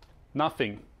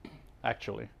 Nothing,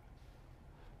 actually.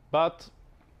 But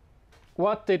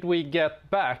what did we get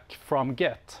back from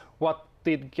get? What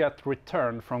did get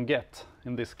returned from get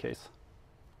in this case?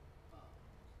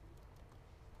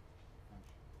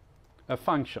 A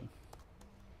function.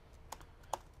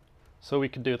 So we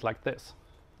could do it like this.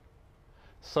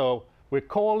 So we're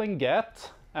calling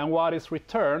get, and what is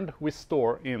returned we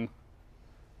store in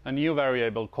a new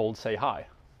variable called say hi.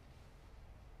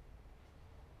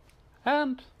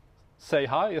 And say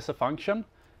hi is a function,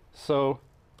 so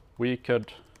we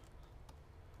could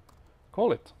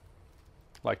call it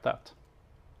like that.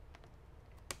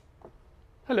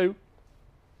 Hello.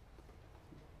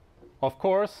 Of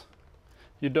course,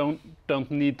 you don't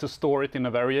need to store it in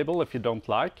a variable if you don't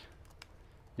like.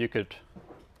 You could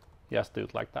just do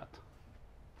it like that.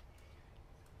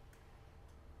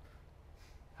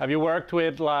 Have you worked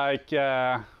with like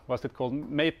what's it called?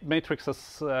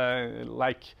 Matrices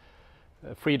like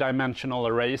three-dimensional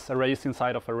arrays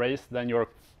inside of arrays? Then you're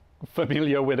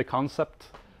familiar with the concept.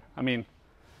 I mean,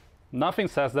 nothing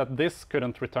says that this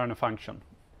couldn't return a function,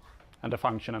 and a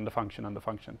function, and a function, and a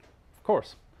function. Of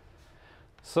course.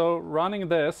 So running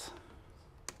this,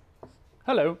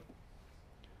 hello.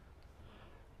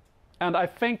 And I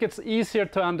think it's easier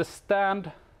to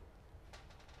understand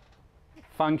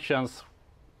functions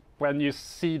when you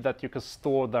see that you can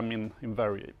store them in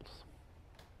variables.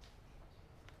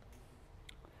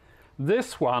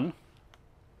 This one,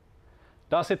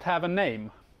 does it have a name?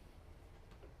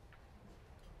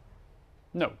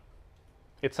 No.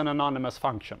 It's an anonymous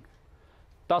function.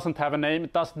 Doesn't have a name,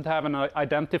 it doesn't have an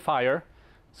identifier,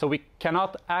 so we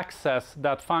cannot access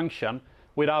that function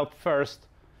without first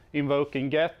invoking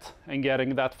get and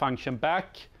getting that function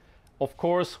back. Of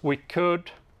course, we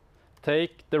could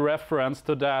take the reference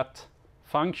to that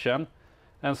function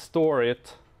and store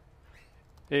it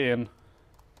in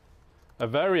a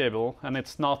variable, and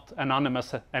it's not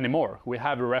anonymous anymore. We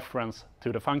have a reference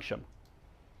to the function.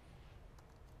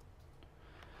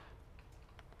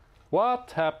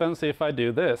 What happens if I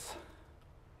do this?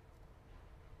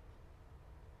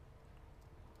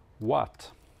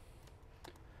 What?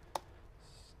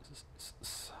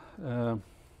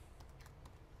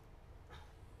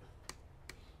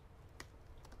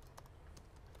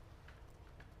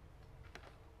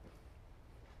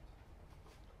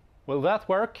 Will that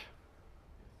work?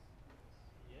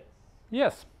 Yes.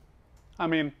 Yes. I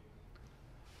mean,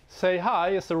 say hi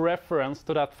is a reference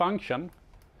to that function.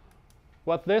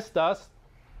 What this does,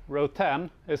 row 10,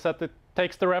 is that it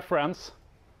takes the reference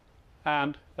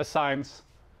and assigns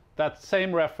that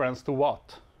same reference to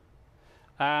what.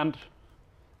 And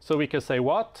so we can say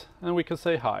what, and we can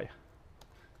say hi.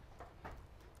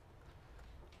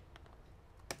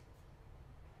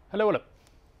 Hello, hello.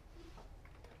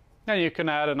 And you can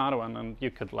add another one, and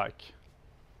you could like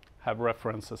have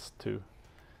references to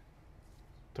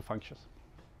functions.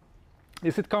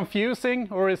 Is it confusing,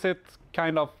 or is it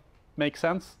kind of make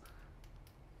sense?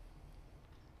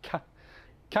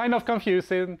 Kind of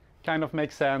confusing, kind of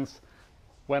makes sense.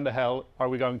 When the hell are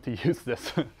we going to use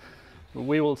this?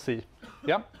 We will see.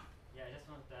 Yeah? Yeah, I just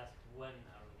wanted to ask, when are we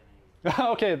going to use it?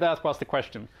 Okay, that was the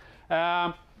question.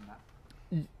 Yeah,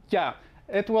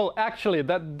 it will actually,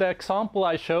 the example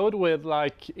I showed with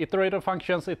like iterator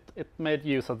functions, it made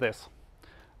use of this.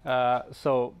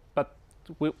 But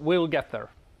we'll get there.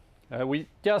 We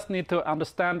just need to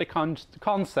understand the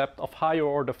concept of higher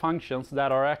order functions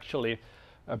that are actually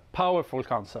a powerful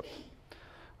concept.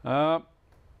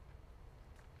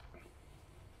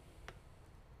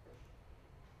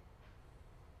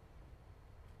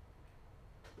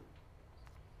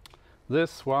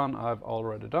 This one I've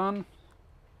already done.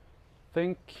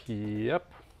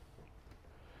 Yep.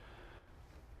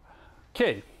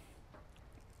 Okay.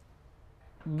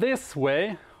 This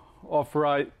way of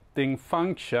writing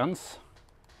functions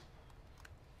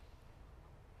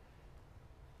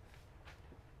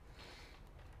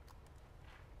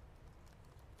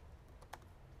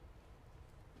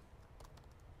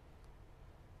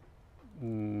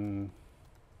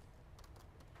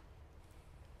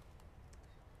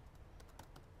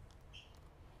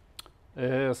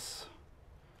is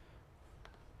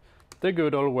the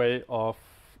good old way of,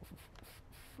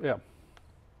 yeah.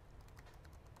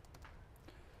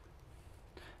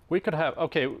 We could have,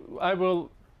 okay, I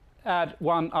will add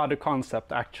one other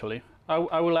concept actually.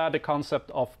 I will add the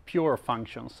concept of pure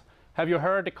functions. Have you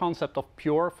heard the concept of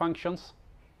pure functions?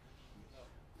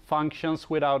 Functions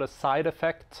without a side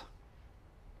effect.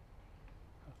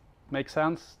 Make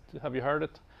sense? Have you heard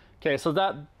it? Okay, so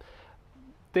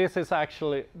this is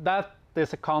actually, that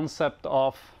is a concept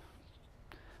of,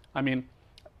 I mean,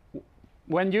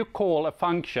 when you call a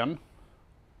function,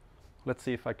 let's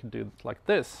see if I can do it like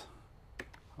this.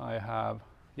 I have,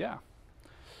 yeah.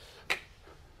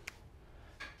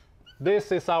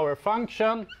 This is our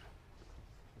function.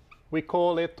 We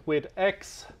call it with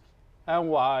x and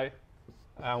y,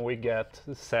 and we get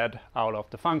z out of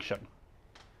the function.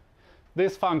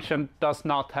 This function does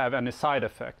not have any side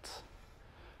effects.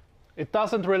 It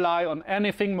doesn't rely on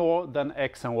anything more than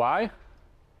x and y,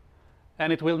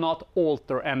 and it will not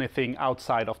alter anything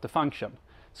outside of the function.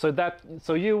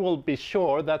 So you will be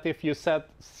sure that if you set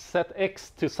x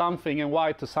to something and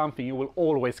y to something, you will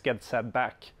always get z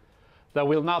back. There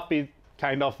will not be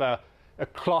kind of a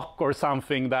clock or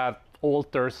something that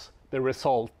alters the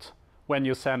result when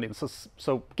you send in.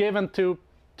 So given two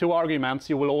arguments,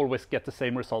 you will always get the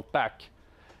same result back.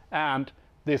 And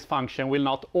this function will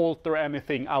not alter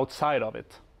anything outside of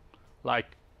it, like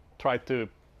try to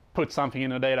put something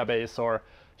in a database or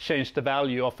change the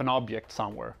value of an object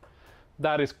somewhere.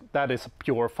 That is a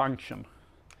pure function.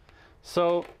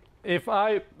 So if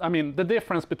I mean, the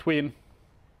difference between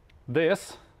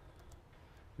this,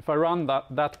 if I run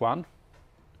that one,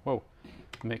 whoa,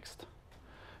 mixed.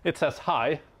 It says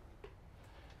hi.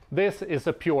 This is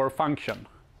a pure function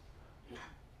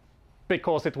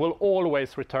because it will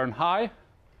always return hi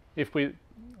if we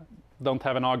don't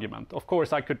have an argument. Of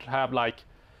course, I could have like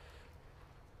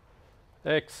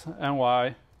x and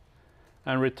y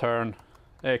and return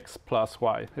x plus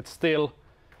y. It's still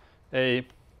a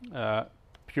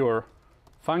pure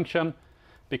function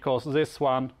because this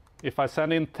one, if I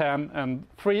send in 10 and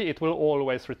 3, it will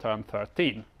always return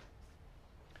 13.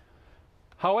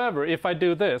 However, if I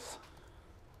do this,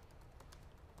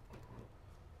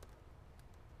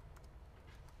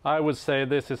 I would say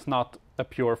this is not a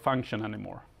pure function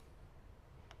anymore.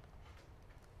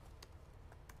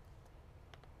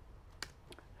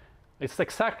 It's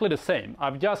exactly the same.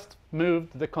 I've just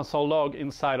moved the console log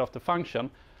inside of the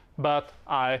function, but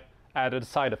I added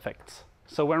side effects.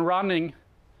 So when running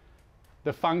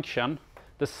the function,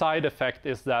 the side effect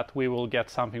is that we will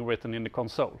get something written in the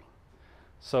console.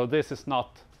 So this is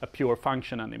not a pure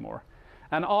function anymore.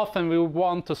 And often we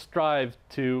want to strive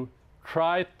to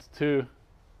try to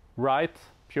write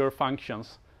pure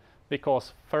functions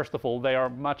because, first of all, they are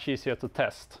much easier to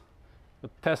test. To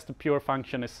test a pure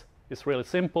function is really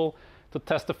simple. To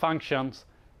test the functions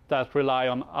that rely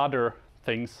on other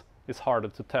things is harder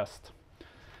to test.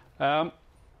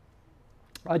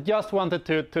 I just wanted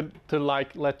to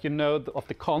like let you know of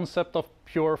the concept of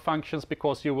pure functions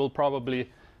because you will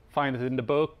probably find it in the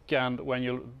book and when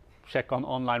you check on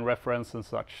online reference and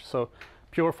such. So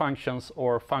pure functions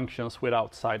or functions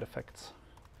without side effects.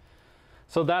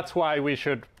 So that's why we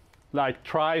should like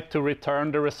try to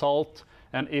return the result,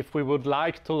 and if we would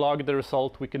like to log the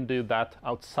result, we can do that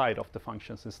outside of the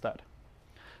functions instead.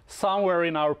 Somewhere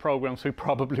in our programs we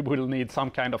probably will need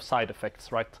some kind of side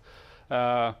effects, right?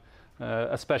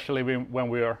 Especially when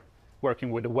we are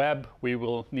working with the web, we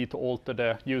will need to alter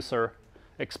the user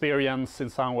experience in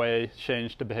some way,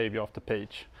 change the behavior of the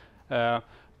page.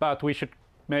 But we should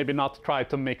maybe not try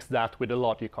to mix that with the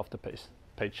logic of the page.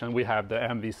 And we have the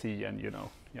MVC and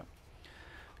yeah.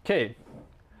 Okay.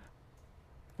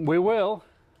 We will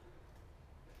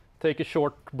take a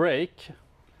short break,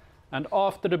 and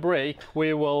after the break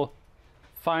we will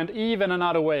find even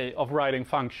another way of writing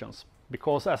functions,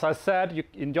 because as I said,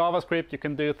 in JavaScript you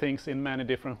can do things in many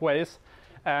different ways,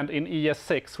 and in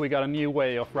ES6 we got a new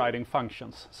way of writing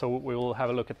functions, so we will have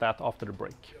a look at that after the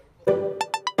break.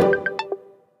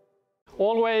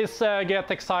 Always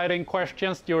get exciting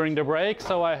questions during the break,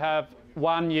 so I have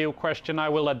one new question I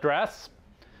will address.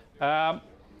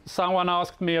 Someone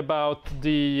asked me about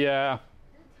the,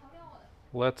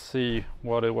 let's see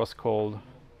what it was called,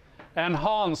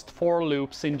 enhanced for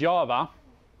loops in Java.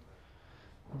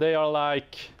 They are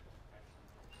like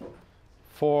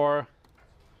for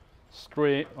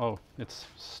string, oh, it's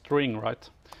string, right?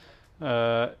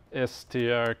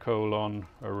 str colon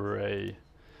array,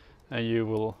 and you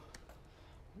will,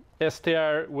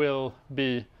 str will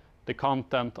be the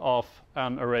content of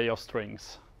an array of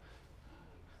strings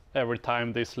every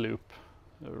time this loop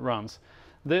runs.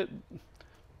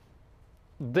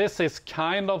 this is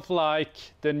kind of like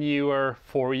the newer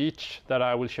for each that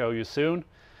I will show you soon.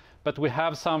 But we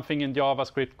have something in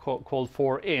JavaScript called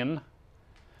for-in,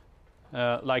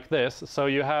 like this. So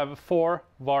you have for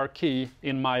var key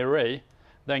in my array,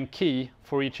 then key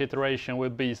for each iteration will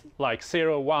be like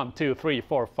 0, 1, 2, 3,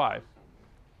 4, 5.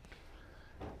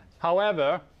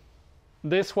 However,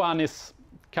 this one is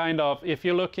kind of, if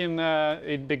you look in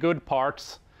the good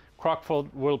parts,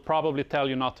 Crockford will probably tell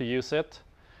you not to use it.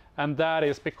 And that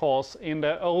is because in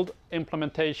the old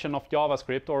implementation of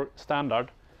JavaScript or standard,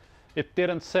 it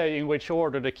didn't say in which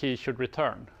order the key should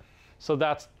return. So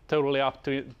that's totally up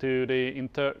to the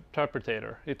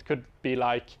interpreter. It could be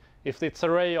like, if it's an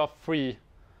array of 3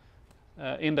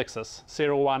 indexes,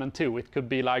 0, 1, and 2, it could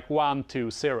be like 1, 2,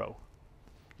 0.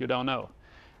 You don't know.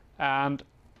 And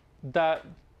that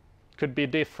could be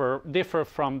differ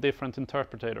from different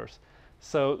interpreters.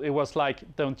 So it was like,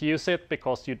 don't use it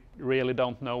because you really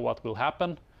don't know what will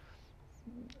happen.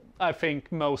 I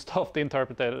think most of the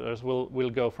interpreters will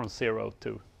go from 0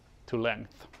 to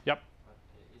length. Yep. But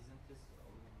isn't this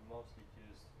mostly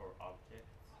used for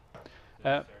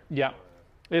objects? Yeah.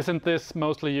 Isn't this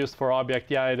mostly used for object?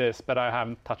 Yeah, it is, but I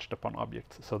haven't touched upon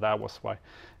objects, so that was why.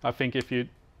 I think if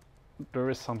there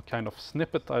is some kind of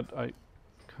snippet, I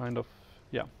kind of,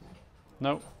 yeah.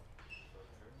 No.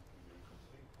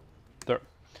 There.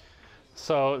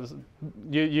 So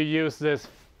you use this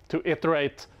to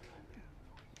iterate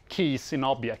keys in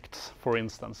objects, for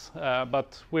instance,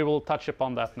 but we will touch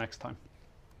upon that next time.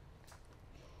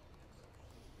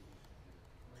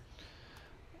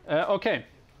 Okay.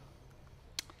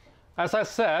 As I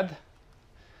said,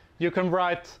 you can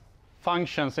write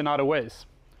functions in other ways.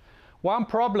 One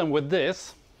problem with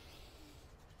this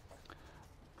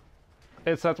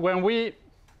is that when we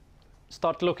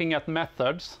start looking at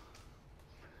methods,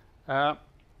 that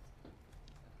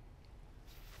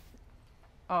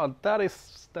is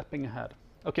stepping ahead.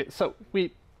 Okay, so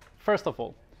first of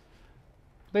all,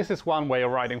 this is one way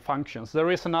of writing functions.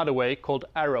 There is another way called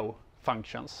arrow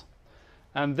functions.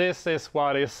 And this is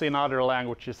what is in other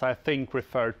languages, I think,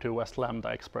 referred to as lambda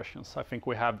expressions. I think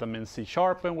we have them in C#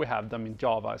 and we have them in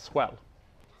Java as well.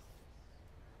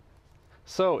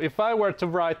 So if I were to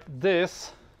write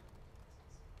this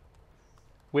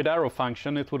with arrow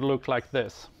function, it would look like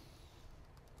this.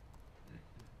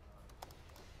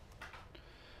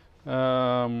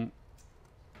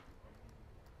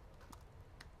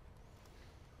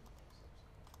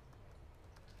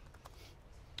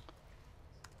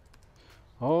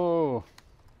 Oh,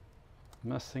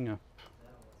 messing up.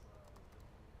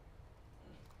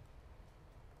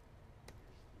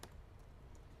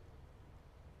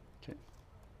 Okay.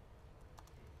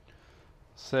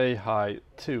 Say hi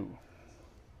to.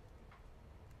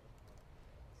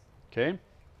 Okay.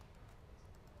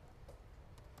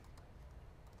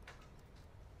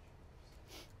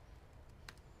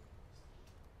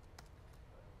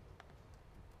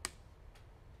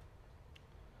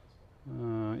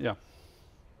 Yeah.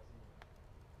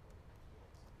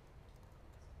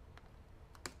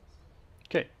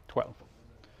 Okay, 12.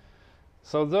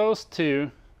 So those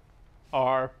two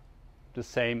are the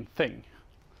same thing.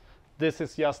 This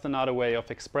is just another way of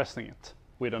expressing it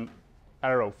with an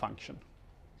arrow function.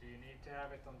 Do you need to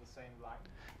have it on the same line?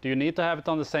 Do you need to have it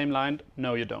on the same line?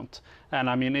 No, you don't. And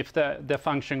I mean, if the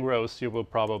function grows, you will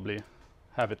probably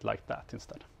have it like that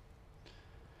instead.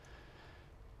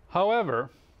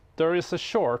 However, there is a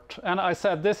short, and I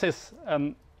said this is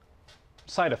a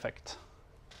side effect.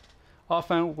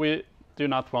 Often we do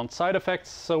not want side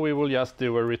effects, so we will just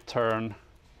do a return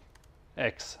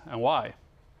x and y.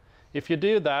 If you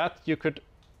do that, you could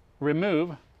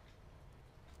remove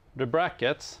the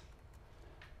brackets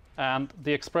and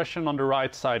the expression on the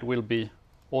right side will be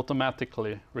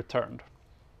automatically returned.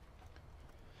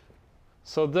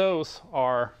 So those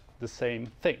are the same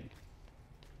thing.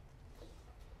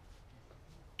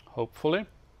 Hopefully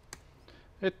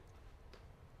it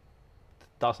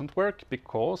doesn't work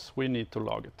because we need to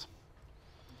log it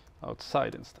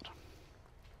outside instead.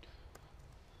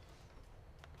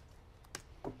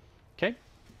 Okay,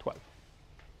 12.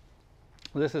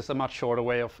 This is a much shorter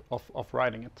way of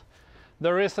writing it.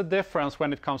 There is a difference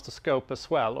when it comes to scope as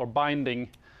well, or binding,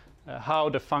 how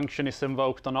the function is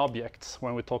invoked on objects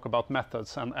when we talk about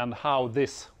methods, and how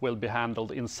this will be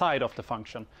handled inside of the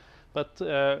function. But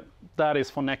that is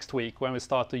for next week when we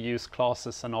start to use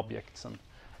classes and objects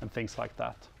and things like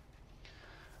that.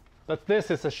 But this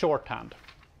is a shorthand.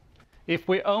 If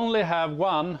we only have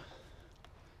one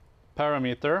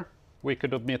parameter, we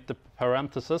could omit the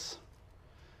parentheses.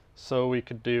 So we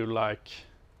could do like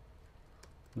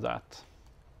that.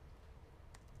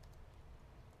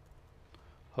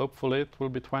 Hopefully it will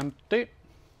be 20.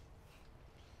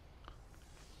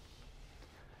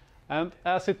 And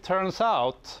as it turns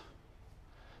out,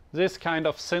 this kind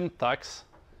of syntax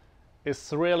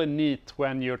is really neat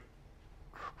when you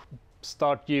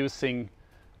start using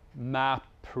map,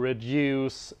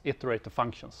 reduce, iterative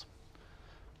functions.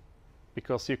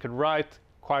 Because you can write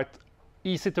quite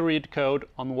easy to read code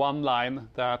on one line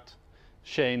that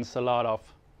chains a lot of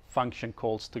function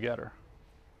calls together.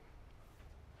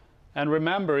 And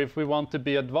remember, if we want to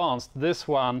be advanced, this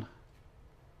one,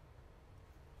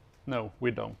 no,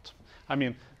 we don't. I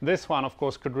mean, this one, of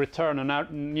course, could return a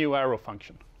new arrow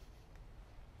function.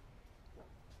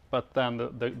 But then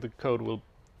the code will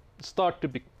start to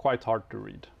be quite hard to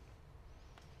read.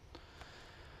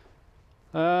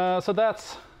 So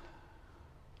that's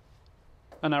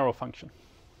an arrow function.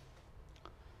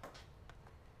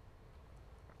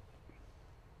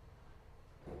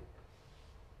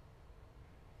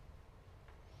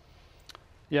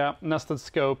 Yeah, nested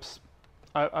scopes.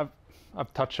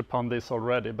 I've touched upon this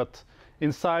already, but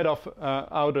inside of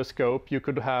outer scope, you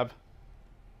could have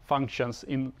functions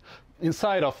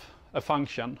inside of a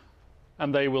function,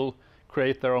 and they will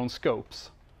create their own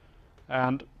scopes.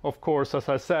 And of course, as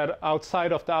I said,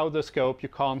 outside of the outer scope, you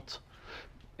can't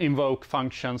invoke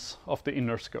functions of the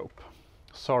inner scope.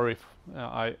 Sorry,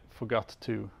 I forgot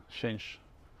to change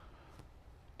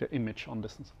the image on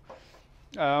distance.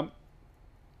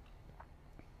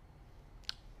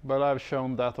 But I've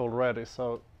shown that already,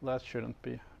 so that shouldn't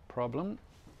be a problem.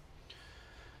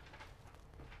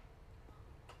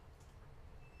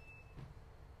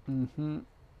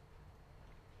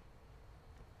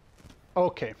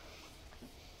 Okay.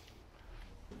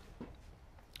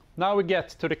 Now we get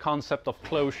to the concept of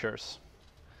closures.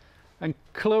 And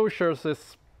closures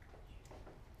is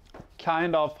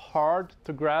kind of hard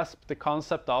to grasp the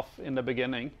concept of in the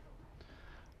beginning.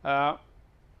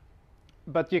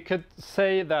 But you could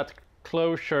say that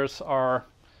closures are,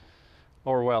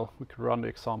 or well, we could run the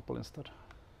example instead.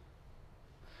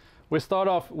 We start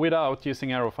off without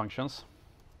using arrow functions.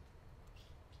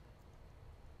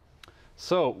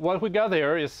 So what we got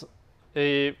here is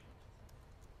a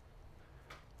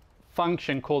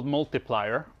function called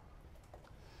multiplier,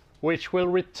 which will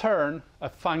return a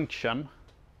function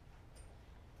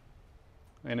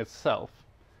in itself.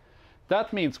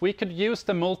 That means we could use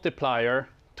the multiplier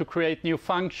to create new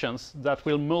functions that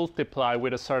will multiply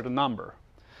with a certain number.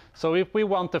 So if we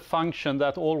want a function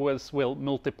that always will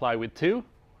multiply with 2,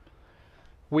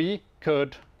 we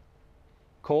could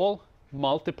call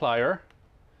multiplier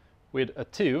with a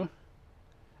 2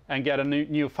 and get a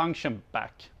new function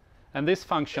back. And this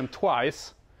function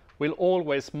twice will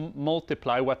always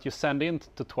multiply what you send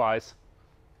into twice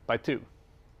by 2.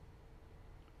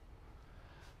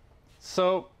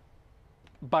 So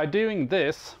by doing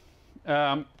this,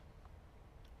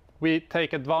 we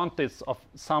take advantage of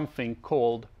something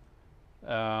called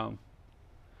I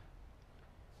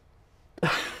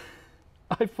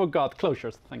forgot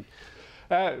closures.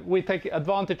 We take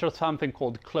advantage of something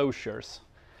called closures,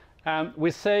 and we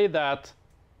say that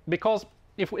because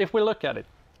if we look at it,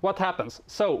 what happens?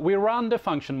 So we run the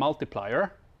function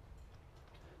multiplier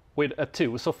with a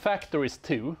 2. So factor is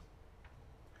 2.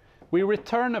 We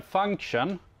return a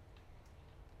function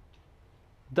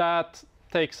that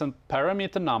takes a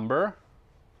parameter number,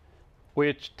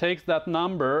 which takes that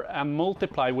number and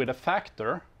multiply with a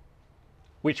factor,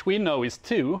 which we know is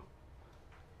 2.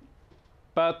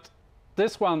 But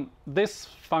this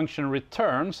function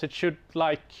returns, it should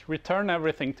like return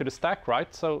everything to the stack,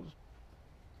 right? So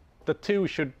the 2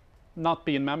 should not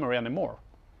be in memory anymore.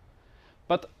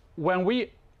 But when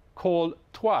we call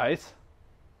twice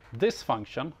this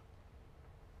function,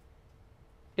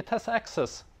 it has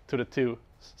access to the 2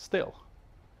 still,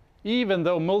 even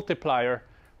though multiplier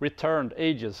returned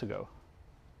ages ago.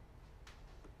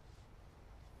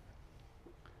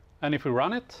 And if we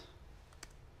run it,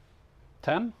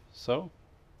 10, so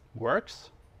works.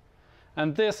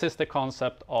 And this is the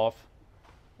concept of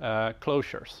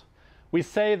closures. We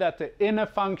say that the inner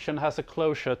function has a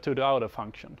closure to the outer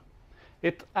function.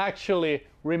 It actually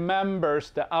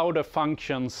remembers the outer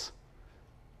function's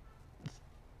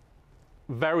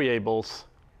variables,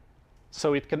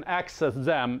 so it can access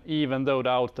them even though the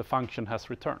outer function has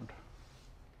returned.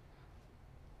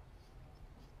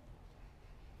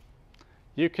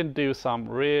 You can do some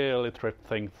really tricky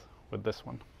things with this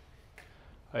one.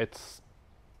 It's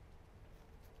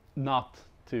not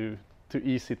too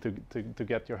easy to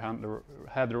get your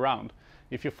head around.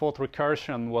 If you thought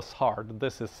recursion was hard,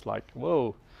 this is like,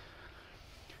 whoa.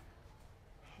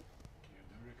 Can you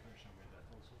do recursion with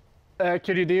that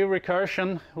Could you do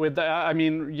recursion with the, I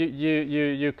mean,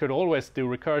 you could always do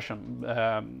recursion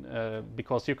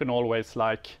because you can always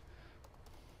like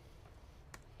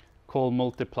call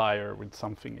multiplier with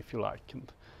something if you like.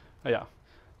 And yeah,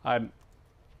 I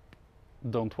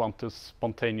don't want to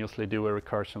spontaneously do a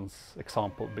recursions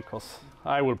example because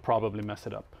I will probably mess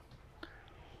it up.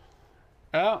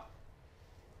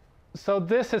 So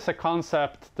this is a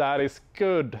concept that is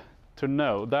good to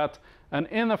know, that an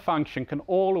inner function can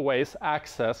always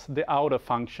access the outer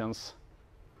function's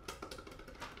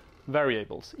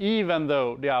variables, even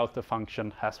though the outer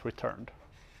function has returned.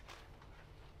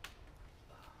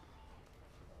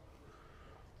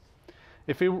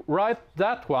 If we write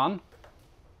that one,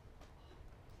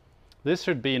 this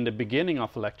should be in the beginning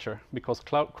of a lecture, because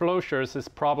closures is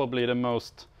probably the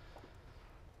most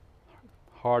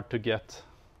hard to get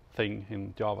thing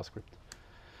in JavaScript.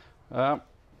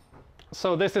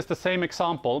 So this is the same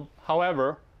example.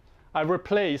 However, I've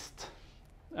replaced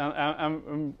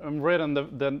and written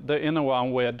the inner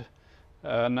one with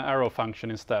an arrow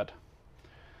function instead.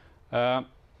 And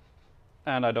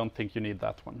I don't think you need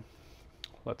that one.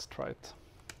 Let's try it.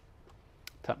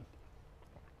 10.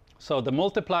 So the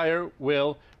multiplier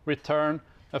will return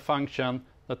a function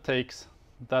that takes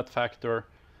that factor,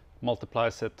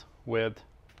 multiplies it with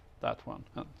that one.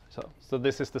 And so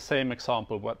this is the same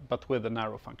example, but with an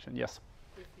arrow function. Yes?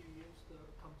 If you use the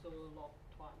console log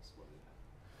twice, what do you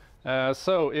have?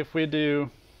 So if we do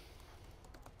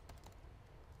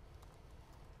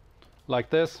like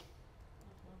this,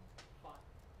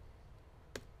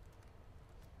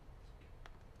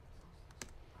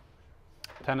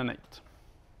 10 and 8. I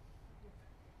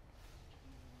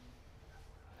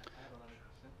have another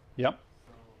question. Yep.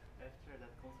 So after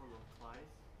that console log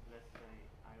twice, let's say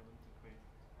I want to create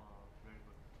a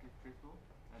variable triple,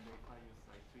 and if I use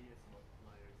like 3s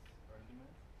multipliers argument,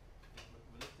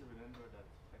 will it still remember that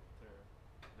factor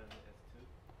value as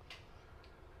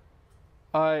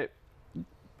 2?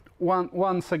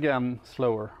 Once again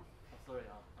slower. Oh, sorry,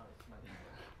 it's my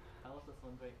I was just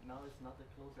wondering, now it's not a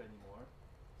closure anymore.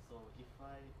 So if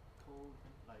I call,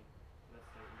 like, let's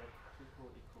say let triple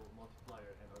equal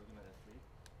multiplier and argument as 3,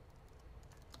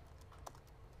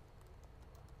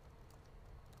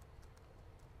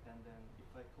 and then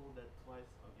if I call that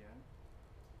twice again,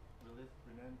 will it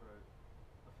remember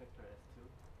a factor as 2?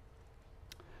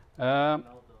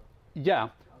 Now the Yeah,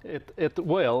 it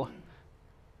will.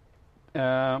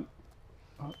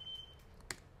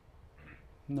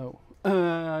 No,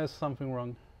 something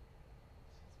wrong.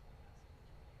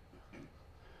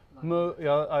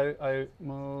 I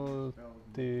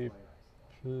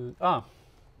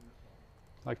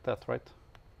like that, right?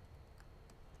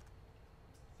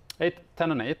 8,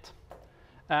 10 and 8,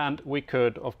 and we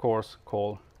could of course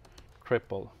call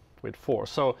triple with 4.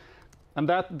 So, and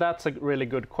that's a really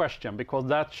good question, because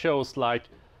that shows like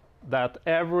that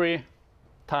every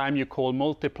time you call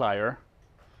multiplier,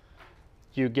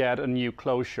 you get a new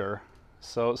closure.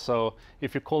 So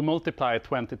if you call multiplier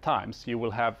 20 times, you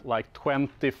will have like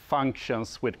 20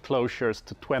 functions with closures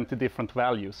to 20 different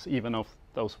values, even if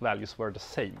those values were the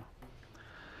same.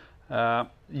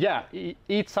 Yeah, it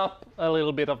eats up a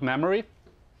little bit of memory,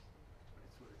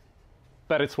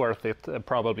 but it's worth it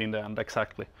probably in the end,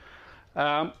 exactly.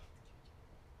 There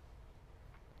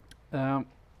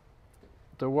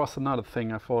was another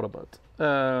thing I thought about.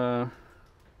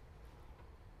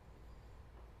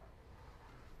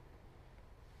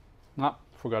 No,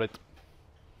 forgot it.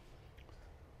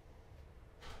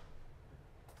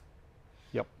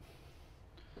 Yep.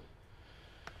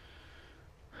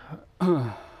 Is there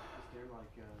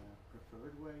like a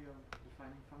preferred way of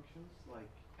defining functions, like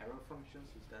arrow functions?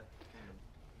 Is that kind of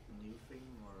a new thing,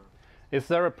 or? Is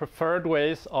there a preferred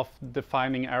ways of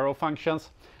defining arrow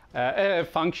functions?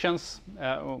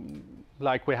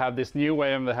 Like we have this new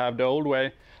way and we have the old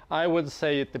way. I would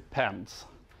say it depends.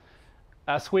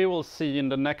 As we will see in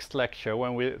the next lecture,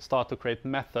 when we start to create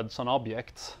methods on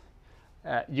objects,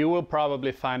 you will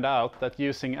probably find out that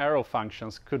using arrow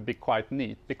functions could be quite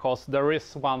neat, because there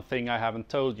is one thing I haven't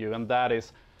told you, and that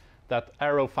is that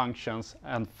arrow functions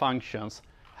and functions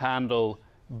handle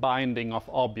binding of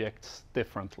objects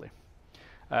differently.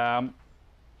 And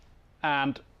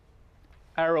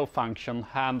arrow function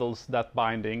handles that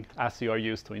binding as you are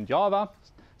used to in Java.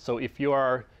 So if you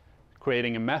are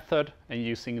creating a method and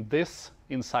using this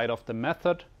inside of the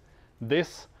method,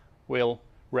 this will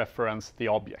reference the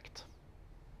object.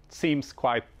 Seems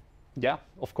quite, yeah,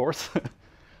 of course.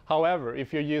 However,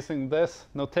 if you're using this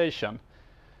notation,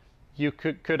 you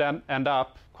could end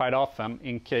up quite often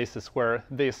in cases where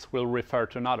this will refer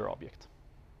to another object,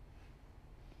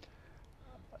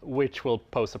 which will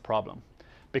pose a problem.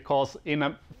 because in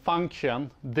a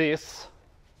function, this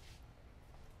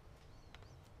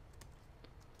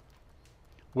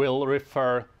will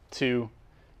refer to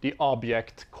the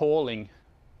object calling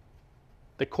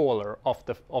the caller of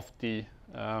the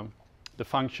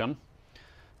function.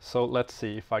 So let's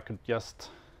see if I could just.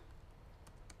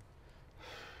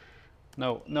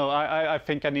 No, I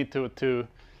think I need to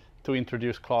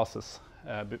introduce classes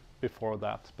before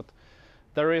that. But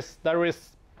there is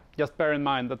just bear in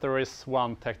mind that there is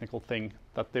one technical thing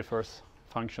that differs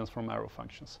functions from arrow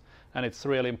functions, and it's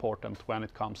really important when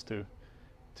it comes to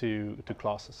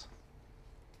classes.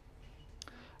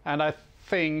 And I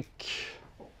think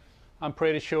I'm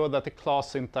pretty sure that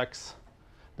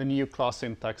the new class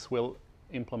syntax will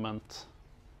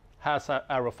has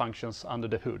arrow functions under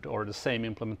the hood, or the same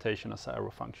implementation as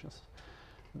arrow functions.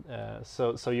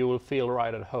 So you will feel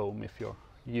right at home if you're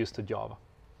used to Java.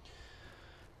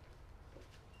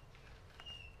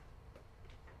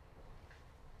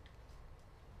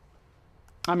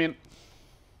 I mean,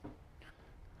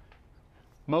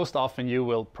 most often you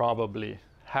will probably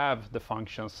have the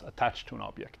functions attached to an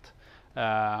object.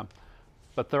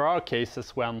 But there are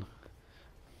cases when,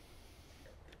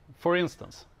 for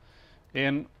instance,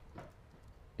 in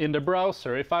the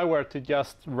browser, if I were to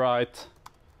just write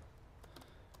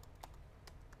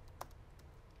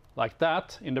like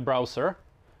that in the browser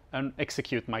and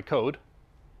execute my code,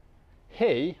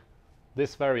 hey,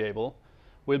 this variable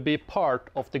will be part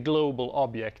of the global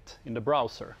object in the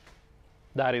browser.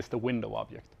 That is the window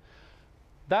object.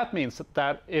 That means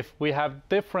that if we have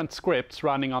different scripts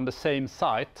running on the same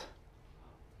site,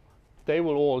 they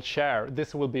will all share.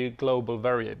 This will be a global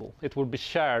variable. It will be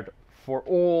shared for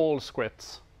all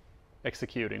scripts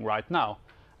executing right now.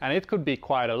 And it could be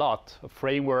quite a lot of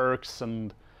frameworks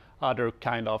and other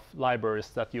kind of libraries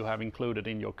that you have included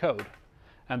in your code.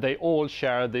 And they all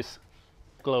share this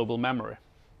global memory.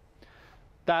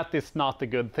 That is not a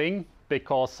good thing,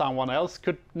 because someone else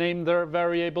could name their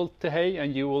variable to hey,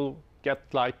 and you will get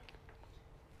like,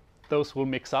 those will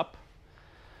mix up.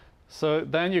 So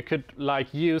then you could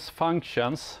like use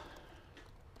functions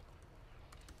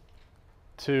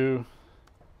to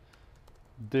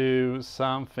do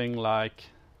something like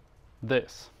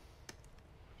this.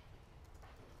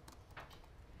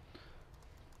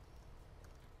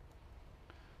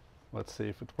 Let's see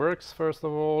if it works first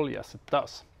of all. Yes, it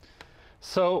does.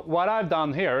 So what I've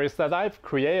done here is that I've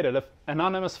created an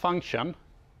anonymous function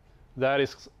that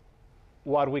is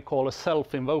what we call a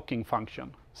self-invoking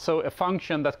function. So a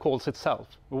function that calls itself.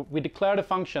 We declare the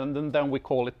function and then we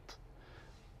call it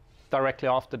directly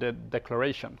after the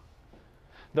declaration.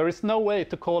 There is no way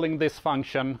to calling this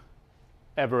function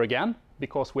ever again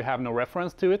because we have no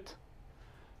reference to it.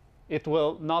 It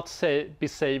will not be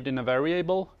saved in a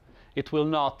variable. It will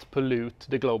not pollute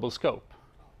the global scope,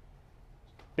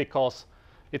 because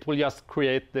it will just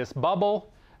create this bubble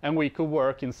and we could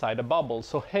work inside a bubble.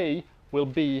 So hey will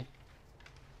be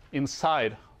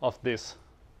inside of this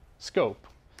scope.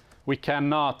 We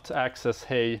cannot access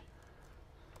hey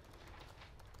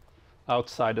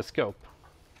outside the scope.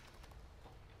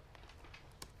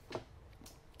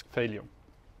 Failure.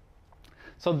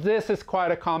 So this is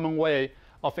quite a common way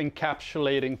of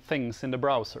encapsulating things in the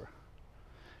browser.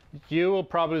 You will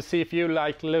probably see, if you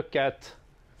like look at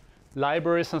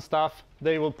libraries and stuff,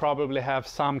 they will probably have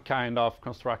some kind of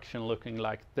construction looking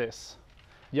like this,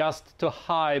 just to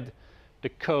hide the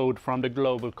code from the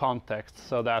global context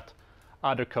so that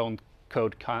other code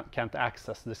can't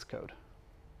access this code.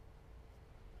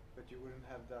 But you wouldn't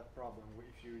have that problem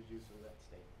if you use a let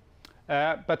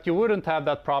statement. But you wouldn't have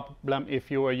that problem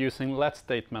if you were using let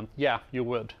statement. Yeah, you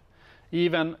would.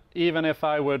 Even if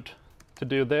I would to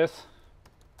do this,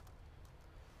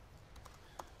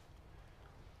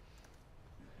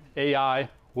 AI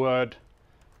would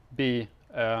be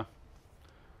a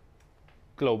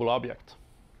global object.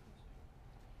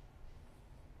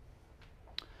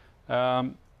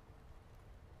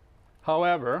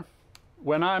 However,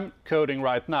 when I'm coding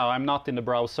right now, I'm not in the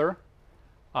browser.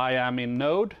 I am in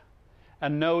Node,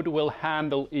 and Node will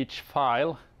handle each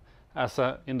file as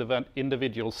an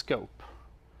individual scope.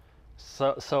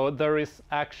 So there is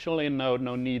actually no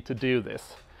need to do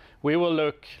this. We will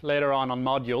look later on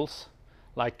modules,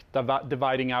 like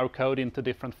dividing our code into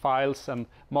different files and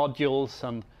modules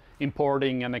and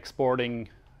importing and exporting,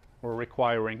 or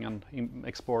requiring and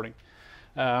exporting.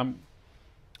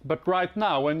 But right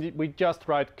now, when we just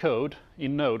write code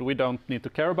in Node, we don't need to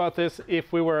care about this.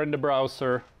 If we were in the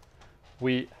browser,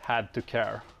 we had to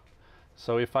care.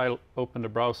 So if I open the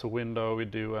browser window,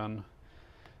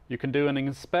 you can do an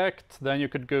inspect, then you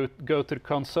could go to the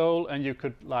console and you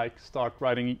could like start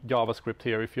writing JavaScript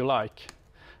here if you like.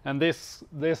 And this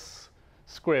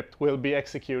script will be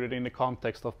executed in the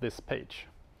context of this page.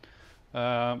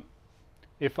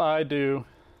 If I do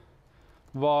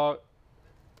var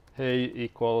hey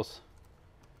equals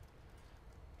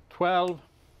 12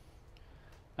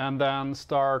 and then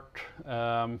start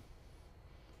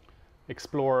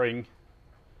exploring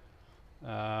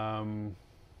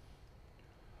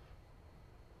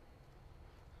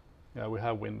yeah, we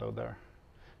have window there.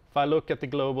 If I look at the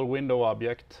global window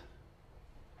object,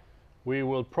 we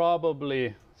will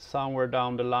probably somewhere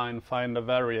down the line find a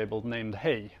variable named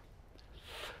hey.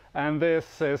 And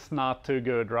this is not too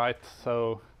good, right?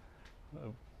 So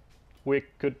we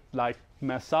could like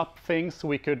mess up things.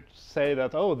 We could say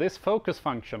that, oh, this focus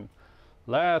function,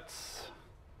 let's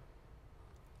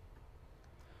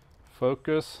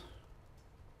focus,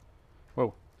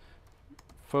 whoa,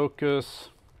 focus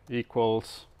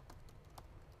equals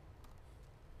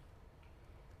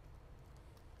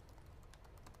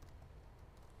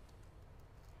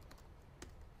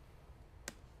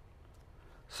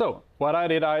so what I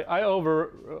did, I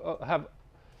have,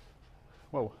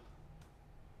 whoa,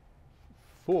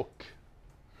 fork.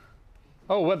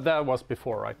 Oh, what that was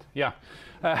before, right? Yeah.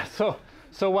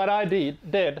 So what I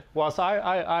did was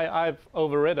I've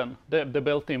overridden the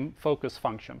built-in focus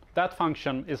function. That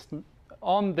function is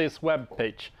on this web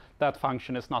page. That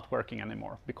function is not working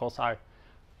anymore because I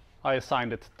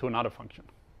assigned it to another function.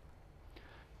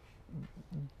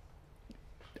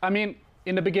 I mean,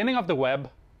 in the beginning of the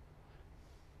web,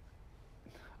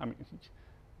 I mean,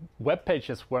 web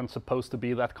pages weren't supposed to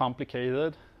be that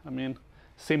complicated. I mean,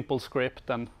 simple script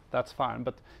and that's fine.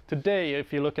 But today,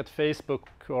 if you look at Facebook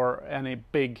or any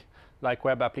big like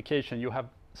web application, you have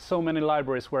so many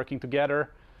libraries working together,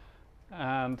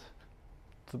 and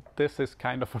this is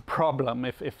kind of a problem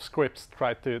if scripts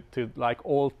try to like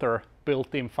alter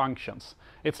built-in functions.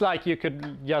 It's like you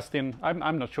could just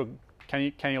I'm not sure,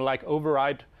 can you like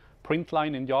override print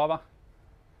line in Java,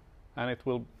 and it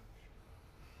will.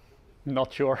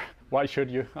 Not sure. Why should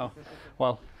you? Oh,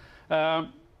 well,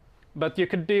 but you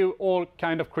could do all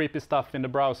kind of creepy stuff in the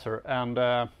browser,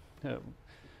 and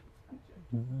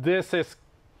this is,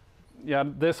 yeah,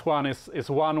 this one is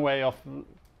one way of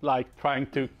like trying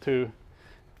to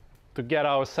get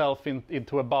ourselves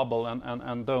into a bubble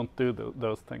and don't do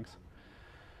those things.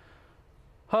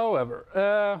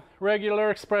 However, regular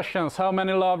expressions. How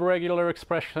many love regular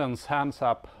expressions? Hands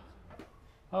up.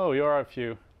 Oh, you are a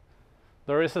few.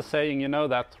 There is a saying, you know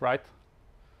that, right?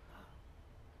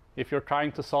 If you're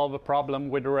trying to solve a problem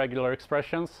with regular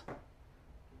expressions,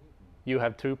 you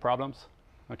have two problems.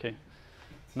 Okay.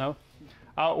 No?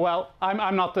 Well,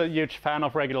 I'm not a huge fan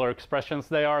of regular expressions.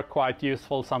 They are quite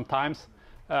useful sometimes.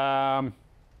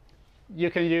 You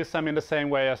can use them in the same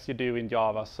way as you do in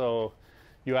Java. So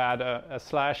you add a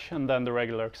slash and then the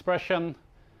regular expression.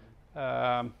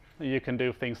 You can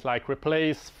do things like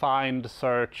replace, find,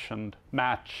 search, and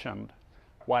match, and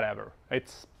whatever.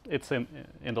 It's in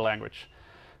the language.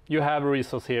 You have a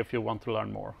resource here if you want to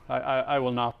learn more. I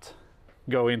will not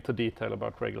go into detail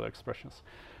about regular expressions.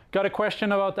 Got a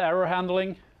question about error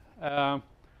handling. Can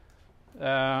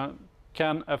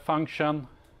a function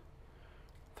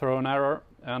throw an error?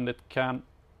 And it can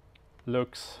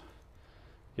looks,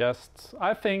 yes,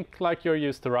 I think like you're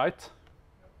used to, right?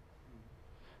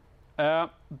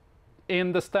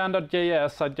 In the standard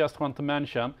JS, I just want to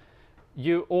mention,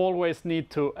 you always need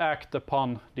to act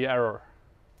upon the error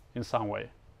in some way.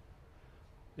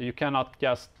 You cannot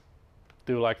just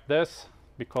do like this,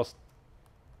 because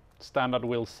standard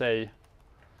will say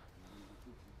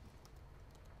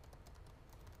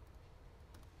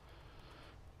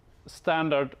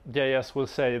standard JS will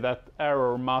say that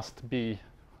error must be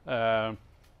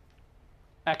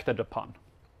acted upon.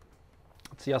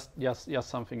 It's just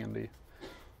something in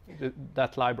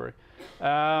that library.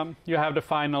 You have the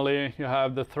finally, you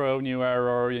have the throw new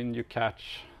error, and you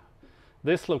catch.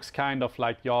 This looks kind of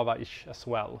like Java-ish as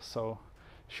well, so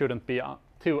shouldn't be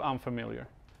too unfamiliar.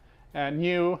 And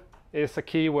new is a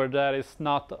keyword that is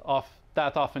not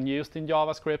that often used in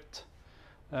JavaScript.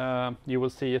 You will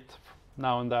see it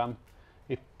now and then.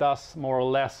 It does more or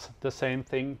less the same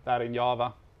thing that in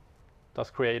Java, thus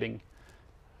creating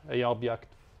an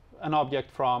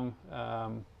object from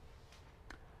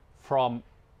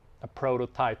a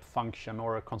prototype function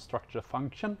or a constructor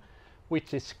function,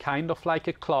 which is kind of like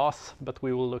a class, but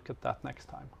we will look at that next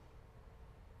time.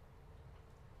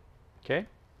 Okay.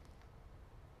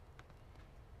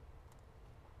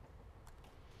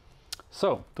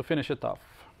 So, to finish it off,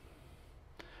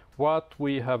 what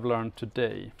we have learned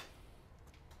today.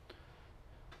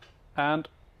 And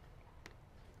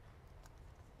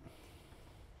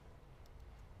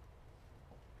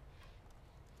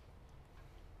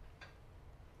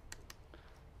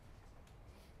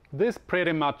this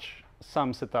pretty much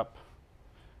sums it up.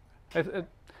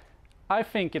 I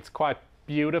think it's quite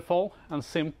beautiful and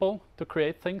simple to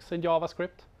create things in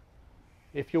JavaScript.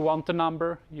 If you want a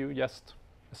number, you just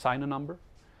assign a number.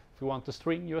 If you want a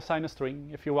string, you assign a string.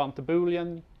 If you want a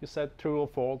boolean, you set true or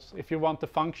false. If you want a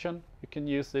function, you can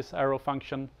use this arrow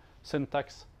function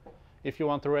syntax. If you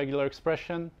want a regular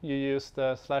expression, you use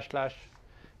the //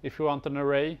 If you want an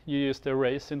array, you use the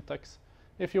array syntax.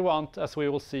 If you want, as we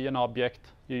will see, an object,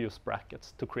 you use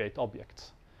brackets to create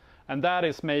objects. And that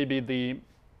is maybe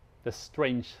the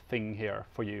strange thing here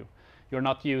for you. You're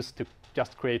not used to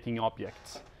just creating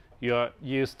objects. You're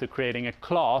used to creating a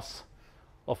class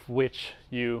of which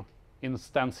you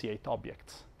instantiate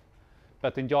objects.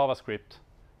 But in JavaScript,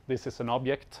 this is an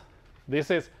object. This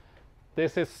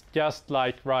is just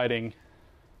like writing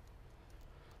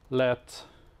let.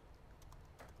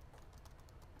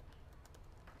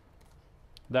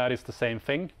 That is the same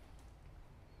thing.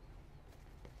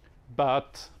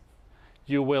 But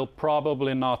you will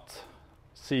probably not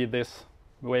see this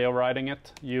way of writing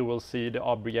it. You will see the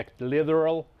object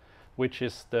literal, which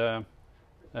is the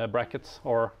brackets,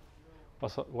 or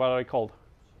what are they called?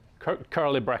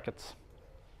 Curly brackets.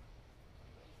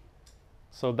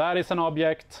 So that is an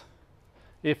object.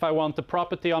 If I want the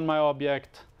property on my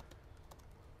object,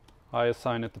 I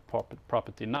assign it the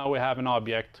property. Now we have an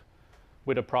object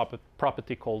with a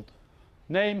property called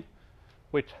name,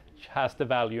 which has the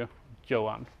value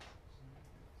Johan.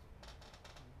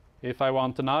 If I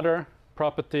want another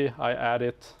property, I add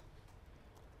it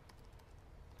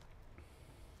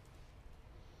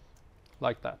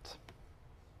like that.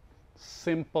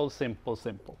 Simple, simple,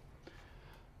 simple.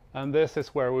 And this is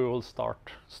where we will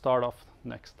start off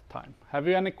next time. Have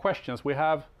you any questions? We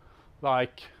have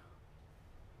like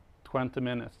 20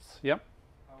 minutes. Yep.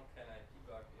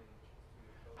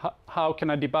 How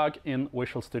can I debug in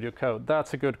Visual Studio Code?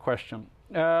 That's a good question.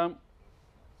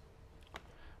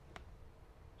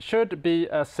 Should be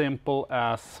as simple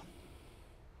as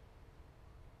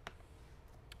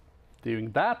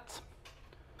doing that.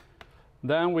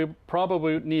 Then we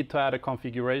probably need to add a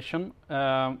configuration.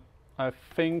 I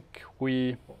think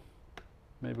maybe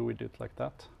we did it like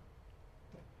that.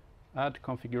 Add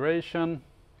configuration.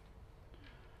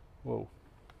 Whoa.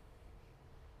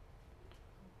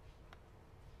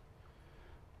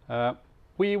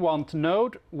 We want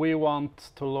Node, we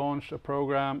want to launch a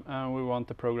program, and we want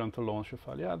the program to launch a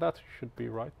file. Yeah, that should be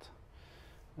right.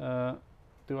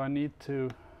 Do I need to?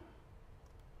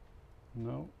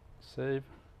 No. Save.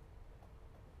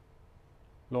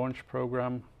 Launch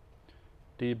program.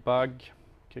 Debug.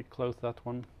 Okay, close that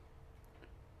one.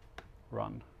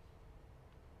 Run.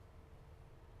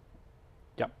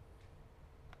 Yeah.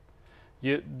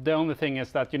 The only thing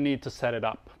is that you need to set it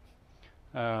up.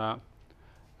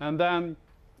 And then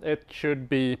it should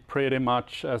be pretty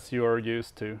much as you're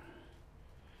used to.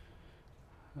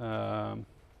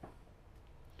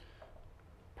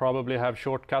 Probably have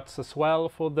shortcuts as well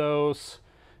for those.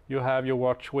 You have your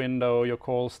watch window, your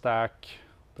call stack,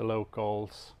 the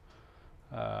locals.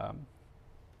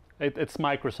 It's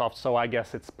Microsoft, so I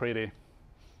guess it's pretty.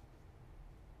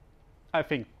 I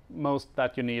think most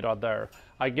that you need are there.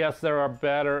 I guess there are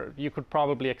better. You could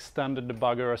probably extend the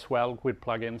debugger as well with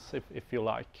plugins if you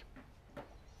like.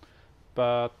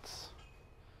 But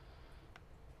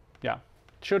yeah,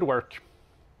 it should work.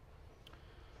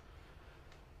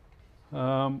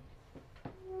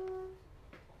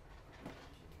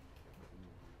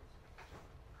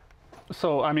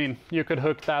 So I mean, you could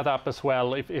hook that up as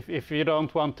well. If you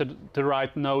don't want to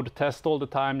write node test all the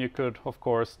time, you could of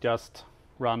course just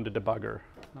run the debugger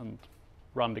and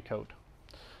run the code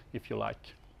if you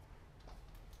like.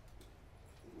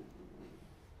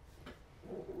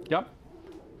 Yep.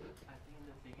 I think in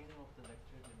the beginning of the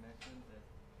lecture you mentioned that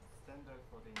standard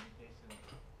for the indentation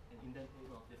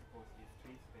of this course is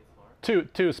 3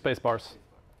 spacebars. Two spacebars.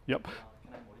 Yep. Can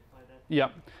I modify that? Yeah.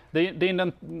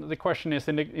 The question is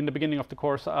in the beginning of the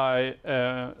course I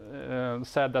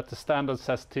said that the standard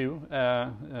says 2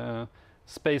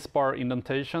 spacebar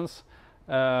indentations.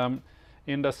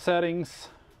 In the settings,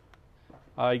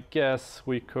 I guess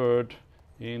we could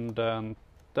indent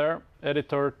there.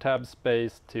 Editor tab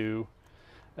space 2.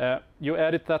 You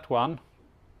edit that one.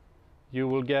 You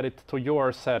will get it to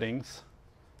your settings.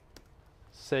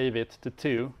 Save it to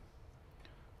 2.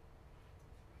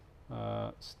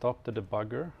 Stop the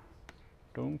debugger.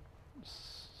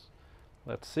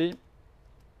 Let's see.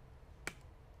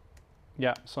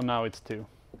 Yeah, so now it's 2.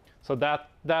 So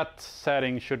that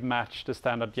setting should match the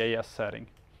standard JS setting.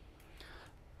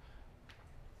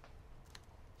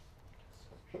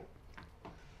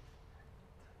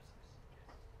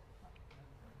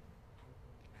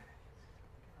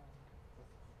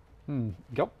 Go. You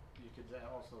could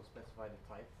also specify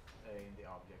the type in the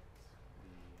object.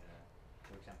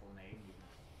 For example, name. You can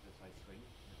specify string.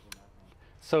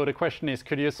 So the question is,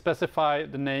 could you specify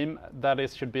the name that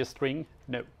it should be a string?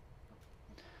 No.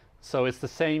 So it's the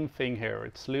same thing here.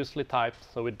 It's loosely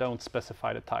typed, so we don't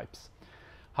specify the types.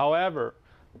 However,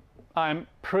 I'm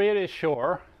pretty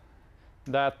sure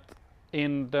that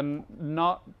in the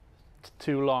not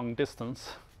too long distance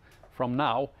from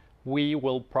now, we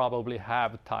will probably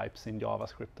have types in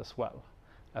JavaScript as well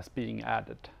as being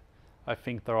added. I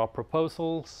think there are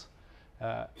proposals.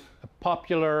 A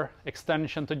popular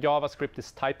extension to JavaScript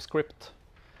is TypeScript.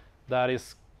 That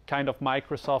is kind of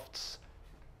Microsoft's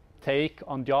take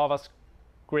on JavaScript.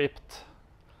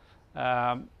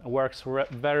 Works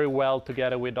very well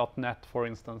together with .NET, for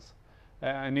instance.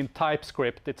 And in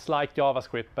TypeScript, it's like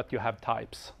JavaScript, but you have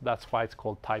types. That's why it's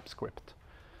called TypeScript.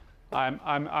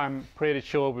 I'm pretty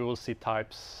sure we will see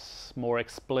types, more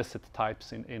explicit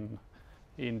types in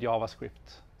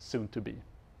JavaScript soon to be.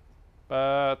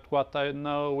 But what I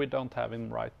know, we don't have them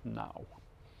right now.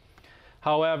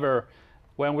 However,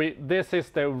 this is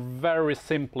the very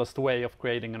simplest way of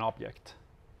creating an object.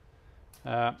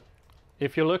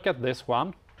 If you look at this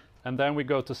one, and then we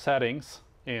go to settings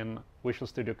in Visual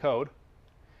Studio Code,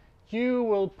 you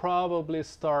will probably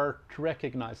start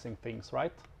recognizing things,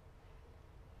 right?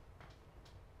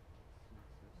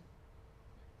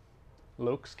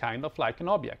 Looks kind of like an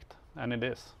object, and it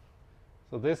is.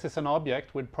 So this is an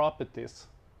object with properties.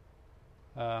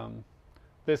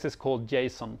 This is called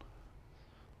JSON.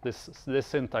 This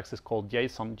syntax is called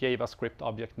JSON, JavaScript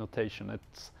Object Notation.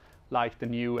 It's like the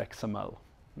new XML.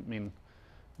 I mean,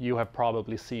 you have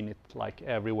probably seen it like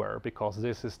everywhere because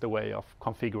this is the way of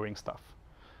configuring stuff.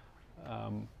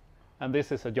 And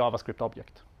this is a JavaScript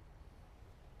object.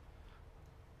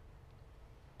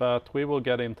 But we will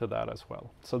get into that as well.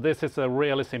 So this is a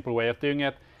really simple way of doing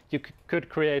it. You could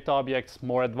create objects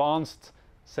more advanced,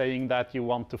 saying that you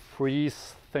want to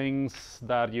freeze things,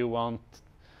 that you want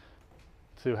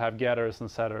to have getters and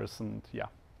setters, and yeah,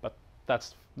 but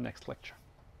that's next lecture.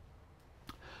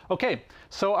 Okay,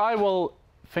 so I will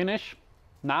finish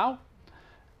now.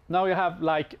 Now you have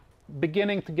like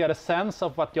beginning to get a sense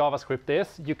of what JavaScript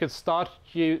is. You could start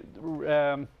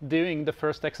doing the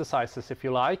first exercises if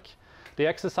you like. The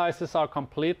exercises are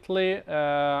completely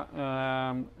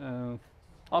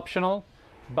optional,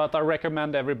 but I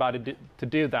recommend everybody to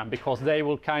do them because they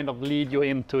will kind of lead you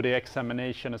into the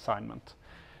examination assignment.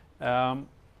 And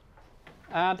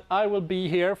I will be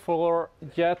here for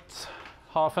yet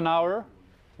half an hour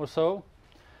or so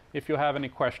if you have any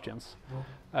questions.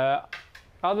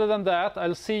 Other than that,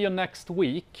 I'll see you next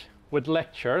week with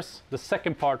lectures, the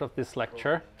second part of this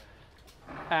lecture.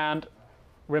 And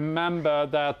remember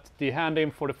that the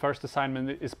hand-in for the first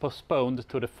assignment is postponed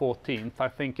to the 14th. I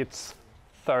think it's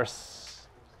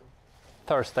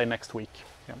Thursday next week.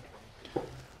 Yeah.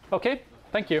 Okay,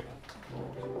 thank you.